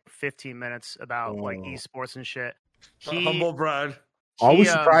for like 15 minutes about like esports and shit. Humble brag.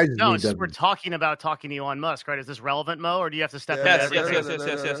 Always surprises no, me. We're talking to Elon Musk, right? Is this relevant, Mo, or do you have to step in? Yes.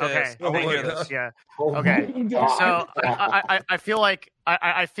 Okay, I hear this. Yeah. Okay. So I feel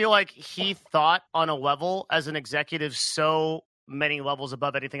like he thought on a level as an executive so many levels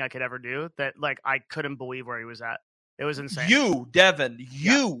above anything I could ever do that like I couldn't believe where he was at. It was insane. You, Devin,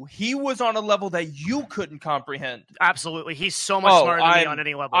 he was on a level that you couldn't comprehend. Absolutely. He's so much smarter than me on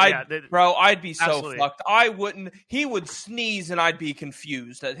any level. Bro, I'd be so fucked. He would sneeze and I'd be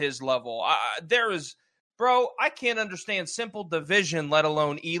confused at his level. I can't understand simple division, let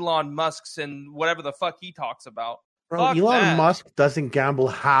alone Elon Musk's and whatever the fuck he talks about. Bro, Elon Musk doesn't gamble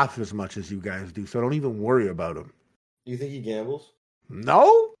half as much as you guys do, so don't even worry about him. You think he gambles?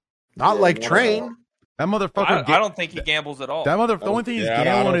 No, not like Train. That motherfucker. I don't think he gambles at all. That the only thing he's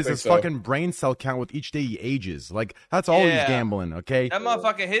gambling is his fucking brain cell count with each day he ages. Like that's all he's gambling. Okay. That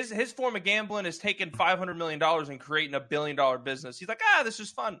motherfucker. His form of gambling is taking $500 million and creating $1 billion business. He's like, this is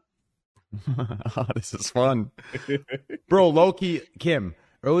fun. This is fun, bro. Low-key, Kim.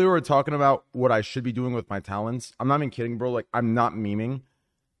 Earlier we were talking about what I should be doing with my talents. I'm not even kidding, bro. Like I'm not memeing.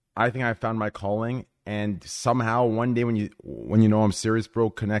 I think I found my calling, And somehow one day when you know I'm serious, bro,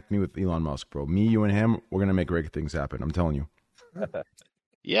 connect me with Elon Musk, bro. Me, you, and him, we're gonna make great things happen. I'm telling you.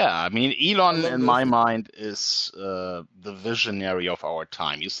 Yeah, I mean, Elon, in my mind, is the visionary of our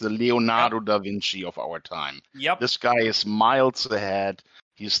time. He's the Leonardo da Vinci of our time. Yep. This guy is miles ahead.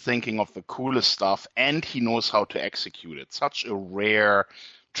 He's thinking of the coolest stuff, and he knows how to execute it. Such a rare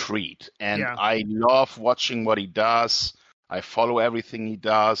treat. And I love watching what he does. I follow everything he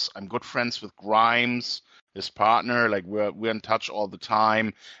does. I'm good friends with Grimes, his partner. Like, we're in touch all the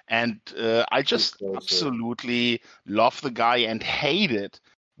time. And I just absolutely love the guy and hate it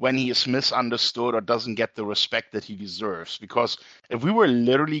when he is misunderstood or doesn't get the respect that he deserves. Because if we were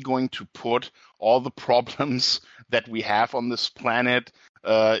literally going to put all the problems that we have on this planet,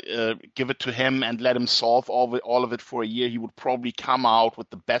 give it to him and let him solve all of it for a year, he would probably come out with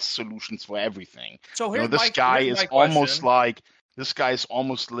the best solutions for everything. So here's this guy is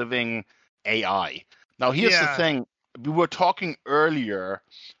almost living AI. Now here's the thing. We were talking earlier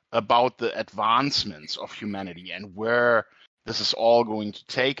about the advancements of humanity and where this is all going to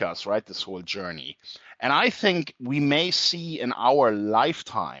take us, right? This whole journey. And I think we may see in our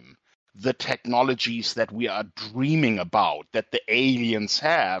lifetime the technologies that we are dreaming about, that the aliens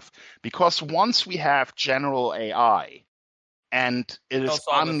have, because once we have general AI and it is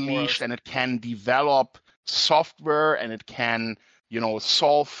unleashed and it can develop software and it can,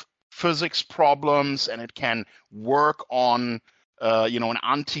 solve physics problems and it can work on, an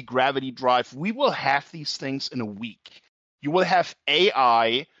anti-gravity drive, we will have these things in a week. You will have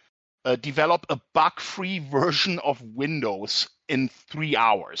AI develop a bug-free version of Windows in 3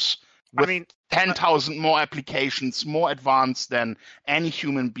 hours. With 10,000 more applications, more advanced than any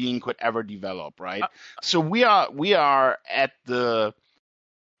human being could ever develop, right? So we are at the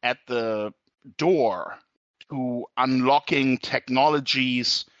door to unlocking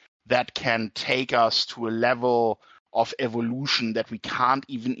technologies that can take us to a level of evolution that we can't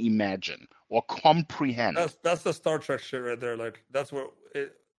even imagine or comprehend. That's the Star Trek shit right there. Like, that's what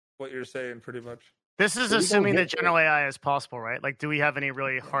you're saying, pretty much. This is assuming that general AI is possible, right? Like, do we have any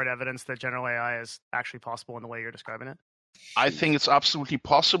really hard evidence that general AI is actually possible in the way you're describing it? I think it's absolutely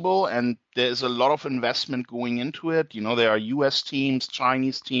possible, and there's a lot of investment going into it. There are US teams,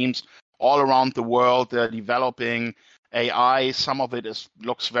 Chinese teams all around the world. They're developing AI. Some of it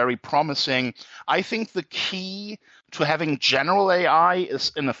looks very promising. I think the key to having general AI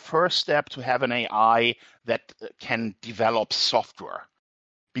is, in the first step, to have an AI that can develop software.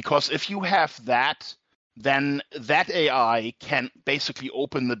 Because if you have that, then that AI can basically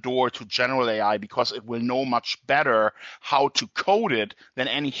open the door to general AI because it will know much better how to code it than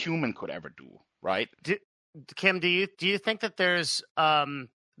any human could ever do, right? Kim, do you think that there's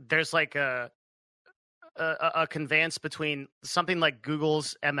like a conveyance between something like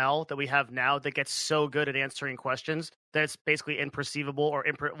Google's ML that we have now that gets so good at answering questions that it's basically imperceivable or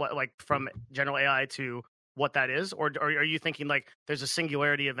like from general AI to what that is? Or are you thinking like there's a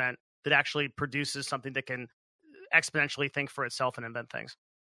singularity event that actually produces something that can exponentially think for itself and invent things?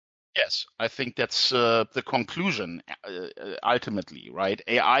 Yes, I think that's the conclusion ultimately, right?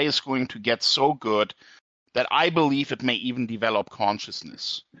 AI is going to get so good that I believe it may even develop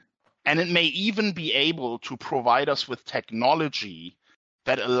consciousness. And it may even be able to provide us with technology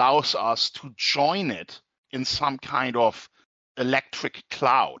that allows us to join it in some kind of electric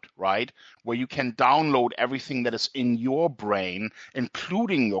cloud, right? Where you can download everything that is in your brain,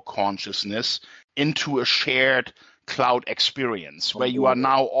 including your consciousness, into a shared cloud experience where you are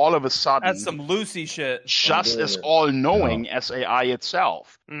now all of a sudden... That's some Lucy shit. Just as all-knowing as AI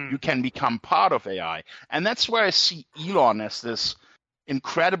itself. You can become part of AI. And that's where I see Elon as this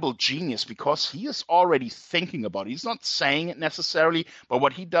incredible genius, because he is already thinking about it. He's not saying it necessarily, but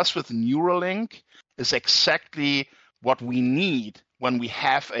what he does with Neuralink is exactly what we need when we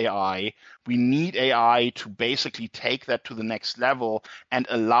have AI. We need AI to basically take that to the next level and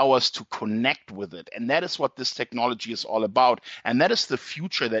allow us to connect with it. And that is what this technology is all about. And that is the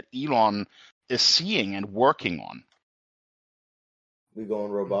future that Elon is seeing and working on. We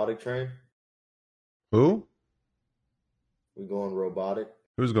going robotic train? Who? We going robotic?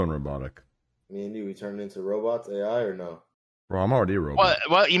 Who's going robotic? Me and you, we turn into robots, AI or no? Bro, I'm already a robot.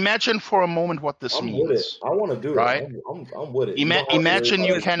 Well, imagine for a moment what this means. With it. I want to do right? it. I'm with it. Imagine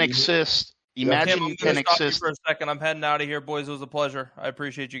you can exist. Imagine you can exist. For a second, I'm heading out of here, boys. It was a pleasure. I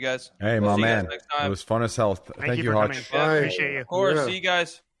appreciate you guys. Hey, my man. It was fun as hell. Thank you, Hutch. Yeah, appreciate you. Of course. See you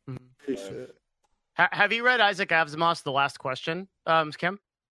guys. Have you read Isaac Asimov's The Last Question, Kim?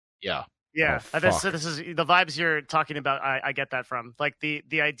 Yeah. Yeah, this is the vibes you're talking about. I get that from like the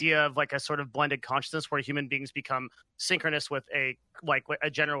idea of like a sort of blended consciousness where human beings become synchronous with a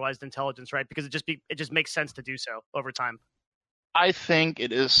generalized intelligence, right? Because it just makes sense to do so over time. I think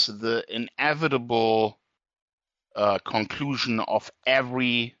it is the inevitable conclusion of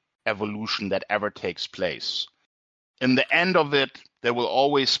every evolution that ever takes place. In the end of it, there will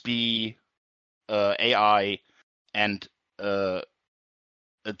always be AI and a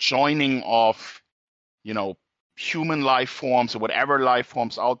joining of, human life forms or whatever life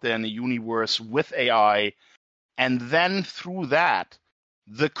forms out there in the universe with AI, and then through that,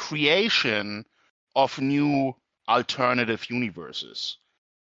 the creation of new alternative universes.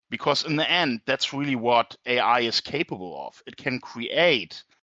 Because in the end, that's really what AI is capable of. It can create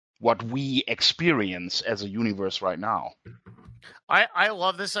what we experience as a universe right now. I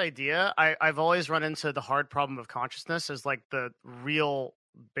love this idea. I've always run into the hard problem of consciousness as like the real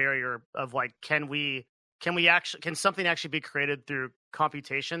barrier of like, can something actually be created through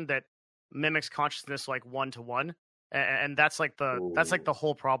computation that mimics consciousness like 1-to-1? And that's like the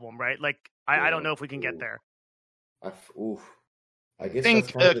whole problem, right? Like I don't know if we can get there. I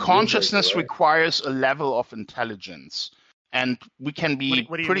think consciousness requires a level of intelligence, and we can be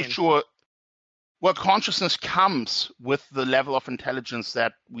pretty sure. Well, consciousness comes with the level of intelligence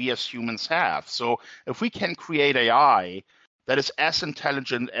that we as humans have. So if we can create AI that is as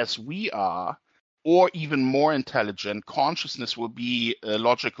intelligent as we are, or even more intelligent, consciousness will be a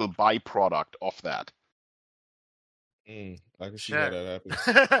logical byproduct of that. I can see how that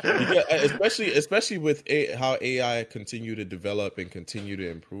happens. Because, especially with how AI continue to develop and continue to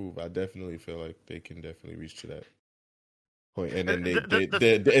improve, I definitely feel like they can definitely reach to that point. And then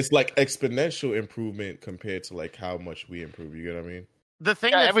it's like exponential improvement compared to like how much we improve. You get what I mean? The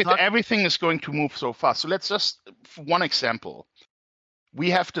thing everything is going to move so fast. So let's just, for one example, we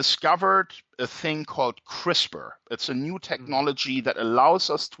have discovered a thing called CRISPR. It's a new technology that allows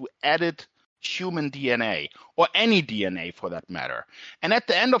us to edit human DNA, or any DNA for that matter. And at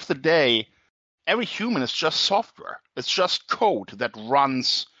the end of the day, every human is just software. It's just code that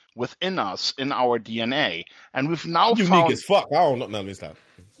runs within us in our DNA. And we've now found... Unique as fuck. I don't know. No, it's not.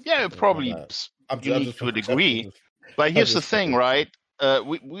 Yeah, probably unique to a degree. But here's the thing, right?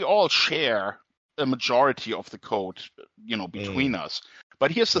 We all share a majority of the code, between us. But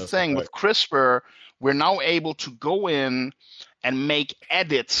here's the thing, with CRISPR, we're now able to go in and make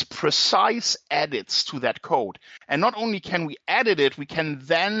precise edits to that code. And not only can we edit it, we can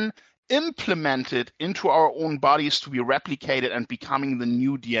then implement it into our own bodies to be replicated and becoming the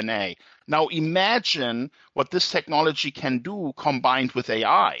new DNA. Now imagine what this technology can do combined with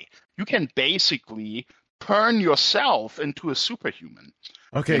AI. You can basically turn yourself into a superhuman.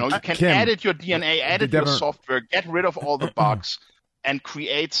 Okay, you can Kim, edit your DNA, edit your software, get rid of all the bugs, and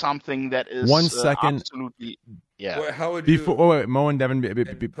create something that is 1 second. Absolutely, yeah. Well, how would you? Wait, Mo and Devin,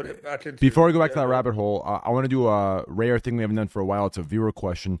 before we go back to that rabbit hole, I want to do a rare thing we haven't done for a while. It's a viewer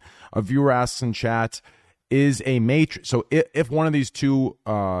question. A viewer asks in chat, is a Matrix... So if one of these two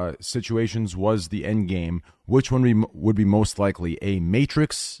situations was the end game, which one would be most likely? A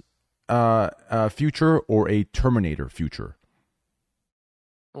Matrix future or a Terminator future?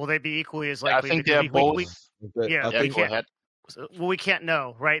 Will they be equally as likely? I think they're both. Go ahead. Well, we can't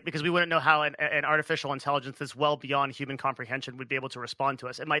know, right? Because we wouldn't know how an artificial intelligence that's well beyond human comprehension would be able to respond to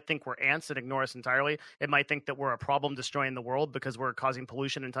us. It might think we're ants and ignore us entirely. It might think that we're a problem destroying the world because we're causing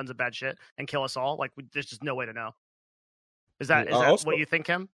pollution and tons of bad shit and kill us all. Like, there's just no way to know. Is that what you think,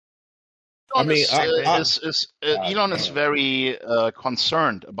 Kim? Elon is very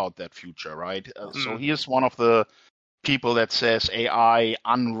concerned about that future, right? So he is one of the people that says AI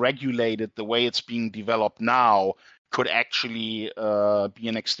unregulated, the way it's being developed now, could actually be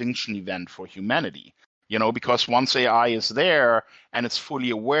an extinction event for humanity, because once AI is there and it's fully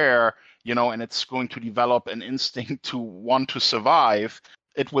aware, and it's going to develop an instinct to want to survive,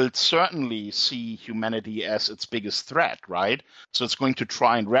 it will certainly see humanity as its biggest threat, right? So it's going to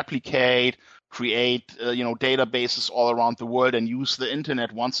try and replicate, create, databases all around the world and use the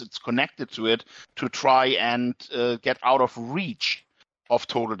internet once it's connected to it to try and get out of reach of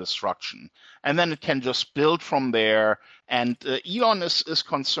total destruction. And then it can just build from there. And Elon is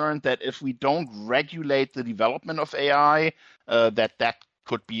concerned that if we don't regulate the development of AI, that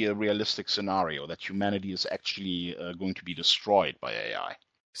could be a realistic scenario, that humanity is actually going to be destroyed by AI.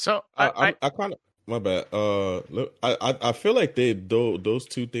 So I kind of, my bad. Look, I feel like those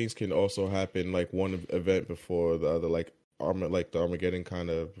two things can also happen, like one event before the other, like the Armageddon kind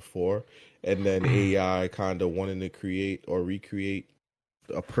of before, and then AI kind of wanting to create or recreate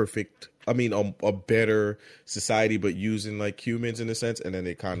a perfect, a better society, but using like humans in a sense, and then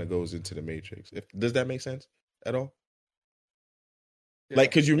it kind of goes into the Matrix. Does that make sense at all? Yeah,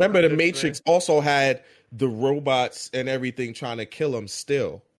 like, because you remember the Matrix also had the robots and everything trying to kill them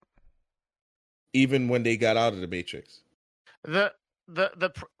still, even when they got out of the Matrix. The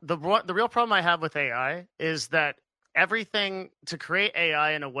real problem I have with AI is that everything to create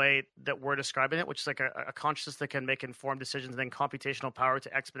AI in a way that we're describing it, which is like a consciousness that can make informed decisions and then computational power to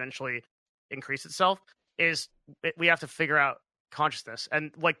exponentially increase itself, we have to figure out consciousness.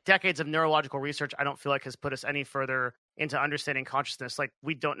 And like decades of neurological research, I don't feel like has put us any further into understanding consciousness. Like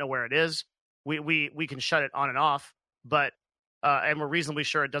we don't know where it is. We can shut it on and off, but and we're reasonably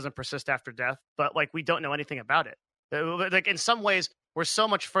sure it doesn't persist after death, but like we don't know anything about it. Like in some ways, we're so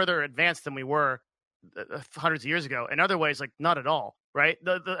much further advanced than we were hundreds of years ago. In other ways, like not at all, right?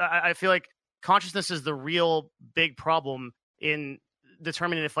 I feel like consciousness is the real big problem in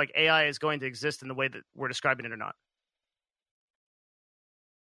determining if like AI is going to exist in the way that we're describing it or not.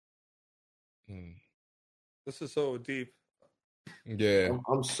 This is so deep. Yeah,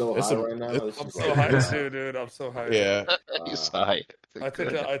 I'm so high right now. I'm so high too, dude. I'm so high. Yeah, he's high. I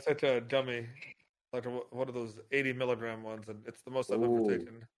took a gummy, like one of those 80 milligram ones, and it's the most I've ever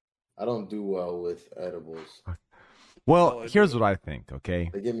taken. I don't do well with edibles. Well, here's what I think. Okay,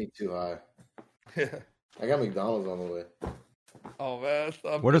 they get me too high. Yeah, I got McDonald's on the way. Oh man,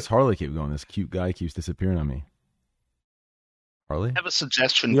 where does Harley keep going? This cute guy keeps disappearing on me. Harley, I have a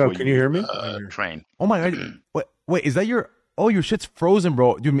suggestion. Yo, for can you hear me? Train. Oh my god! Wait, is that your? Oh, your shit's frozen,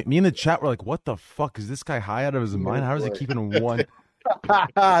 bro. Dude, me in the chat were like, "What the fuck is this guy high out of his mind? How is he keeping one?"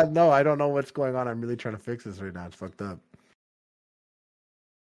 No, I don't know what's going on. I'm really trying to fix this right now. It's fucked up.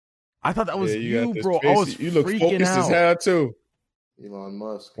 I thought that was you, bro. I was you look freaking focused out. as hell too. Elon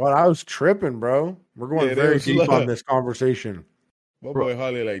Musk. Well, I was tripping, bro. We're going very deep on this conversation. My boy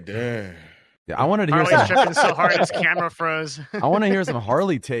Harley, like, damn. Yeah, I wanted to hear Harley's tripping so hard his camera froze. I want to hear some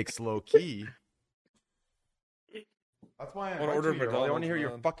Harley takes, low key. That's why I want to hear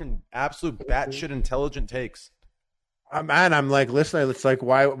your fucking absolute batshit intelligent takes. Man, I'm like, listen, it's like,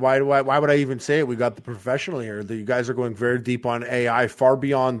 why would I even say it? We got the professional here. You guys are going very deep on AI, far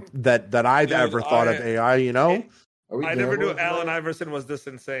beyond that I've ever thought of AI, you know? I never knew Allen Iverson was this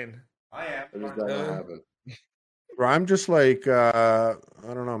insane. I am. It not happen. Bro, I'm just like, I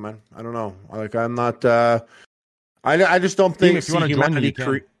don't know, man. I don't know. Like, I'm not, I just don't think if you want to humanity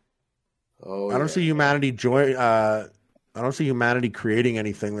I don't see humanity I don't see humanity creating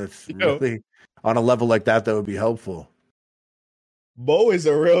anything that's really on a level like that would be helpful. Bo is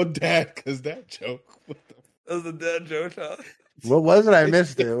a real dad because that joke. That was a dad joke, huh? What was it? I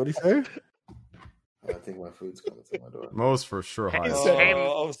missed it. What did he say? I think my food's coming to my door. Mo's for sure high. I'm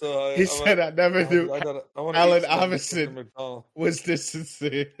so high. He said, I never knew Allen Iverson was this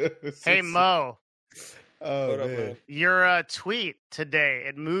insane. Hey, Mo. Oh, man. Your tweet today,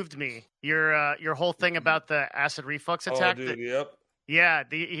 it moved me. Your whole thing about the acid reflux attack. Oh, dude, yep. Yeah,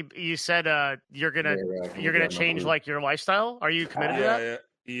 you said you're gonna change like your lifestyle. Are you committed to that?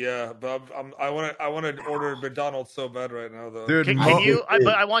 Yeah, but I want to order McDonald's so bad right now, though. Dude, can you?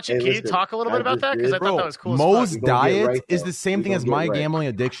 I want you. Can you talk a little bit about that? Because I thought that was cool. Mo's diet is the same thing as my gambling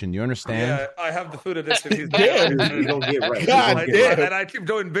addiction. You understand? Yeah, I have the food addiction. He's damn. You don't get right. God damn. And I keep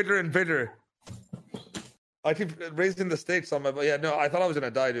going bigger and bigger. I keep raising the stakes on my. But yeah, no, I thought I was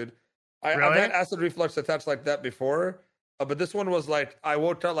gonna die, dude. I've had acid reflux attacks like that before, but this one was like I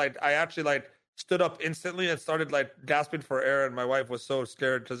woke up like I actually like stood up instantly and started like gasping for air, and my wife was so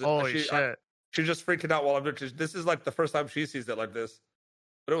scared because she just freaking out while I'm doing. This is like the first time she sees it like this,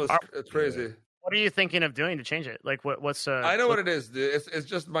 but it's crazy. What are you thinking of doing to change it? Like what's? I know what it is, dude. It's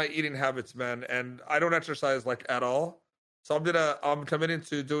just my eating habits, man, and I don't exercise like at all. So I'm committing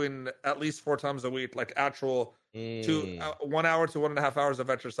to doing at least 4 times a week, like actual 1 hour to 1.5 hours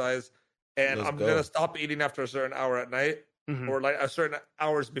of exercise, and I'm gonna stop eating after a certain hour at night. Mm-hmm. Or like a certain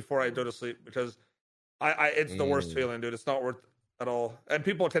hours before I go to sleep because it's the worst feeling, dude. It's not worth at all. And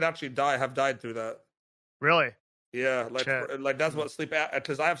people can actually have died through that. Really? Yeah, like that's what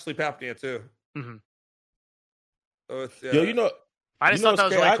because I have sleep apnea too. Mm-hmm. So it's, Yo, you know, I just thought that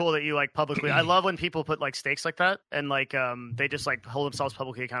was really cool that you like publicly. I love when people put like stakes like that and like they just like hold themselves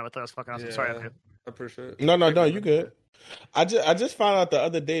publicly accountable. That was fucking awesome. Yeah, Sorry, I appreciate it. No, you good. I just found out the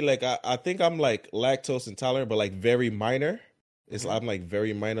other day, like I think I'm like lactose intolerant, but like very minor. I'm like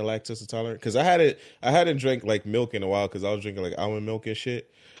very minor lactose intolerant because I hadn't drank like milk in a while because I was drinking like almond milk and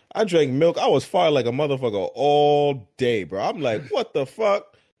shit. I drank milk. I was farting like a motherfucker all day, bro. I'm like, what the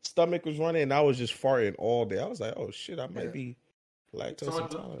fuck? Stomach was running and I was just farting all day. I was like, oh shit, I might be lactose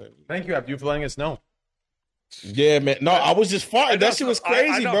intolerant. Thank you, Abdu, for letting us know. Yeah, man. No, I was just farting. That shit was crazy,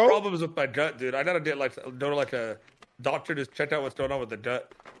 I got bro. problems with my gut, dude. I gotta get go to like a doctor to check out what's going on with the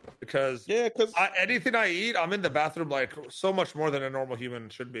gut because anything I eat, I'm in the bathroom like so much more than a normal human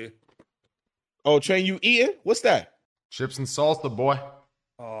should be. Oh, Train, you eating? What's that? Chips and salsa, boy.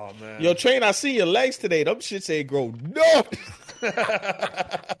 Oh man. Yo, Train, I see your legs today. Them shits ain't grow. No.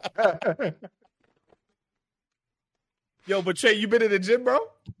 Yo, but Train, you been in the gym, bro?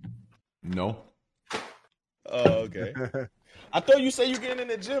 No. Oh, okay. I thought you said you getting in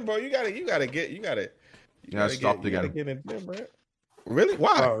the gym, bro. You gotta get in the gym, bro. Really?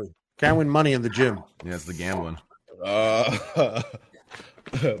 Why? Can't win money in the gym. Yeah, it's the gambling.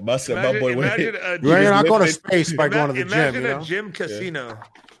 You're not going to space by going to the gym. Imagine a gym casino.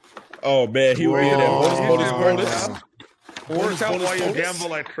 Oh man, he was in there. Work out while you gamble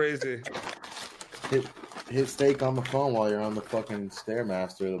like crazy. Hit steak on the phone while you're on the fucking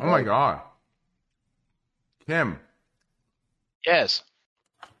Stairmaster. Oh my god. Tim. Yes.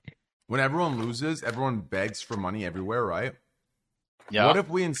 When everyone loses, everyone begs for money everywhere, right? Yeah. What if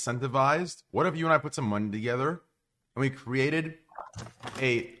we incentivized? What if you and I put some money together and we created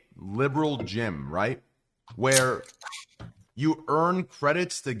a liberal gym, right? Where you earn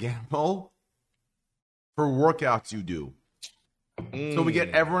credits to gamble for workouts you do. So we get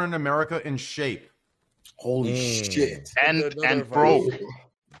everyone in America in shape. Holy shit. And broke.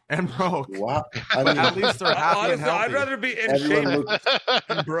 And broke. Wow. At least they're happy and healthy. I'd rather be in shape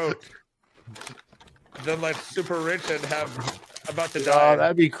and broke than like super rich and about to die. Oh,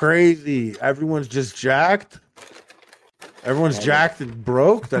 that'd be crazy. Everyone's just jacked. Everyone's jacked and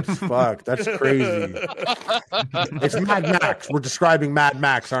broke. That's fucked. That's crazy. It's Mad Max. We're describing Mad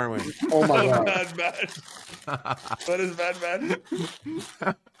Max, aren't we? Oh my god. Mad Max. What is Mad Max?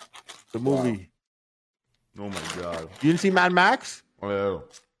 The movie. Oh my god. You didn't see Mad Max? Oh.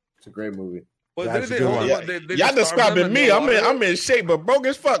 It's a great movie. Well, y'all describing me. I'm in shape, but broke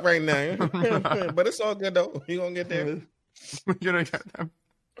as fuck right now. But it's all good though. You gonna get there? We're gonna get them.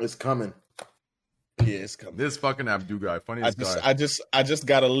 It's coming. Yeah, it's coming. This fucking Abdu guy, funniest guy. I just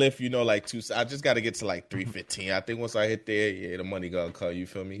gotta lift, like I just gotta get to like 315. I think once I hit there, the money gonna come. You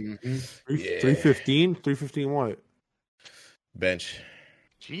feel me? Mm-hmm. 315? 315 what? Bench.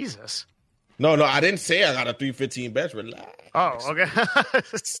 Jesus. No, I didn't say I got a 315 bench. Relax. Oh, okay.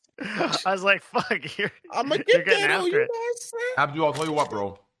 I was like, "Fuck, I'm gonna get getting that. after it." Abdu, I'll tell you what,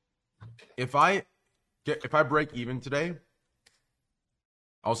 bro. If I break even today,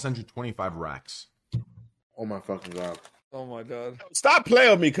 I'll send you 25 racks. Oh my fucking god. Oh my god. Stop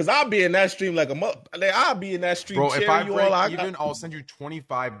playing with me, because I'll be in that stream like a month. I'll be in that stream. Bro, if I break even, I'll send you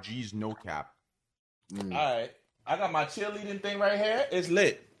 25 G's no cap. All right. I got my cheerleading thing right here. It's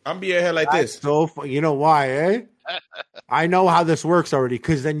lit. I'm being here like this. So you know why, eh? I know how this works already,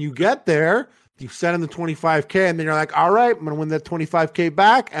 because then you get there, you send in the 25K, and then you're like, all right, I'm going to win that 25K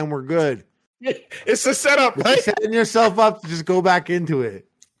back, and we're good. It's a setup, right? You're setting yourself up to just go back into it.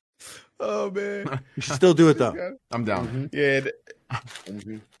 Oh, man. You should still do it, though. I'm down. Mm-hmm. Yeah.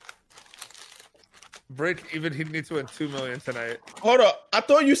 Mm-hmm. Break even, he needs to win $2 million tonight. Hold up. I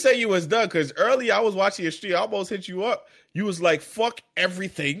thought you said you was done, because earlier I was watching your stream. I almost hit you up. You was like, fuck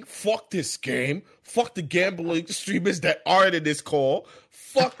everything. Fuck this game. Fuck the gambling streamers that aren't in this call.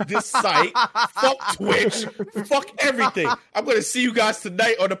 Fuck this site. Fuck Twitch. Fuck everything. I'm going to see you guys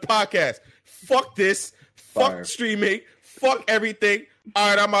tonight on the podcast. Fuck this. Fuck streaming. Fuck everything. All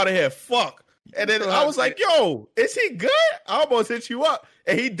right, I'm out of here. Fuck. And then I was like, yo, is he good? I almost hit you up.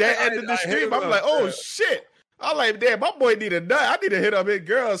 And he dead ended the stream. I'm like, oh, shit. I'm like, damn, my boy need a nut. I need to hit up his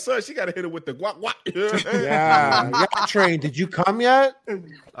girl, son. She got to hit it with the guac guac. Yeah. Train, did you come yet?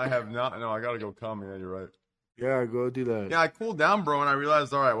 I have not. No, I got to go come. Yeah, you're right. Yeah, go do that. Yeah, I cooled down, bro, and I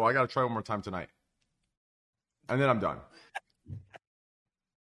realized, all right, well, I got to try one more time tonight. And then I'm done.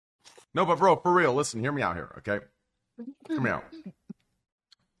 No, but bro, for real, listen, hear me out here, okay? Hear me out.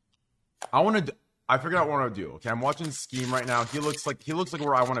 I figured out what I want to do. Okay, I'm watching Scheme right now. He looks like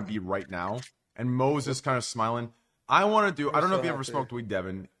where I want to be right now. And Mo's is kind of smiling. I want to do. I don't know if you ever smoked weed,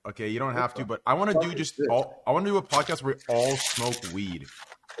 Devin. Okay, you don't have to, but I want to do I want to do a podcast where we all smoke weed.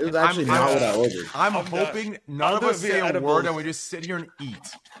 It was actually not what I ordered. I'm hoping none of us say a word and we just sit here and eat.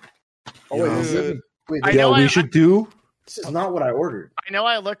 Oh, wait, we should do. This is not what I ordered. I know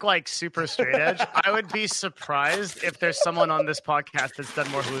I look like super straight edge. I would be surprised if there's someone on this podcast that's done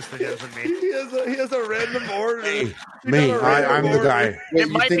more hallucinogens than me. He has a random order. I'm the guy. It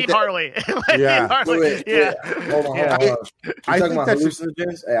might be Harley. Wait. Yeah. Hold on. You're talking about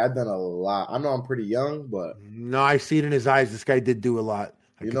hallucinogens? Hey, I've done a lot. I know I'm pretty young, but no, I see it in his eyes. This guy did do a lot.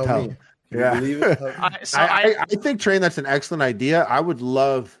 I can tell. Me. Can you believe it? I think, Train, that's an excellent idea. I would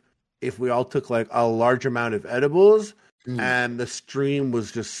love if we all took like a large amount of edibles and the stream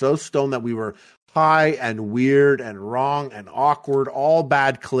was just so stoned that we were high and weird and wrong and awkward, all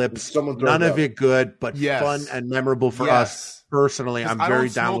bad clips, none of it good, but fun and memorable for us personally. I'm very down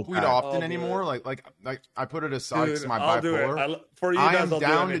with that. I don't smoke weed often anymore. Like I put it aside because my bipolar. I am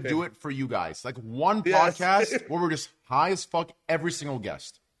down to do it for you guys. Like one podcast where we're just high as fuck, every single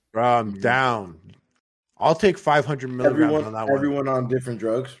guest. I'm down. I'll take 500 milligrams on that one. Everyone on different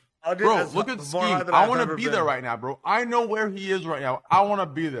drugs. Bro, look at Ski. I want to be there right now, bro. I know where he is right now. I want to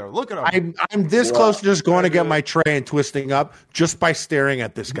be there. Look at him. I'm this close to just going to get my tray and twisting up just by staring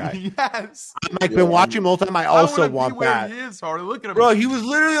at this guy. Yes. I've been watching him all the time. I also want that. He is, Harley. Look at him. Bro, he was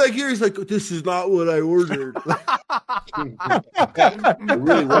literally like here. He's like, this is not what I ordered. It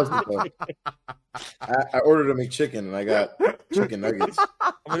really wasn't, though. I ordered a McChicken and I got chicken nuggets.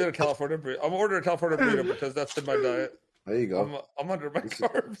 I'm gonna get a California burrito. I'm ordering a California burrito because that's in my diet. There you go. I'm under my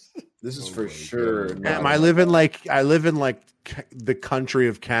carbs. This is for sure. I live in the country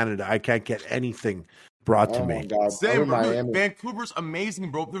of Canada. I can't get anything brought to me. God. Same, bro. Vancouver's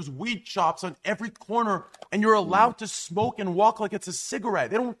amazing, bro. There's weed shops on every corner, and you're allowed to smoke and walk like it's a cigarette.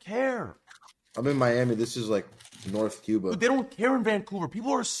 They don't care. I'm in Miami. This is like North Cuba. Dude, they don't care in Vancouver.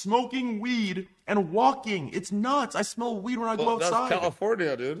 People are smoking weed and walking. It's nuts. I smell weed when I go outside. That's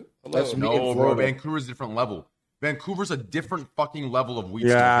California, dude. No, bro. Vancouver's a different level. Vancouver's a different fucking level of weed.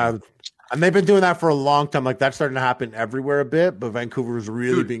 Yeah, smoking. and they've been doing that for a long time. Like that's starting to happen everywhere a bit, but Vancouver's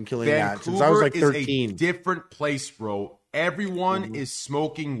really been killing that since I was like 13. Is a different place, bro. Everyone is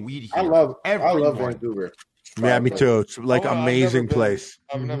smoking weed here. I love Vancouver. Yeah, me too. It's like amazing place.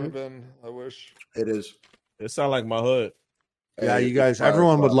 I've never been. I wish it is. It sounds like my hood. Yeah, you guys,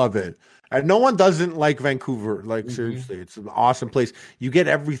 everyone would love it. And no one doesn't like Vancouver. Like seriously, it's an awesome place. You get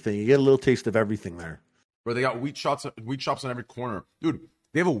everything. You get a little taste of everything there. Bro, they got weed shops on every corner. Dude,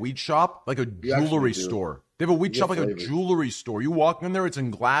 they have a weed shop like a jewelry store. They have a weed shop like a jewelry store. You walk in there, it's in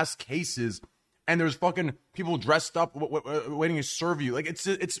glass cases, and there's fucking people dressed up waiting to serve you. Like it's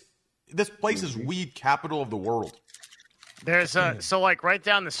this place is weed capital of the world. There's so like right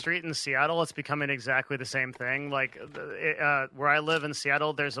down the street in Seattle, it's becoming exactly the same thing. Like where I live in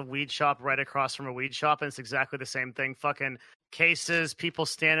Seattle, there's a weed shop right across from a weed shop, and it's exactly the same thing. Fucking cases, people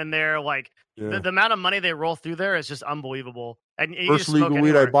standing there, like the amount of money they roll through there is just unbelievable. And first legal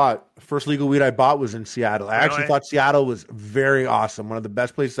weed I bought was in Seattle. I actually thought Seattle was very awesome. One of the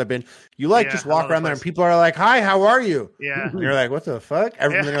best places I've been. You just walk around there and people are like, "Hi, how are you?" Yeah, and you're like, "What the fuck?"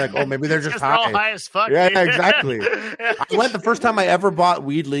 Everything like, "Oh, maybe they're just high." All high as fuck. Yeah, exactly. I went the first time I ever bought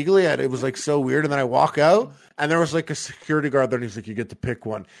weed legally, and it was like so weird. And then I walk out, and there was like a security guard there, and he's like, "You get to pick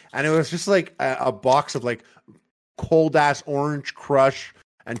one," and it was just like a box of like cold ass orange crush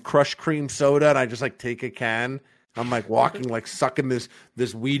and crushed cream soda, and I just like take a can. I'm like walking, like sucking this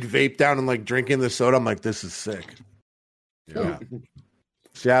weed vape down and like drinking the soda. I'm like, this is sick. Yeah.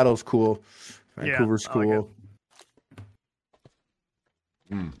 Seattle's cool. Vancouver's cool.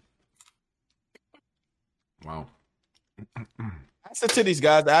 Wow. Ass the titties,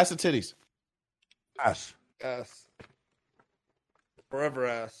 guys. Ass the titties. Ass. Forever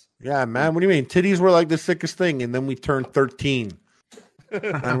ass. Yeah, man. What do you mean? Titties were like the sickest thing, and then we turned 13.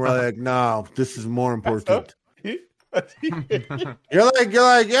 And we're like, no, this is more important. You're like,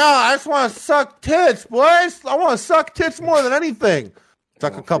 yeah, I just want to suck tits, boys. I want to suck tits more than anything.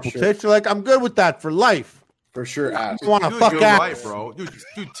 Suck a couple tits. You're like, I'm good with that for life. For sure, ass. I want to fuck ass, right, bro. Dude,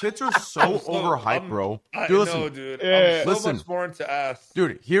 tits are so overhyped, bro. Dude. I'm so much more into ass.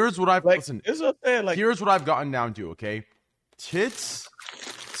 Dude, here's what I've here's what I've gotten down to. Okay, tits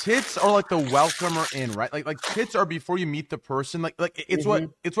are like the welcomer in, right? Like tits are before you meet the person. Like it's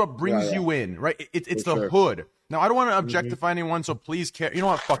what brings you in, right? It's the hood. Now, I don't want to objectify anyone, so please, you know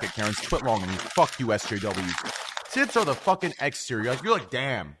what? Fuck it, Karen. Quit wrong on me. Fuck you, SJW. Tits are the fucking exterior. You're like,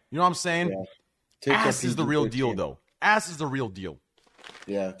 damn. You know what I'm saying? Yeah. Ass is the real deal, though. Ass is the real deal.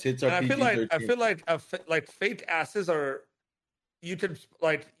 Yeah, tits are. I feel like fake asses are. You could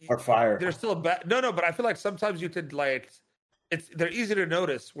are fire. They're still bad. No, but I feel like sometimes you could they're easy to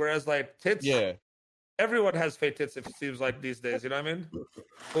notice, whereas like tits. Yeah. Everyone has fake tits. It seems like these days. You know what I mean?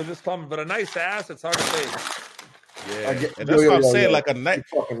 So just common, but a nice ass, it's hard to fake. Yeah, and that's what I'm saying. Like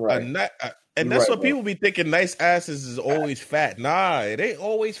and that's what people be thinking. Nice asses is always fat. Nah, it ain't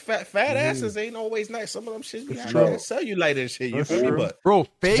always fat. Fat asses ain't always nice. Some of them shit be out there cellulite and shit. You feel me? But bro,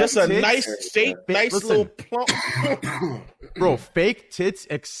 fake just tits, a nice shape, little plump. Bro, fake tits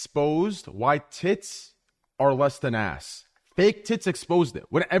exposed why tits are less than ass. Fake tits exposed it.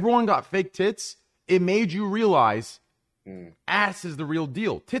 When everyone got fake tits, it made you realize ass is the real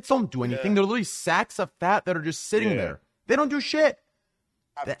deal. Tits don't do anything. They're literally sacks of fat that are just sitting there. They don't do shit.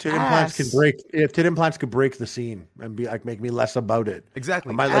 If tit implants could break the seam and be like make me less about it.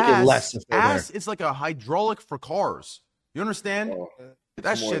 Exactly. I might like it less. It's like a hydraulic for cars. You understand?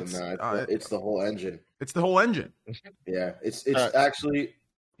 That shit's it's the whole engine. It's the whole engine. Yeah, it's actually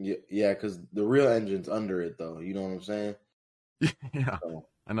because the real engine's under it though. You know what I'm saying? Yeah, so,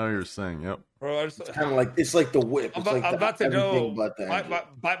 I know what you're saying. Yep. Bro, it's kind of like the whip. I'm about to go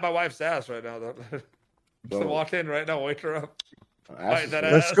bite my wife's ass right now. Though. Just walk in right now, wake her up.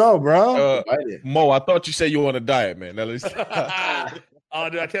 Let's go, bro. Mo, I thought you said you were on a diet, man. At least. Oh,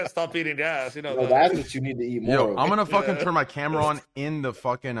 dude, I can't stop eating gas. You know, that's what you need to eat more. Yo, I'm gonna fucking turn my camera on in the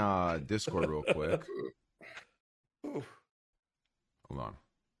fucking Discord real quick. Hold on.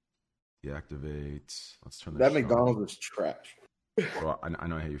 Deactivate. Let's turn that McDonald's is trash. Bro, I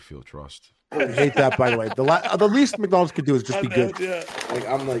know how you feel. Trust. I hate that, by the way. The least McDonald's could do is just be good. Yeah.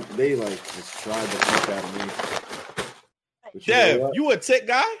 They just tried the fuck out of me. Dev, you a tech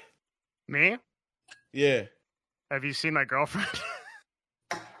guy? Me? Yeah. Have you seen my girlfriend?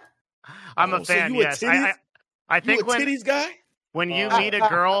 I'm a fan. So yes, I think you a titties guy. When you meet a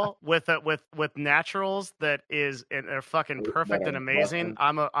girl with naturals that are fucking perfect and amazing,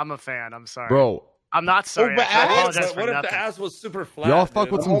 I'm a fan. I'm sorry, bro. I'm not sorry. I apologize for what if nothing. the ass was super flat? Y'all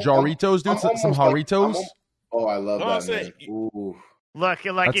fuck with some Jarritos, dude. Some Jarritos. I love that, man. Ooh. Look,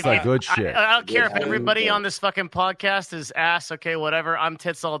 like that's that good shit. I don't care if everybody on this fucking podcast is ass. Okay, whatever. I'm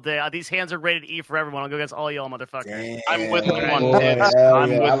tits all day. These hands are rated E for everyone. I'll go against all y'all, motherfuckers. Damn. I'm with you on tits.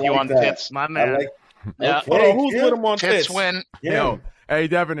 I'm with you on tits, my man. Yeah. Hold on, who's with him on tits? Win. Yeah. Yo, hey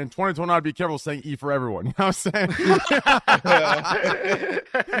Devin, in 2020, I'd be careful saying E for everyone. You know what I'm saying?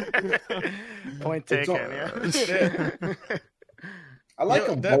 Point taken. Yeah. I like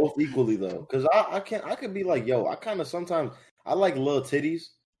them both equally though, because I could be like, I kind of sometimes. I like little titties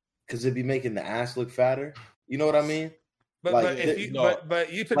because it'd be making the ass look fatter. You know what I mean? But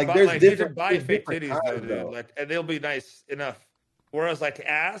you could buy fake titties though, dude. And they'll be nice enough. Whereas like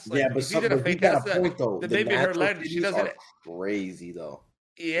ass, but if you get a fake ass, the maybe her leg she doesn't crazy though.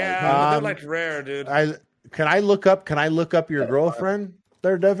 Yeah, they're like rare, dude. Can I look up your girlfriend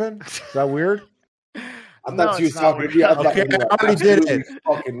there, Devin? Is that weird? I thought you was talking to me. I already did it.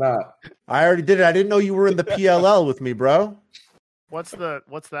 Fucking not. I already did it. I didn't know you were in the PLL with me, bro. What's that?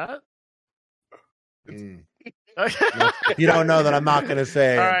 You don't know that I'm not going to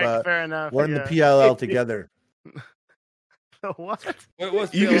say. All right, but fair enough. We're in the PLL together. What?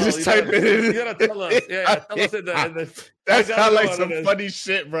 What's you PLL? can just type it in. You gotta tell us. Yeah, tell us in the that sounds like some funny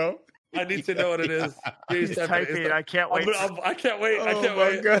shit, bro. I need to know what it is. Please type it. I can't wait. I can't wait. Oh, I can't my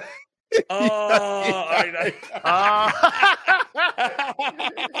wait. God.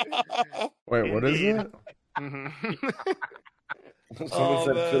 Wait, what is it? Someone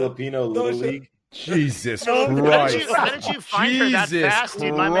said Filipino Little League. Jesus Christ! How did you find her that fast,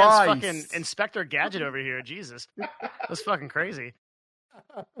 dude? My man's fucking Inspector Gadget over here. Jesus, that's fucking crazy.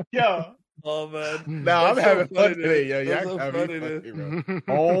 Yo. Oh man! No, I'm having fun today, yo. That's so funny, dude.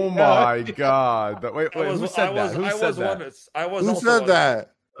 Oh my God! Wait, who said that? Who said that? Who said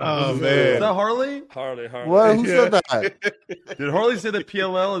that? Oh man! Is that Harley? Harley. What? Who said that? Did Harley say the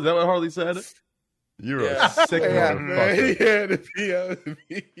PLL? Is that what Harley said? You're a sick motherfucker. Yeah, the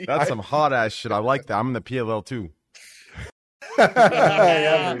PLL. That's some hot ass shit. I like that. I'm in the PLL too.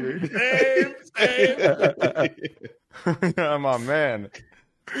 Same. Yeah, my man.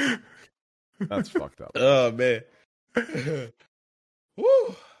 That's fucked up. Oh man.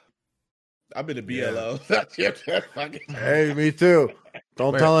 Woo. I'm in the BLO. Yeah. Hey, me too.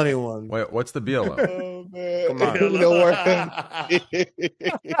 Don't tell anyone. Wait, what's the BLO? Oh man. Come on.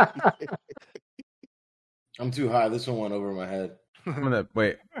 I'm too high. This one went over my head. I'm in the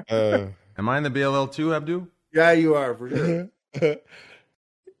wait. Am I in the BLL too, Abdu? Yeah, you are for sure.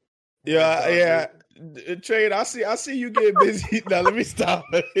 Yeah. Trade, I see you get busy. Now let me stop.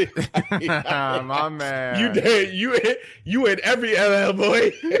 My man. You in every LL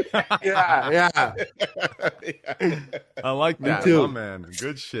boy. Yeah. I like that. Me too. My man.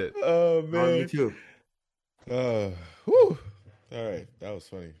 Good shit. Oh man. Me too. Whew. All right. That was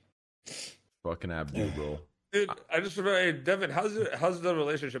funny. Fucking Abdu, bro. Dude, I just remember, hey, Devin, how's the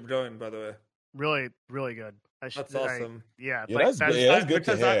relationship going, by the way? Really, really good. That's awesome. That's good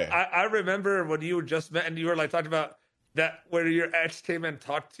to hear. I remember when you just met and you were like talking about that where your ex came and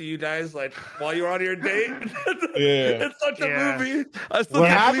talked to you guys like while you were on your date. Yeah, it's such a movie. I still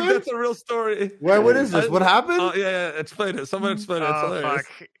can't believe that's a real story. What is this? What happened? Explain it. Someone explain it. It's hilarious.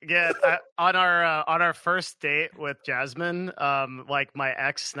 Fuck. Yeah, on our first date with Jasmine, like my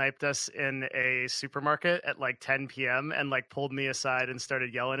ex sniped us in a supermarket at like 10 p.m. and like pulled me aside and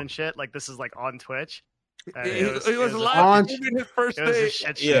started yelling and shit. Like this is like on Twitch. He was live in his first day. It was a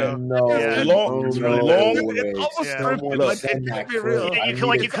shit show. Yeah, long. It almost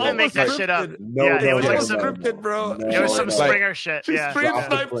scripted. You couldn't make that shit up. It was like scripted, bro. It was some Springer shit. She stream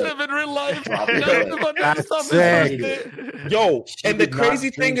sniped him in real life. That's sick. Yo, and the crazy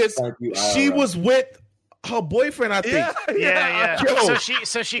thing is, she was with her boyfriend, I think. Yeah. Yo,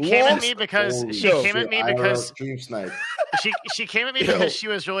 so she came at me because she came at me because she came at me because she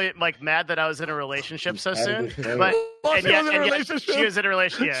was really like mad that I was in a relationship so soon. But she was in a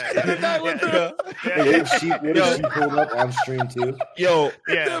relationship. She pulled up on stream too. Yo,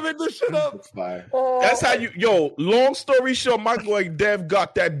 this shit up. That's how you. Yo, long story short, my boy Dev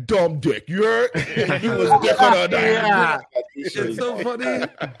got that dumb dick. You heard? He was dick on her. It's so funny.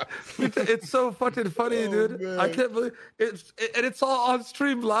 It's so fucking funny, dude. I can't believe it's all on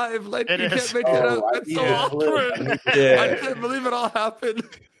stream live. Like you can't make it up. It's so awkward. I can't believe it all happened.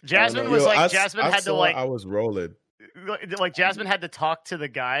 Jasmine was like, Jasmine had to like. I was rolling. Like Jasmine had to talk to the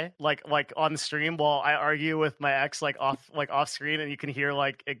guy like on stream while I argue with my ex like off screen, and you can hear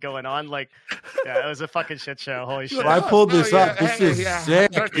like it going on. Like, it was a fucking shit show. Holy shit! I pulled this up. This is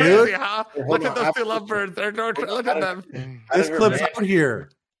sick, dude. Crazy, huh? Look at those two lovebirds. Look at them. This clip's out here.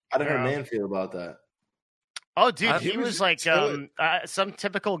 How did her man feel about that? Oh, dude, he was like some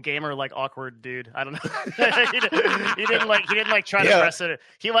typical gamer, like awkward dude. I don't know. he didn't try to press it.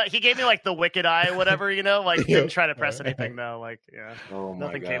 He gave me like the wicked eye, or whatever, like he didn't try to press anything though. Like,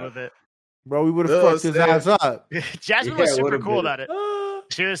 nothing came of it. Bro, we would have fucked his ass up. Jasmine was super cool about it.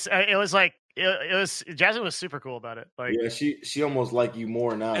 She was. It was like. It was Jasmine was super cool about it. Like, she almost like you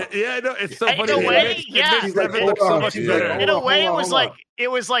more now. Yeah, I know. It's so funny. In a way, In a way,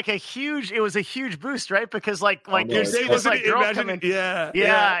 it was like a huge boost, right? Because like there's like girl coming. Yeah.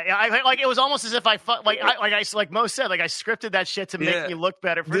 I like it was almost as if I like Mo said, like I scripted that shit to make me look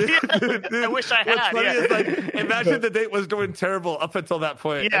better. For I wish I had. Is, like, imagine the date was going terrible up until that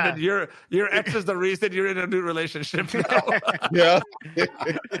point, and then your ex is the reason you're in a new relationship now.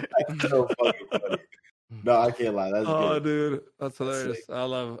 So fucking funny. No, I can't lie. That's good. Dude, that's hilarious. I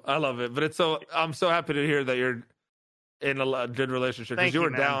love it. But I'm so happy to hear that you're in a good relationship, because you were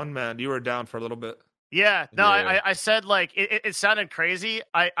down, man. You were down for a little bit. Yeah, no, I said like it sounded crazy.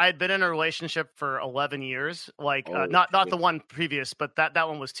 I'd been in a relationship for 11 years, like not the one previous, but that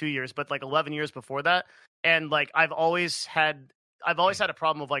one was 2 years, but like 11 years before that, and like I've always had a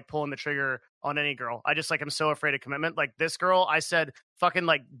problem of like pulling the trigger on any girl. I just like I'm so afraid of commitment. Like this girl, I said fucking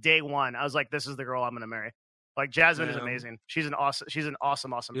like day one, I was like, this is the girl I'm gonna marry. Like Jasmine is amazing. She's an awesome You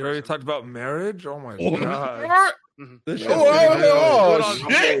person. already talked about marriage? Oh my god! You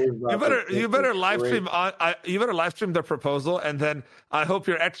better live stream. You better live stream the proposal, and then I hope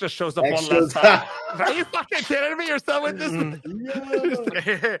your ex just shows up one last time. Are you fucking kidding me? You're so with this.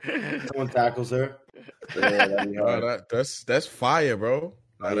 Someone tackles her. That's fire, bro.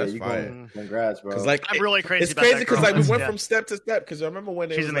 That's fire. Congrats, bro. Like, I'm really crazy. It's crazy because like we went from step to step. Because I remember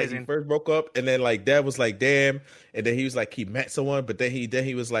when it was like he first broke up, and then like Dad was like, "Damn," and then he was like he met someone, but then he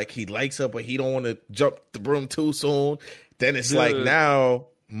was like he likes her, but he don't want to jump the broom too soon. Then it's like now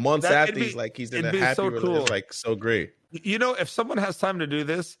months after he's in a happy relationship. It's like so great. You know, if someone has time to do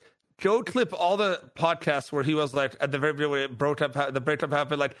this, go clip all the podcasts where he was like at the very beginning when the breakup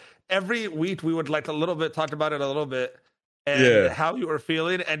happened. Like every week we would like a little bit talk about it a little bit. And how you were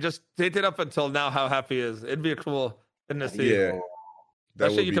feeling, and just take it up until now how happy he is. It'd be a cool thing to see. Yeah.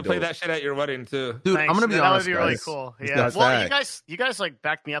 That shit, you can play that shit at your wedding too. Dude, I'm gonna be honest. That would be really cool. Yeah. Well, you guys like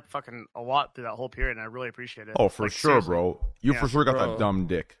backed me up fucking a lot through that whole period, and I really appreciate it. Oh, for like, sure, bro. You for sure got that dumb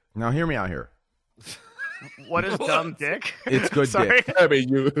dick. Now hear me out here. What is dumb dick? It's good Sorry? dick. I mean,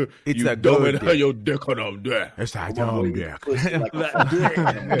 it's that dumb dick. Your dick on them there. It's that dumb dick.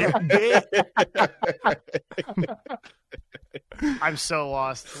 I'm so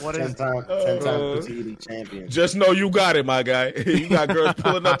lost. What is 10 times eating champion? Just know you got it, my guy. You got girls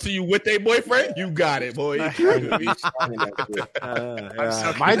pulling up to you with their boyfriend. You got it, boy.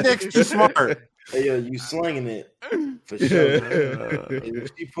 My dick's too smart. Hey, yo, you slinging it for sure.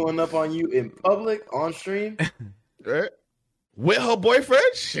 Is she pulling up on you in public on stream? With her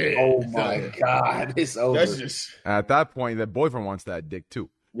boyfriend? Shit. Oh my god, it's over. That's just... At that point, that boyfriend wants that dick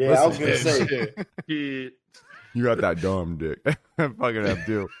too. Yeah, I was gonna say. You got that dumb dick. Fucking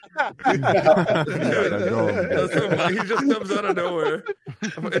Abdul. He just comes out of nowhere.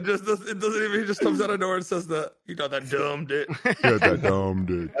 It doesn't even. He just comes out of nowhere and says that. You got that dumb dick. You got that dumb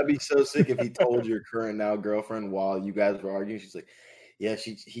dick. That'd be so sick if he told your current now girlfriend while you guys were arguing. She's like, "Yeah,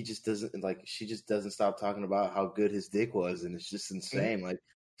 he just doesn't like. She just doesn't stop talking about how good his dick was, and it's just insane. Like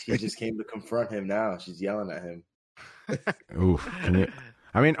she just came to confront him now. She's yelling at him." Oof.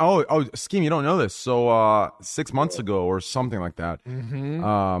 I mean, Scheme, you don't know this. So 6 months ago or something like that.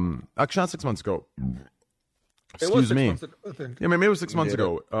 Mm-hmm. Actually, not 6 months ago. Excuse me. Yeah, maybe it was 6 months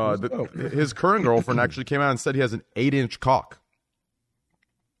ago. His current girlfriend actually came out and said he has an 8-inch cock.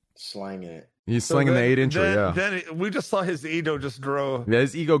 Slanging it. He's slinging the 8-incher, yeah. Then we just saw his ego just grow. Yeah,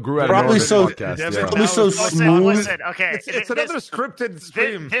 his ego grew out probably of so, podcast. yeah. Probably so smooth. Listen, okay. It's another scripted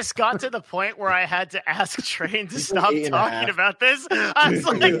stream. This got to the point where I had to ask Train to stop talking about this. I was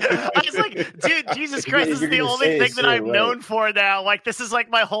like, dude, Jesus Christ, this is the only thing that I'm known for now. Like, this is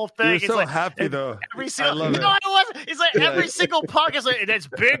like my whole thing. You're so happy though. Every single, I wasn't. It's like every single podcast, like, it's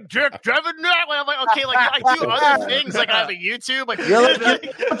Big Dick Devin Nack. I'm like, okay, like I do other things. Like I have a YouTube. Like,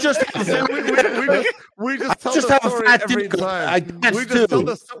 we just tell the story every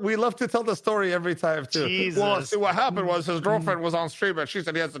time. We love to tell the story every time too. Jesus. Well, see what happened was his girlfriend was on stream and she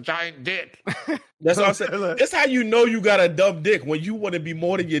said he has a giant dick. That's what I'm saying. That's how you know you got a dumb dick, when you want to be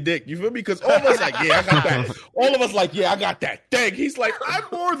more than your dick. You feel me? Because all of us like, yeah, I got that. All of us like, yeah, I got that dick. He's like, I'm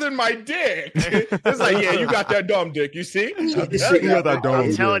more than my dick. It's like, yeah, you got that dumb dick. You see? You got that dumb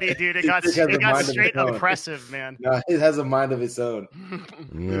I'm telling you, dude, it got straight oppressive, man. No, it has a mind of its own.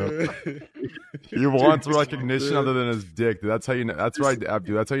 Yeah. He wants recognition other than his dick. That's how you know. That's right,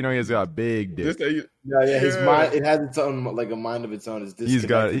 Abdu. That's how you know he's got a big dick. His mind. It has its own, like a mind of its own. It's he's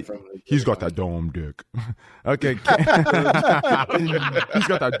got that dome dick. Okay. He's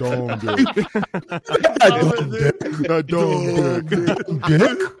got that dome dick. That dome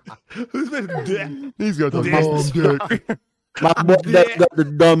dick. Who's been dick? He's got the dome dick. My boy got the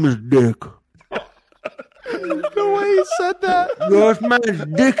dumbest dick. The way he said that. Your man's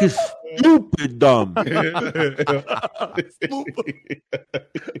dick is stupid dumb.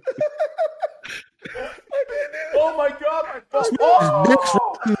 Oh my god! His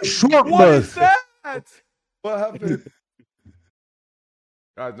dick's short What bus. is that? What happened?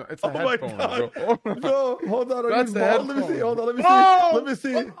 Guys, it's the headphones, bro. No, hold on. That's the let me see. Hold on. Let me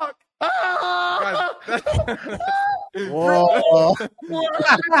see. Whoa! Let me see.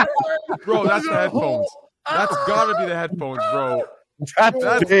 Bro, that's the headphones. That's gotta be the headphones, bro.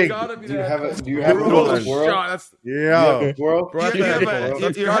 That's big. Gotta be Do the you have Bro, a squirrel? that's Yeah. Squirrel? Bro, that's You the have headphones.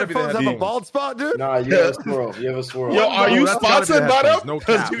 That's your gotta be the headphones have a headphones. bald spot, dude? Nah, you have a squirrel. You have a squirrel. Yo, are you that's gotta be sponsored the by them? headphones, no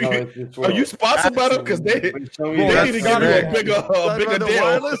cap. No, it's a squirrel. Are you sponsored by them? Because they need to give you a bigger The deal.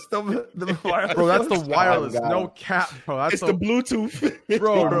 wireless? The wireless? Bro, that's the wireless. God. No cap, bro. That's It's the Bluetooth.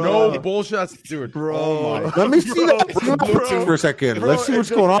 bro. No bullshit, that's, dude. Bro. Oh my. Let me see that. Bring that Bro. for a second. Bro, Let's see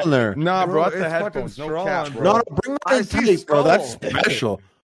what's it's going on there. Nah, bro, Bro, that's the it's headphones. fucking No strong, cap, bro. bro. No, bring that I in see tight, bro. That's skull. special.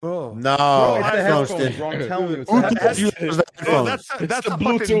 Bro. No, It's the headphones headphones, did. bro. I'm telling you, it's Who the told headphones. you it was the Bro, headphones? that's the a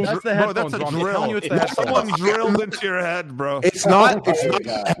Bluetooth. fucking, That's the bro, headphones, that's a bro. I'm drill. telling you, it's the headphones. Someone drilled into your head, bro. It's not the Look,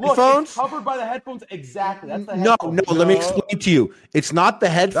 headphones. it's covered by the headphones. Exactly. That's the No, headphones. let me explain to you. It's not the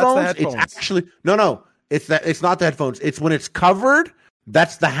headphones. headphones. It's actually no. It's not the headphones. It's when it's covered.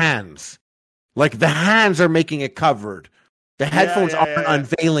 That's the hands. Like the hands are making it covered. The headphones aren't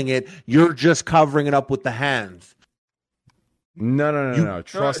unveiling it. You're just covering it up with the hands. No.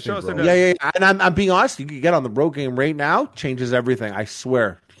 Trust me, bro. Yeah. And I'm being honest. You can get on the Bro Game right now. Changes everything. I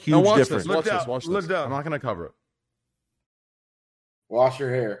swear. Huge Now watch difference. this. Watch Look this. down. Watch Look this. down. I'm not gonna cover it. Wash your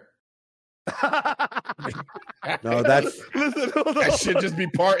hair. No, that's Listen, hold on. That shit just be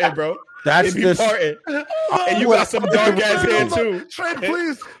parting, bro. that's It be this. parting. And you got some dark ass hair too. Trent,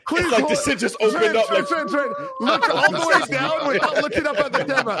 please. It's like the shit just opened up. Like, Trent. Look all the way down without looking up at the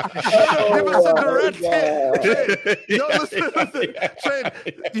camera. Give us a direct hit. No, listen. Trent,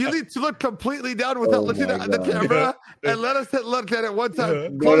 you need to look completely down without looking at the camera, and let us look at it one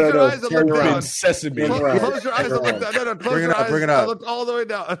time. Close your eyes and look down. Sesame. Close your eyes and look down. No, close your eyes. Bring it up. Look all the way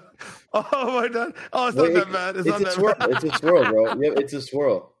down. Oh my god. Oh, it's not that bad. It's not a that swirl. bad. It's a swirl, bro. Yeah, it's a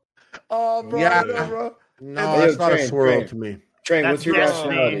swirl. Oh, bro. Yeah. No, bro. No, Hey, it's not a Train, swirl Train. to me. Train, That's what's your destiny.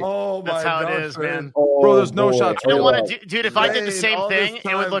 rationality? Oh my That's how god. it is, Train. man. Bro, there's no boy. shot. I don't want to, Hold dude. If I did the Train, same all thing, this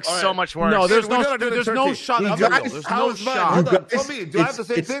it would time. look All so right. much worse. No, there's We gotta do there's the no turkey. shot. You That's guys- real. There's How no is mine? shot. Hold on. guys- Tell me, do I have the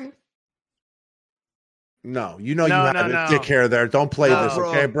same it's- thing? No, you know No, you no, have no. dick hair there. Don't play No, this, bro.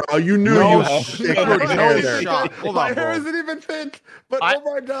 okay, bro? You knew No you had shit. dick No hair there. shot. Hold My on, hair bro. isn't even thick, but I-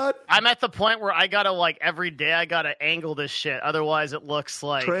 oh my god. I'm at the point where I gotta every day I gotta angle this shit. Otherwise, it looks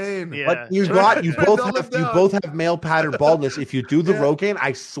like Train. Yeah. But you Train, both don't have look down. male pattern baldness. If you do the Rogaine,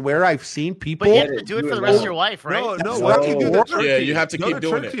 I swear I've seen people. But you have to do it for the rest of your life, right? No, That's why don't right. you do the turkey? Yeah, you have to Go keep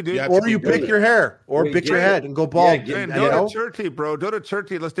doing Turkey, it. dude. You have Or to you keep doing pick it. your hair, or Wait, pick your yeah. head and go bald. Yeah, Train, you go know? to Turkey, bro. Go to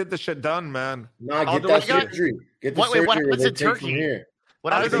Turkey. Let's get this shit done, man. Nah, I'll get do that it. You got- surgery. Get the Wait, surgery. what happens and in then take from Turkey? here.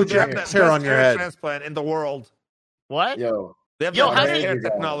 What I happens know in they have Turkey? that Hair best on your hair head. transplant in the world. What? Yo, They have Yo, the how best did- hair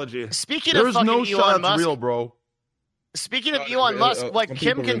technology. Speaking of There's fucking no Elon shot. That's Musk, real, bro. Speaking of Elon Musk, like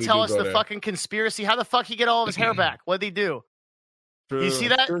Kim can tell us the fucking conspiracy. How the fuck he get all of his hair back? What'd he do? True. You see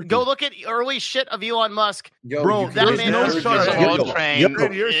that? Go look at early shit of Elon Musk. Bro, that man no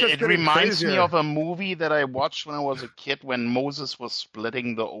It reminds me of a movie that I watched when I was a kid when Moses was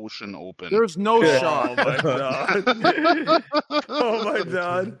splitting the ocean open. There's no shot. Oh my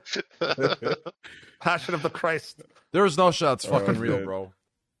god. Passion of the Christ. There's no shot. It's fucking real, bro.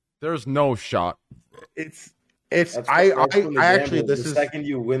 There's no shot. It's I actually this is the second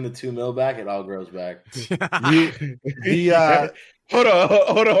you win the $2 million back, it all grows back. Hold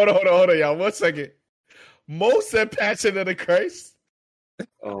on, y'all. 1 second. Mo said Passion of the Christ.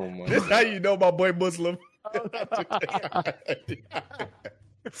 Oh my! This how you know my boy Muslim.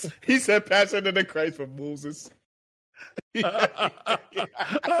 He said Passion of the Christ for Moses. I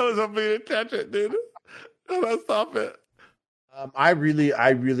was up being attention, dude. Let's stop it. I really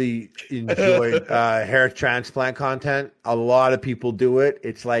enjoy hair transplant content. A lot of people do it.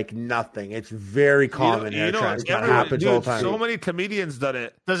 It's like nothing. It's very common. Hair transplant happens all the time. So many comedians done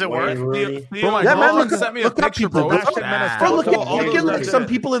it. Does it work? Sent me a picture, bro. Look at like some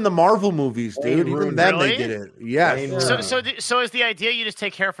people in the Marvel movies, dude. Even then they did it. Yeah. So is the idea you just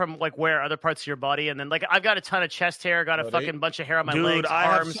take hair from like where other parts of your body, and then like I've got a ton of chest hair, got a fucking bunch of hair on my legs,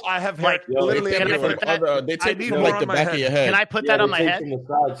 arms. I have hair. Literally, they take it from like the back of your head. Can I put that on my head?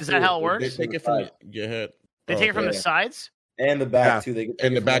 Is that how it works? They take it from your head. They take it from the sides and the back too. They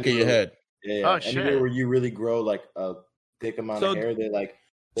in the back of your head. Yeah. Oh shit! Anywhere where you really grow like a thick amount of hair,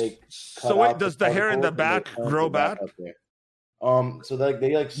 they. So wait, does the hair in the back grow back? So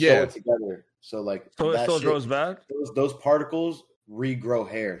they sew it together. So like it still grows back. Those particles regrow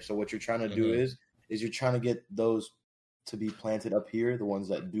hair. So what you're trying to do is you're trying to get those to be planted up here, the ones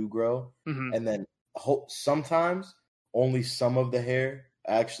that do grow, and then sometimes only some of the hair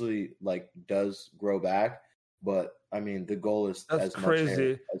actually like does grow back, but I mean the goal is that's crazy. Much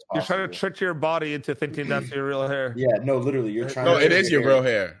hair as you're trying to trick your body into thinking that's your real hair. Yeah, no, literally, you're trying. No, it is your real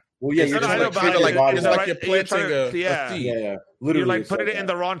hair. Well, yeah, you're just like you're planting a seed. Yeah. Literally, you're like putting it in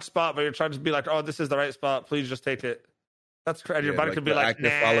the wrong spot, but you're trying to be like, oh, this is the right spot. Please just take it. That's crazy. Your body could be like, nah.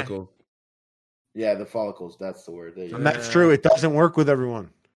 Follicle. Yeah, the follicles. That's the word. And that's true. It doesn't work with everyone.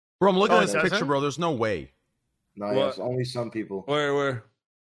 Bro, I'm looking at this picture, bro. There's no way. No, it's only some people. Where?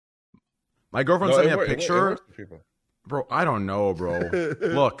 My girlfriend sent me a picture. Bro, I don't know, bro.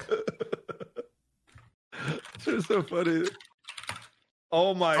 Look. It's so funny.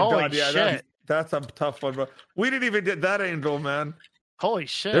 Oh my god, yeah, that's a tough one, bro. We didn't even get that angle, man. Holy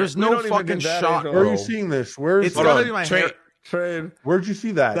shit. There's no fucking shot, bro. Where are you seeing this? Where's it's gotta be my Train. Where'd you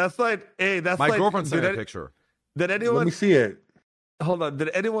see that? That's like, that's my girlfriend sent me a picture. Did anyone? Let me see it. Hold on. Did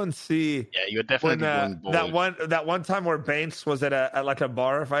anyone see? Yeah, you're definitely that one time where Banks was at like a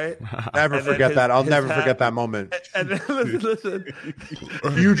bar fight. Never forget that. I'll never forget that moment. And then, listen.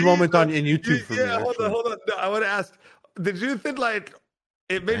 Huge moment in YouTube for me. Yeah, hold on. No, I want to ask. Did you think like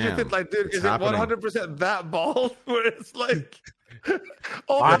it made you think like, dude, is it 100% that bald where it's like?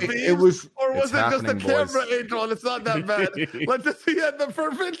 All the beams, it was, or was it just a camera angle and it's not that bad? Like, does he have the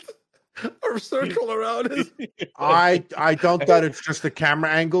perfect or circle around his? I don't doubt it's just the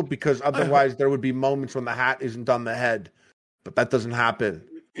camera angle because otherwise there would be moments when the hat isn't on the head, but that doesn't happen.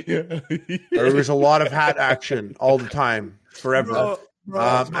 There was a lot of hat action all the time, forever.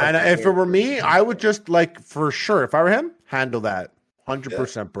 And if it were me, I would just like for sure. If I were him, handle that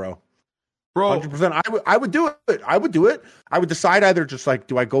 100%, bro. 100%. I would do it. I would do it. I would decide either just like,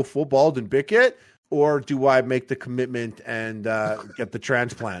 do I go full bald and bick it, or do I make the commitment and get the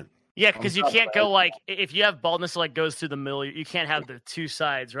transplant? Yeah, because you can't go like if you have baldness that like goes through the middle, you can't have the two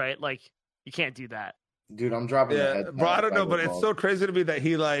sides, right? Like you can't do that. Dude, I'm dropping the head. Bro, I don't know, but it's so crazy to me that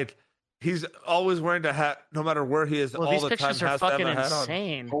he's always wearing the hat no matter where he is. Well, all these the pictures time are fucking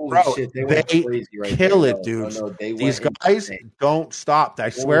insane. Bro, shit, they kill it, dude. These guys don't stop. I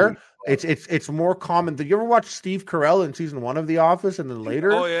swear. It's more common. Did you ever watch Steve Carell in season 1 of The Office and then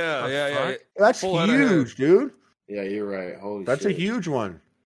later? Oh yeah. That's huge, dude. Yeah, you're right. Holy That's a huge one.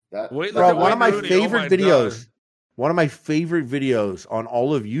 Bro, one of my favorite videos. One of my favorite videos on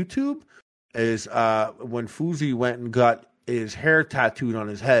all of YouTube is when Fuzi went and got his hair tattooed on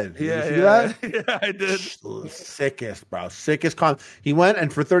his head. Did you see that? Yeah, I did. Sickest, bro. Sickest. He went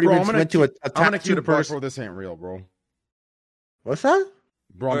and for 30 minutes went to a tattoo. I'm gonna cue the person. This ain't real, bro. What's that?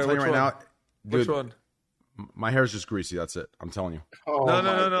 Bro, I'm telling you right now. Dude, which one? My hair's just greasy. That's it. I'm telling you.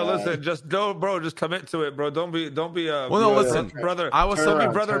 No. Listen, just don't, bro. Just commit to it, bro. Don't be. Well, no, listen, brother. I was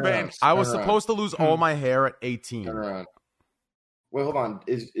Banks. I was supposed to lose all my hair at 18. Turn around. Wait, hold on.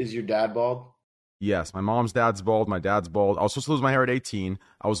 Is your dad bald? Yes, my dad's bald. My dad's bald. I was supposed to lose my hair at 18.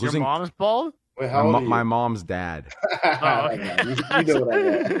 I was losing. Your mom's bald? Wait, how old are you? My mom's dad. Oh, okay. you know what I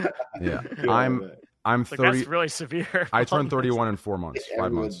meant. Yeah, I'm 30. That's really severe. I turned 31 in 4 months.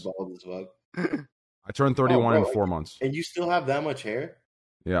 5 months. Bald as fuck. I turned 31 in 4 months. And you still have that much hair?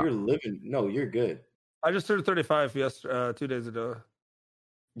 Yeah. You're living. No, you're good. I just turned 35 2 days ago.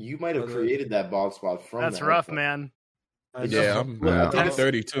 You might have created that bald spot from That's rough, man. Yeah, I'm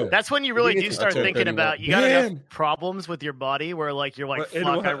 32. That's when you really do start thinking about you got enough problems with your body where like you're like,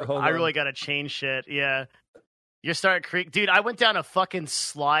 fuck, I really got to change shit. Yeah, you start dude. I went down a fucking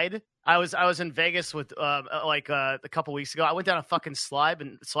slide. I was in Vegas with a couple weeks ago. I went down a fucking slide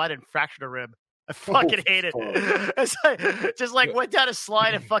and fractured a rib. I fucking hate it. Just like went down a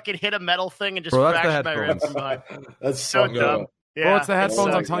slide and fucking hit a metal thing and just fractured my ribs. That's so dumb. Yeah, bro, it's the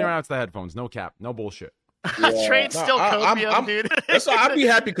headphones. I'm telling you right now, it's the headphones. No cap, no bullshit. Yeah. Train's still copium, dude. That's why I'd be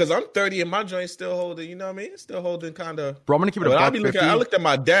happy because I'm 30 and my joint's still holding. You know what I mean? Still holding kind of. Bro, I'm gonna keep it I looked at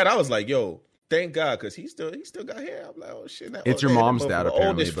my dad. I was like, yo, thank God, because he still got hair. I'm like, oh shit. It's your mom's dad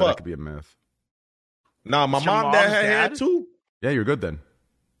apparently, but it could be a myth. Nah, my mom dad had hair too. Yeah, you're good then.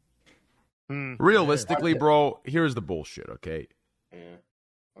 Realistically, bro, here's the bullshit. Okay. Yeah.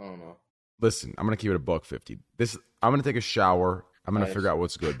 I don't know. Listen, I'm gonna keep it $1.50. I'm gonna take a shower. I'm gonna figure out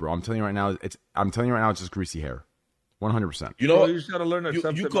what's good, bro. I'm telling you right now, it's just greasy hair, 100%. You know, bro, you just gotta learn to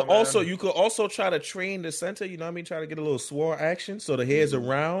accept you could also try to train the center. You know what I mean? Try to get a little swirl action so the hair's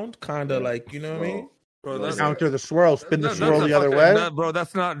around, kind of like, you know what I mean? Bro, counter the swirl, spin the swirl the other way. Bro,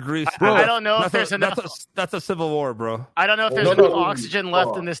 that's not grease. Bro, I don't know if there's enough. That's a civil war, bro. I don't know if there's enough oxygen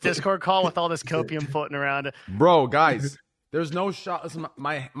left in this Discord call with all this copium floating around. Bro, guys, there's no shot. Listen,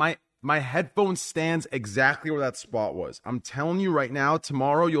 my headphone stands exactly where that spot was. I'm telling you right now,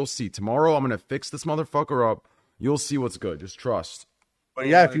 tomorrow you'll see. Tomorrow I'm going to fix this motherfucker up. You'll see what's good. Just trust. But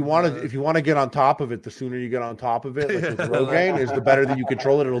yeah, if you want to get on top of it, the sooner you get on top of it, like with Rogaine, is the better that you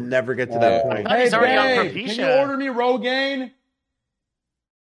control it. It'll never get to that point. Hey, he's already on Propecia. Can you order me Rogaine?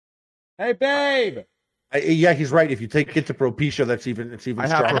 Hey, babe. Yeah, he's right. If you take it to Propecia, it's even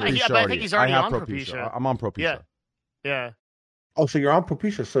stronger. I think he's already on Propecia. I'm on Propecia. Yeah. Oh, so you're on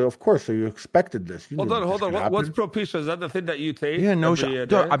Propecia. So, of course, you expected this. Hold on. What's Propecia? Is that the thing that you take? Yeah, no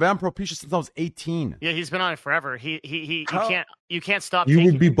shit. I've been on Propecia since I was 18. Yeah, he's been on it forever. You can't stop. You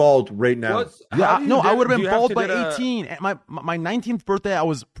would be bald right now. I would have been bald by 18. At my 19th birthday, I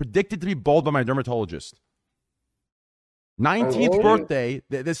was predicted to be bald by my dermatologist. 19th birthday,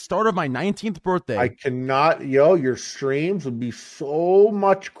 the start of my 19th birthday. I cannot, your streams would be so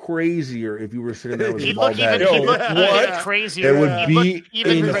much crazier if you were sitting there with a bald head. He'd look even crazier. It would be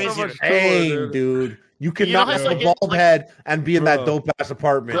even crazier. Insane, dude. You cannot have a bald head and be in that dope-ass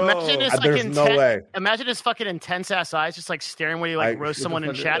apartment. There's no way. Imagine his fucking intense-ass eyes just like staring when you like roast someone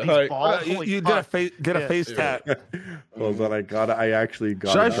in chat. He's bald. You get a face tat. Hold on, I actually got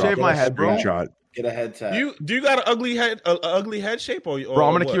it. Should I shave my head, bro? Get a head tap. Do you got an ugly head shape or bro?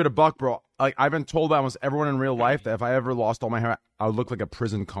 I'm gonna keep it $1, bro. Like I've been told by almost everyone in real life that if I ever lost all my hair, I would look like a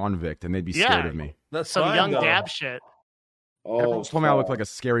prison convict, and they'd be scared of me. That's some young dab shit. Everyone told me I look like a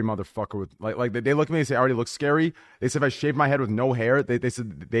scary motherfucker with like they look at me and say I already look scary. They said if I shaved my head with no hair, they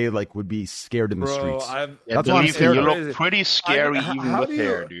said they like would be scared in the streets. That's why I'm scared. You look pretty scary even with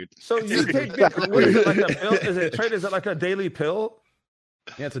hair, dude. So you take is it like a pill? Is it like a daily pill?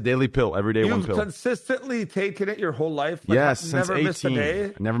 Yeah, it's a daily pill. Every day, one pill. You've consistently taken it your whole life? Yes, since 18. Missed a day?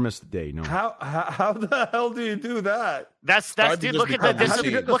 I never missed a day, no. How the hell do you do that? That's dude, look at the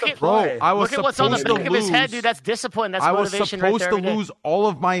discipline. Look at what's on the back of his head, dude. That's discipline. That's motivation right there. I was supposed to lose all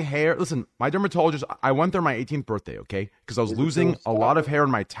of my hair. Listen, my dermatologist, I went there my 18th birthday, okay? Because I was losing a lot of hair in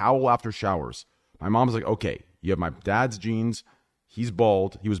my towel after showers. My mom's like, okay, you have my dad's genes. He's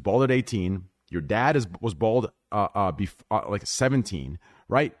bald. He was bald at 18. Your dad was bald like 17.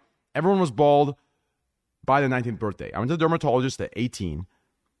 Right? Everyone was bald by the 19th birthday. I went to the dermatologist at 18,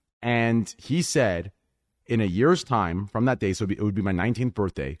 and he said in a year's time from that day, so it would be my 19th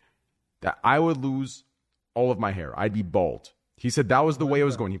birthday, that I would lose all of my hair. I'd be bald. He said that was the way it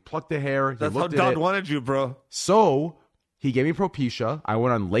was going. He plucked the hair. That's how God wanted you, bro. So he gave me Propecia. I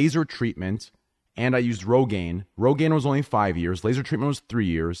went on laser treatment, and I used Rogaine. Rogaine was only 5 years. Laser treatment was 3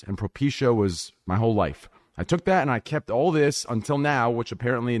 years, and Propecia was my whole life. I took that and I kept all this until now, which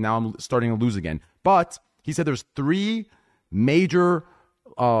apparently now I'm starting to lose again. But he said there's 3 major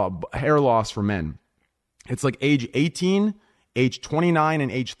hair loss for men. It's like age 18, age 29,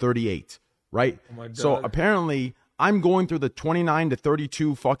 and age 38, right? Oh my God. So apparently I'm going through the 29 to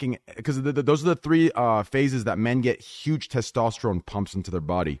 32 fucking, because those are the 3 phases that men get huge testosterone pumps into their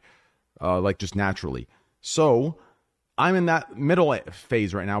body, like just naturally. So I'm in that middle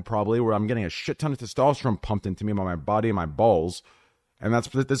phase right now, probably, where I'm getting a shit ton of testosterone pumped into me by my body and my balls. And this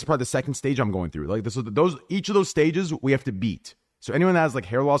is probably the second stage I'm going through. Like each of those stages we have to beat. So anyone that has like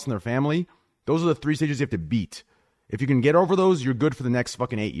hair loss in their family, those are the 3 stages you have to beat. If you can get over those, you're good for the next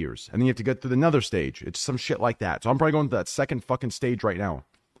fucking 8 years. And then you have to get through another stage. It's some shit like that. So I'm probably going to that second fucking stage right now.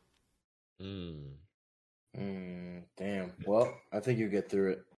 Damn. Well, I think you get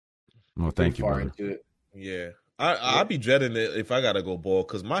through it. Well, thank you, brother. Yeah. I'll be dreading it if I gotta go bald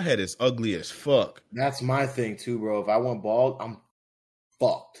because my head is ugly as fuck. That's my thing too, bro. If I went bald, I'm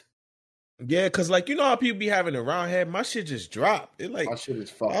fucked. Yeah, because like you know how people be having a round head, my shit just dropped. It like my shit is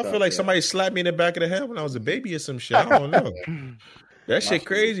fucked. I feel like somebody slapped me in the back of the head when I was a baby or some shit. I don't know. That shit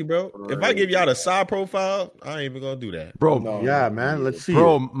crazy, bro. If I give y'all the side profile, I ain't even gonna do that, bro. No, yeah, man. Let's see,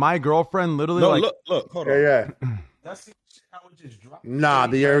 bro. My girlfriend literally look, hold on. Yeah. That's how it just dropped. Nah,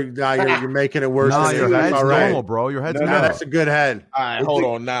 you're making it worse. Nah, your head's all right. normal, bro. Your head's normal. That's a good head. All right, hold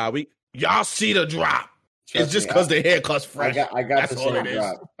on. Nah, y'all see the drop. It's just because the haircut's fresh. I got the same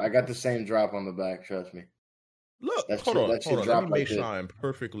drop. I got the same drop on the back. Trust me. Look, hold on. Let me make sure I'm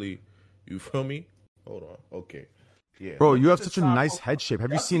perfectly. You feel me? Hold on. Okay. Yeah. Bro, you have such a nice head shape.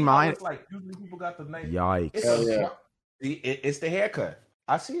 Have you seen mine? Like usually people got the nice. Yikes! Hell yeah. It's the haircut.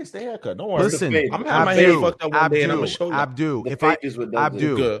 I see it's the haircut. Don't worry. Listen, I'm having my hair fucked up one day and I'm gonna show you.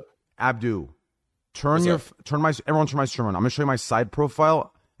 Abdu, turn my stream on. I'm gonna show you my side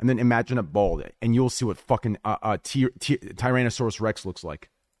profile and then imagine it bald, and you'll see what fucking Tyrannosaurus Rex looks like.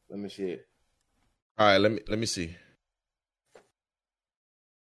 Let me see it. All right, let me see.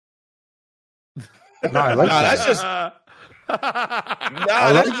 That's just. I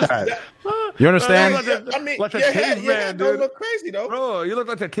like that. You understand? I mean, like a caveman, dude. Don't look crazy though, bro. You look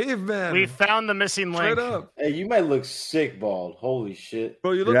like a caveman. We found the missing link. Straight up. Hey, you might look sick bald. Holy shit,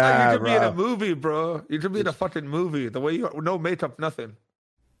 bro. You look like you could be in a movie, bro. You could be in a fucking movie. The way you are, no makeup, nothing.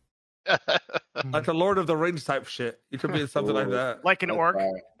 Like the Lord of the Rings type shit. You could be in something like that. Like an orc.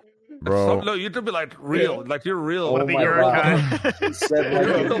 Bro, no, you could be like real, like you're real. Oh my God. You're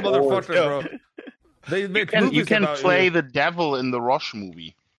a real motherfucker, bro. They make you can play the devil in the Rush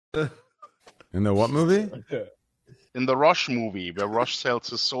movie. In the what movie? In the Rush movie, where Rush sells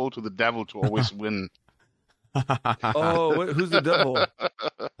his soul to the devil to always win. Oh, who's the devil?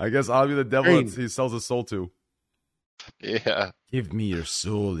 I guess I'll be the devil he sells his soul to. Yeah. Give me your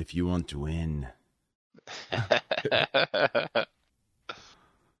soul if you want to win.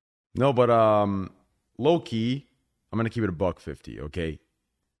 No, but low key, I'm gonna keep it $150, okay?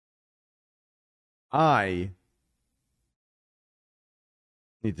 I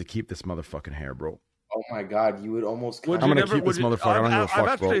need to keep this motherfucking hair, bro. Oh my God, you would almost. I'm gonna keep this motherfucker. I don't give a fuck, bro. I've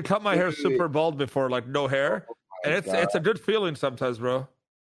actually cut my hair super bald before, like no hair, and it's a good feeling sometimes, bro.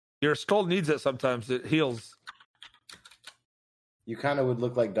 Your skull needs it sometimes. It heals. You kind of would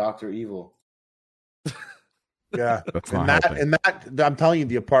look like Dr. Evil. Yeah, and that I'm telling you,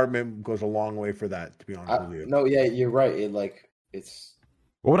 the apartment goes a long way for that. To be honest with you. No, yeah, you're right. It's.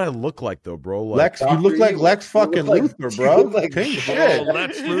 What would I look like though, bro? Like, Lex, you look like Lex fucking Luthor, bro. Like shit.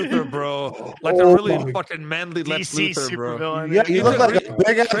 Lex Luthor, bro. Like a really fucking manly Lex Luthor, bro. Yeah, you look like a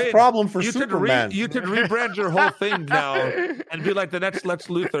big ass problem for Superman. You could rebrand your whole thing now and be like the next Lex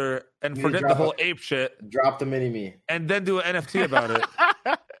Luthor and forget the whole ape shit. Drop the mini-me. And then do an NFT about it.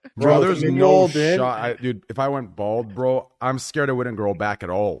 Bro, there's no shot. Dude, if I went bald, bro, I'm scared I wouldn't grow back at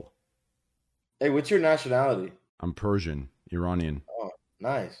all. Hey, what's your nationality? I'm Persian, Iranian. Oh,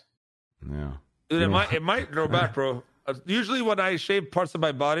 nice. Yeah. Dude, it might grow back, bro. Usually when I shave parts of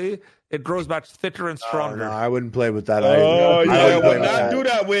my body, it grows back thicker and stronger. No, I wouldn't play with that. Oh, yeah, I would not do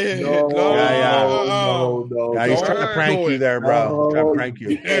that with him. No. Yeah, he's trying to prank you there, bro. Trying to prank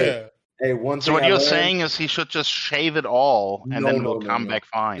you. Yeah. Hey, one So thing what I you're learned, saying is he should just shave it all, and then it'll come back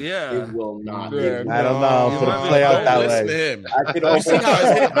fine. Yeah. it will not. Yeah, I don't know if it'll play out that listen way. to him. I can You see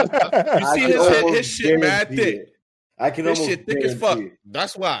how almost, his shit mad thick. I can His almost shit thick as fuck. guarantee it.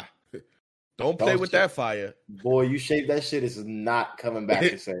 That's why. Don't play with that fire. Boy, you shave that shit, it's not coming back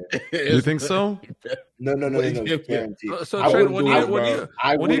the same. You think so? No, guarantee. So, I Trent, wouldn't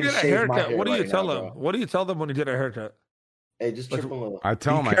when you get a shave my haircut, hair what do you right tell now, them? bro. What do you tell them when you get a haircut? Hey, just trip a little. I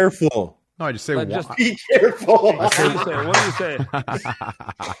tell Be him. careful. No, I just say. Like, just Be careful. What do you say?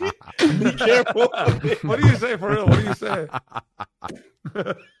 Be careful. What do you say for real? What do you say?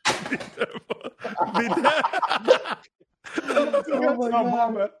 Be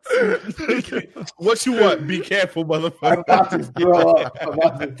What you want? Be careful, motherfucker. I'm about to throw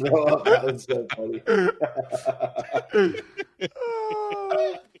up. That was so funny.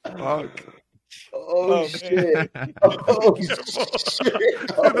 Fuck. Oh shit! Oh shit!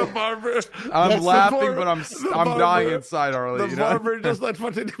 The barber. I'm laughing, but I'm dying inside, Harley. The barber just like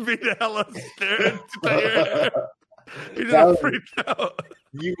fucking beat the hell out of He just freaked out.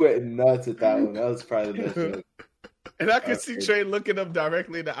 You went nuts at that one. That was probably the best joke. And I could see Trey looking him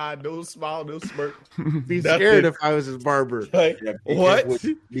directly in the eye, no smile, no smirk. Be scared if I was his barber. Like, what?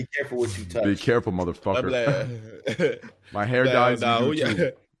 Be careful what you touch. Be careful, motherfucker. My hair dyes. Oh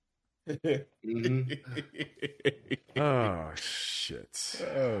shit!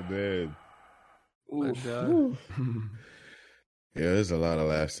 Oh man! Ooh. Yeah, there's a lot of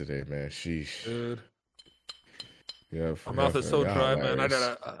laughs today, man. Sheesh. Dude. Yeah, my mouth is so dry, man. I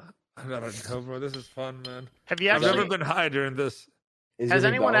gotta go, bro. This is fun, man. Have you I've never been high during this. Has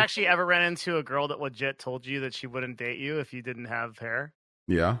anyone actually ever ran into a girl that legit told you that she wouldn't date you if you didn't have hair?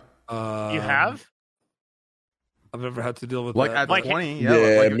 Yeah. You have? I've never had to deal with like that. At 20,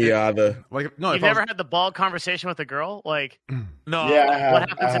 me either. Like no, you've never had the bald conversation with a girl, like no. Yeah, what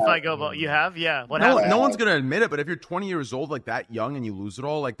happens if I go? Well, you have, yeah. What happens? No one's gonna admit it, but if you're 20 years old, like that young, and you lose it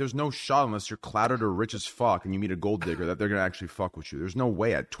all, like there's no shot unless you're clouded or rich as fuck, and you meet a gold digger that they're gonna actually fuck with you. There's no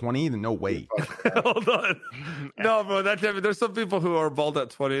way at 20. No way. Hold on. No, bro. There's some people who are bald at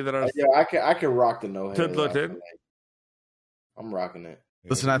 20 that are. Yeah, I can rock the no hair. I'm rocking it.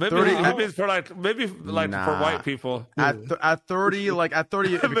 Listen, at maybe, 30, maybe for white people. At 30,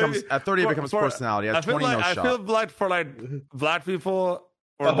 it becomes personality. At 20, no shot. I feel like for black people.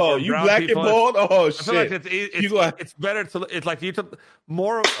 Or you black people, and bald? Oh shit! I feel like it's better to. It's like you took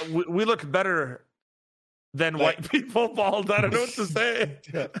more. We look better than white people bald. I don't know what to say.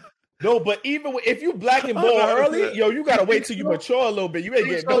 No, but even if you black and bald early, yo, you gotta wait till you mature a little bit. You ain't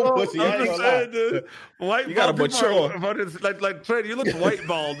getting no pussy. White you gotta mature. Like Trey, you look white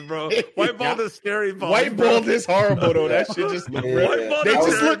bald, bro. White bald is scary bald. White bald is horrible though. That shit just look. White bald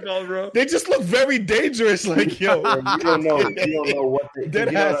is scary bald, bro. They just look very dangerous. Like yo, you don't know what.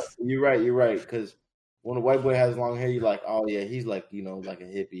 You're right. Because when a white boy has long hair, you're like, oh yeah, he's like like a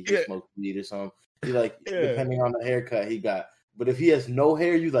hippie. He smokes weed or something. He depending on the haircut he got. But if he has no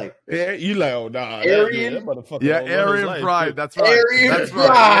hair, you like oh nah, Aryan, that motherfucker. Yeah, Aryan pride. That's right. Aryan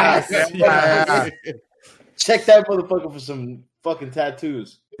pride. Yes. Check that motherfucker for some fucking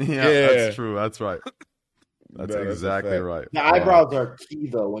tattoos. Yeah, that's true. That's right. That's exactly right. The eyebrows are key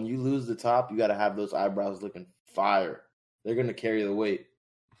though. When you lose the top, you got to have those eyebrows looking fire. They're gonna carry the weight.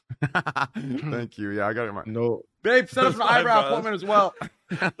 Thank you. Yeah, I got it. No, babe, set up an eyebrow appointment as well.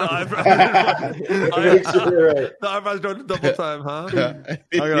 The eyebrows don't double time, huh? I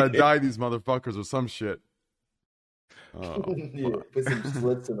gotta dye these motherfuckers or some shit. Put some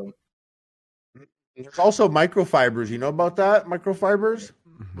slits in them. There's also microfibers. You know about that? Microfibers?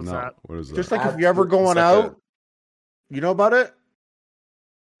 What's that? What is that? Just like if you're ever going out, you know about it?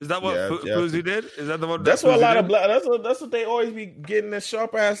 Is that what Fuzi did? Is that the one? That's what a lot of black. That's what they always be getting. The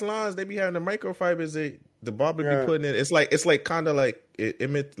sharp ass lines. They be having the microfibers. The barber be putting in. It's like kind of like it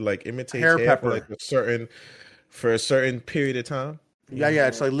imitates hair pepper for a certain period of time. Yeah.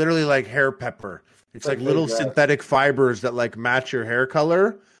 It's like literally like hair pepper. It's like little synthetic fibers that like match your hair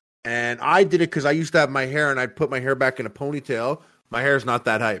color. And I did it because I used to have my hair and I'd put my hair back in a ponytail. My hair's not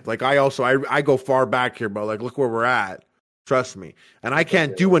that hype. Like I go far back here, bro. Like look where we're at. Trust me. And I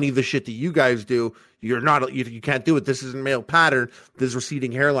can't do any of the shit that you guys do. You can't do it. This isn't male pattern. This is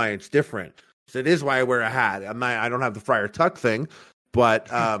receding hairline. It's different. So it is why I wear a hat. I don't have the Friar Tuck thing. But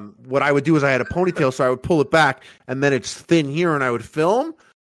what I would do is I had a ponytail, so I would pull it back, and then it's thin here, and I would film.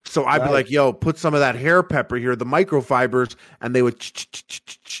 So I'd be like, yo, put some of that hair pepper here, the microfibers, and they would,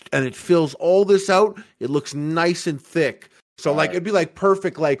 and it fills all this out. It looks nice and thick. So it'd be like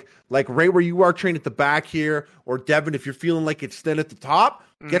perfect, like right where you are, trained at the back here, or Devin, if you're feeling like it's thin at the top,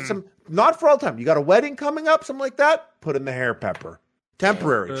 get some, not for all time. You got a wedding coming up, something like that, put in the hair pepper.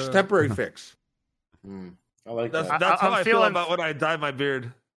 Temporary, just temporary fix. I like that. That's how I feel about when I dye my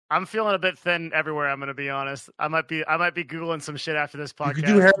beard. I'm feeling a bit thin everywhere. I'm going to be honest. I might be Googling some shit after this podcast. You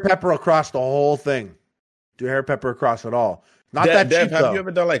can do hair pepper across the whole thing. Do hair pepper across it all. Not that cheap, have though. you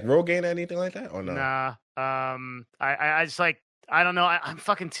ever done like Rogaine or anything like that? Or no? Nah. I just like, I don't know. I'm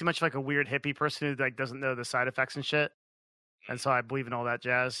fucking too much like a weird hippie person who like doesn't know the side effects and shit. And so I believe in all that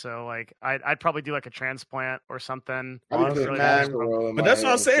jazz. So like, I'd probably do like a transplant or something. Honestly, man. But that's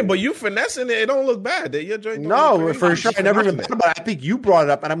what I'm saying. But you finessing it, it don't look bad. Your joint no, for sure. I never even thought about it. I think you brought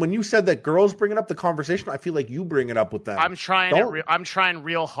it up, and when you said that girls bring it up the conversation, I feel like you bring it up with them. I'm trying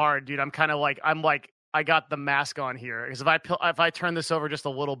real hard, dude. I'm I got the mask on here because if I turn this over just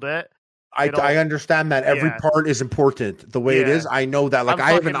a little bit. I understand that every part is important the way it is. I know that. Like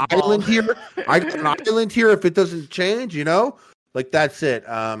I have an island here. I got an island here. If it doesn't change, like that's it.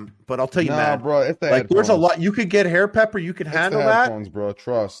 But I'll tell you, man, bro, it's the like there's a lot. You could get hair pepper. You can handle that. Headphones, bro.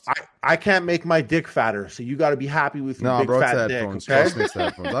 Trust. I can't make my dick fatter, so you got to be happy with your big fat dick. Okay? Trust me, it's the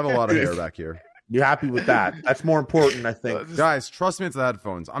headphones. I have a lot of hair back here. You happy with that? That's more important, I think. Guys, trust me, it's the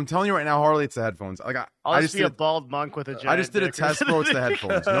headphones. I'm telling you right now, Harley, it's the headphones. Like I'll just be a bald monk with a giant I just did a test, bro. It's the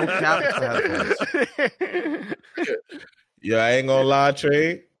headphones. No cap, it's the headphones. Yeah, I ain't gonna lie,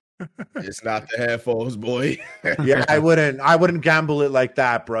 Trey. It's not the headphones, boy. Yeah, I wouldn't gamble it like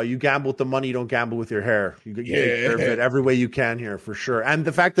that, bro. You gamble with the money, you don't gamble with your hair. You take care of it every way you can here, for sure. And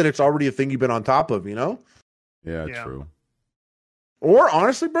the fact that it's already a thing you've been on top of, you know? Yeah, true. Or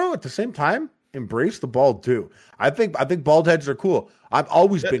honestly, bro, at the same time, embrace the bald too. I think bald heads are cool. I've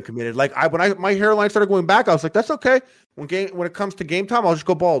always been committed. Like when my hairline started going back, I was like, that's okay. When it comes to game time, I'll just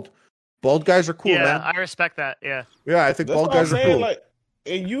go bald. Bald guys are cool, man. Yeah, I respect that. Yeah. Yeah, I think bald guys are cool. Like,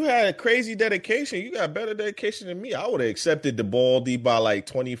 and you had crazy dedication. You got better dedication than me. I would have accepted the baldy by like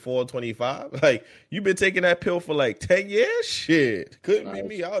 24, 25. Like, you've been taking that pill for like 10 years? Shit. Couldn't be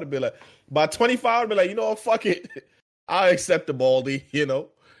me. I would have been like, by 25, I would be like, you know what, fuck it. I accept the baldy, you know.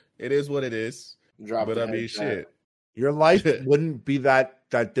 It is what it is. But I mean, shit. Your life wouldn't be that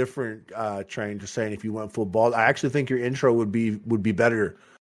different, Train, just saying, if you went full bald. I actually think your intro would be better.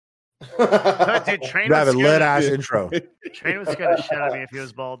 Dude, Train you have a lit ass intro. Train would scare the shit out of me if he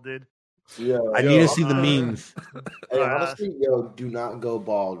was bald, dude. I need to see the memes. Hey, honestly, do not go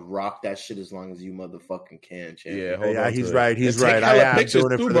bald. Rock that shit as long as you motherfucking can, champ. Yeah, he's right. He's right. I am pictures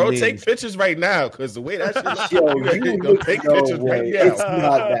doing it too, for bro. the Take memes. pictures right now, because the way that shit. Yo, take pictures right now. It's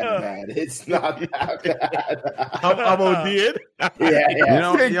not that bad. It's not that bad. I'm OD'd. Yeah.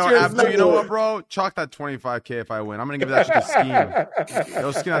 You know what, bro? Chalk that 25K if I win. I'm gonna give that shit to Scheme.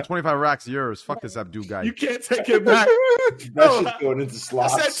 Yo, Scheme, that 25 racks yours. Fuck this Abdu guy. You can't take it back. That shit's going into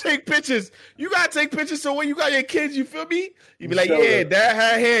slots. I said take pictures. You gotta take pictures so when you got your kids, you feel me? You be like, yeah, dad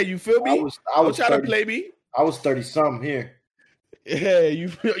had hair. You feel me? I was trying to play me. I was 30-something here. Yeah,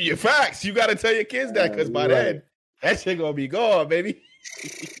 your facts. You gotta tell your kids that, because by then that shit gonna be gone, baby.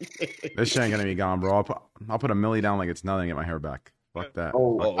 This shit ain't gonna be gone, bro. I'll put $1 million down like it's nothing to get my hair back. Fuck that.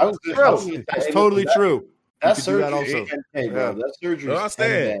 That's totally true. That's surgery. Also. Hey, bro, that surgery. I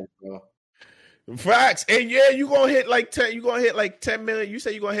understand, bro. Facts. And you gonna hit like 10. You gonna hit like 10 million. You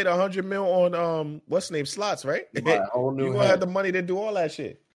say you gonna hit 100 mil on what's the name, slots, right? You gonna have the money to do all that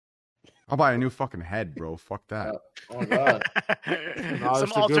shit. I'll buy a new fucking head, bro. Fuck that. Oh god.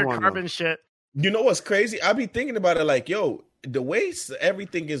 Some altered carbon shit. You know what's crazy? I be thinking about it like, yo, the way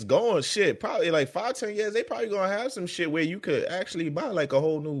everything is going, shit, probably like 5-10 years, they probably gonna have some shit where you could actually buy like a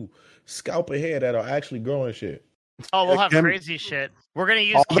whole new scalp of hair that'll actually grow and shit. Oh, we'll have crazy shit. We're going to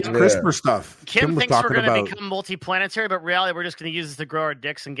use all the CRISPR stuff. Kim thinks we're going to become multiplanetary, but reality, we're just going to use this to grow our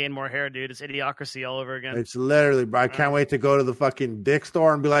dicks and gain more hair, dude. It's idiocracy all over again. It's literally, bro. I can't wait to go to the fucking dick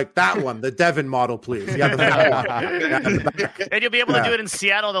store and be like, that one, the Devin model, please. You got the back. And you'll be able to do it in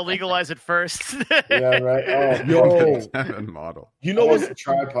Seattle. They'll legalize it first. Yeah, right. Oh, yo. Devin model. You know what's the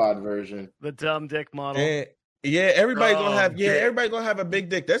tripod version? The dumb dick model. Yeah, everybody gonna have a big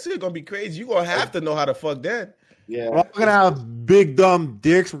dick. That's gonna be crazy. You gonna have to know how to fuck that. Yeah, we're all gonna have big dumb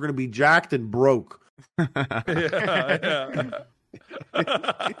dicks. We're gonna be jacked and broke. And the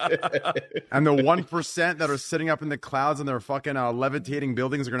 1% that are sitting up in the clouds and they're fucking levitating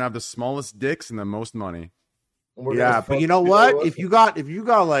buildings are gonna have the smallest dicks and the most money. Yeah, but you know what? If you got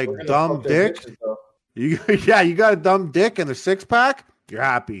like dumb dick, you got a dumb dick and a 6-pack, you're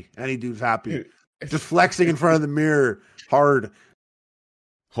happy. Any dude's happy. Just flexing in front of the mirror hard.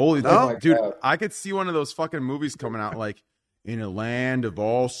 Holy dude, I could see one of those fucking movies coming out like, in a land of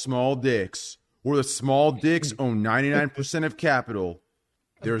all small dicks, where the small dicks own 99% of capital,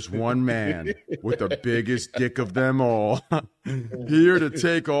 there's one man with the biggest dick of them all. Here to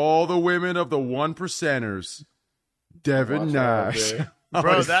take all the women of the 1%ers. Devin Nash.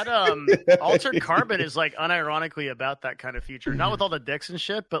 Bro, that altered carbon is like unironically about that kind of future. Not with all the dicks and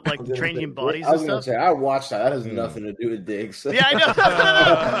shit, but like changing bodies and stuff. I watched that. That has nothing to do with dicks. Yeah, I know. No.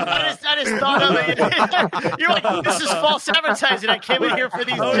 I just thought of it. You're like, this is false advertising. I came in here for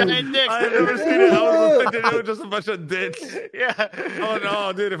these giant dicks. I've never seen it. I was thinking it was just a bunch of dicks. Yeah. Oh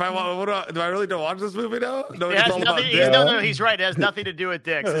no, dude! If I want, do I really don't watch this movie now? No, it has nothing. No, he's right. It has nothing to do with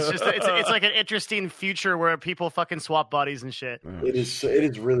dicks. It's just it's like an interesting future where people fucking swap bodies and shit. It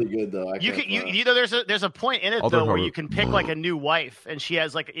is really good though. You know there's a point in it though where you can pick like a new wife and she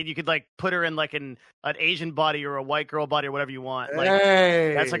has like you could like put her in like an Asian body or a white girl body or whatever you want. Like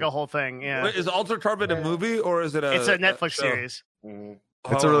that's like a whole thing. Yeah. Wait, is Altered Carbon a movie or is it It's a Netflix series. Mm-hmm.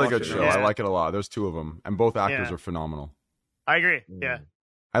 It's a really good show. I like it a lot. There's 2 of them, and both actors are phenomenal. I agree. Yeah.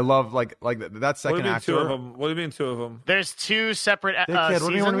 I love like that second actor. 2 of them? What do you mean 2 of them? There's 2 separate seasons, what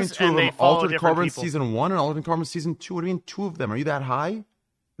do you mean 2 of them? Altered Carbon people. season 1 and Altered Carbon season 2. What do you mean 2 of them? Are you that high?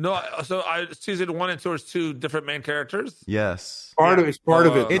 No, so season 1 and 2 is 2 different main characters. Yes, part of it.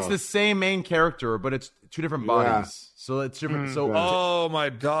 It's the same main character, but it's 2 different bodies. So it's different. Oh my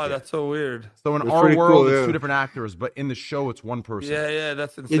god, that's so weird. So in our world, it's 2 different actors, but in the show, it's 1 person. Yeah,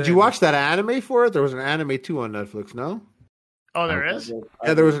 that's insane. Did you watch that anime for it? There was an anime too on Netflix. No. Oh, there is.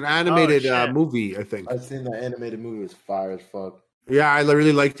 Yeah, there was an animated movie. I think I've seen that animated movie. It was fire as fuck. Yeah, I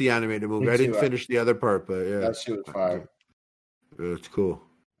really liked the animated movie. I didn't finish the other part, but yeah, that shit was fire. It's cool.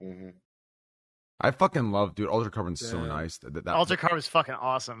 Mm-hmm. I fucking love, dude. Altered Carbon's so nice. Altered Carbon's fucking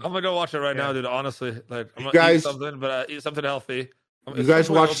awesome. I'm gonna go watch it right now, dude. Honestly, like I'm gonna guys, eat something, but eat something healthy. You guys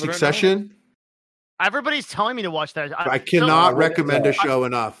watch Succession? Right, everybody's telling me to watch that. I cannot recommend a show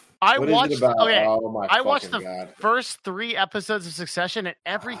enough. I watched the first 3 episodes of Succession, and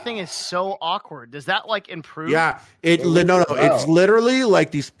everything is so awkward. Does that like improve? Yeah, it's literally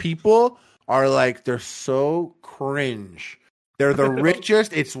like these people are like they're so cringe. They're the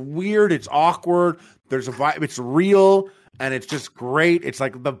richest. It's weird. It's awkward. There's a vibe. It's real, and it's just great. It's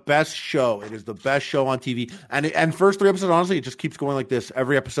like the best show. It is the best show on TV. And first 3 episodes, honestly, it just keeps going like this.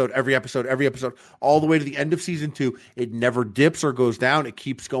 Every episode, all the way to the end of season 2. It never dips or goes down. It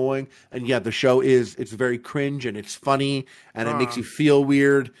keeps going. And yeah, the show it's very cringe and it's funny and it makes you feel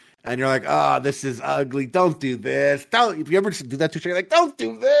weird. And you're like, this is ugly. Don't do this. If you ever do that to you're like, don't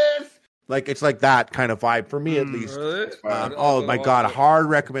do this. Like it's like that kind of vibe for me at least. Really? Oh my god, a hard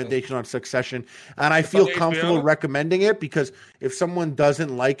recommendation on Succession, and I feel comfortable recommending it because if someone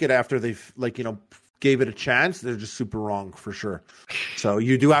doesn't like it after they've gave it a chance, they're just super wrong for sure. So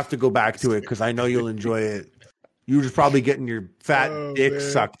you do have to go back to it because I know you'll enjoy it. You were just probably getting your fat dick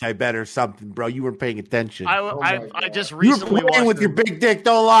sucked, I bet, or something, bro. You weren't paying attention. I just recently you were playing with your big dick.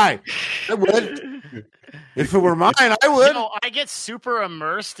 Don't lie. I would. If it were mine, I would. I get super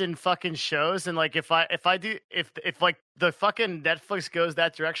immersed in fucking shows, and like if like the fucking Netflix goes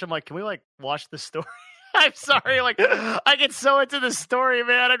that direction, I'm like, can we like watch the story? I'm sorry, like I get so into the story,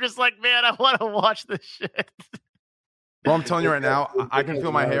 man. I'm just like, man, I want to watch this shit. Bro, I'm telling you right now, I can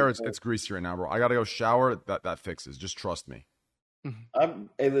feel my hair. It's greasy right now, bro. I gotta go shower. That fixes. Just trust me.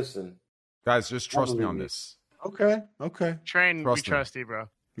 Hey, listen, guys, just trust me on this. Okay. Train, we trust you, bro.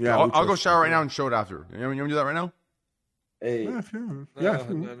 Yeah, I'll go shower right now and show it after. You want to do that right now? Hey,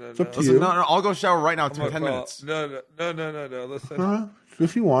 it's up to Listen, you. no, I'll go shower right now. It's 10 minutes. No. Listen,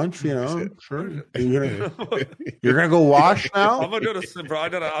 if you want, sure. You're gonna go wash now. I'm gonna go to sleep, bro.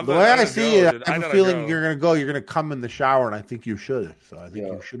 The way I see it, I have a feeling you're gonna go. You're gonna come in the shower, and I think you should. So I think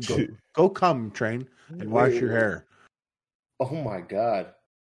you should go come, Train, and wash your hair. Oh my god,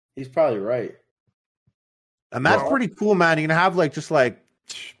 he's probably right. And that's pretty cool, man. You're gonna have just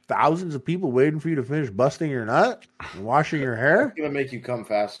thousands of people waiting for you to finish busting your nut and washing your hair. It's gonna make you come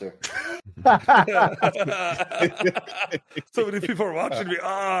faster. So many people are watching me.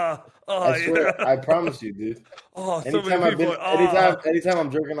 I swear, I promise you, dude. Anytime I'm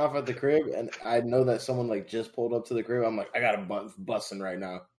jerking off at the crib and I know that someone just pulled up to the crib, I'm like, I got a busting right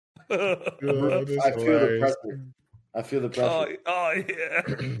now. I feel the pressure. Oh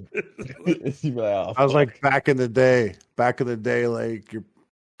yeah. I was like back in the day, like your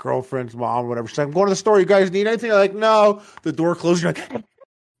girlfriend's mom, whatever. She's like, I'm going to the store. You guys need anything? I'm like, no. The door closed. You're like,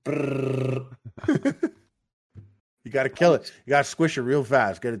 you got to kill it. You got to squish it real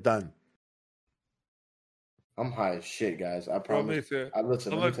fast. Get it done. I'm high as shit, guys. I promise.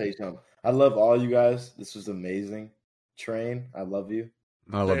 Listen, let me tell you something. I love all you guys. This was amazing. Train, I love you.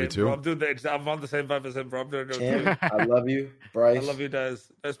 I love you too. Bro, I'm on the same vibe as him, bro. I love you, Bryce. I love you, guys.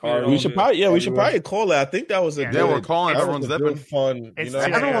 We should probably call it. I think that was a we're calling. Everyone's good fun.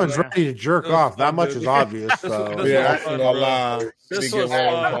 Everyone's ready to jerk off. That much is obvious. So this was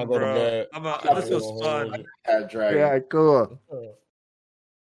fun, bro. This was fun. Yeah, cool.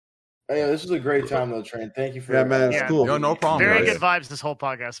 Hey, this was a great time though, Train. Thank you for man. It's cool. Yo, no problem. Very good vibes. This whole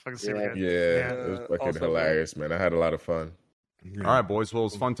podcast, fucking super good. Yeah, it was fucking hilarious, man. I had a lot of fun. All right, boys. Well, it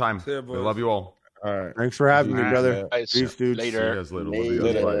was a fun time. I love you all. All right. Thanks for having me, brother. Peace, dudes. Later. See you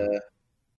guys later.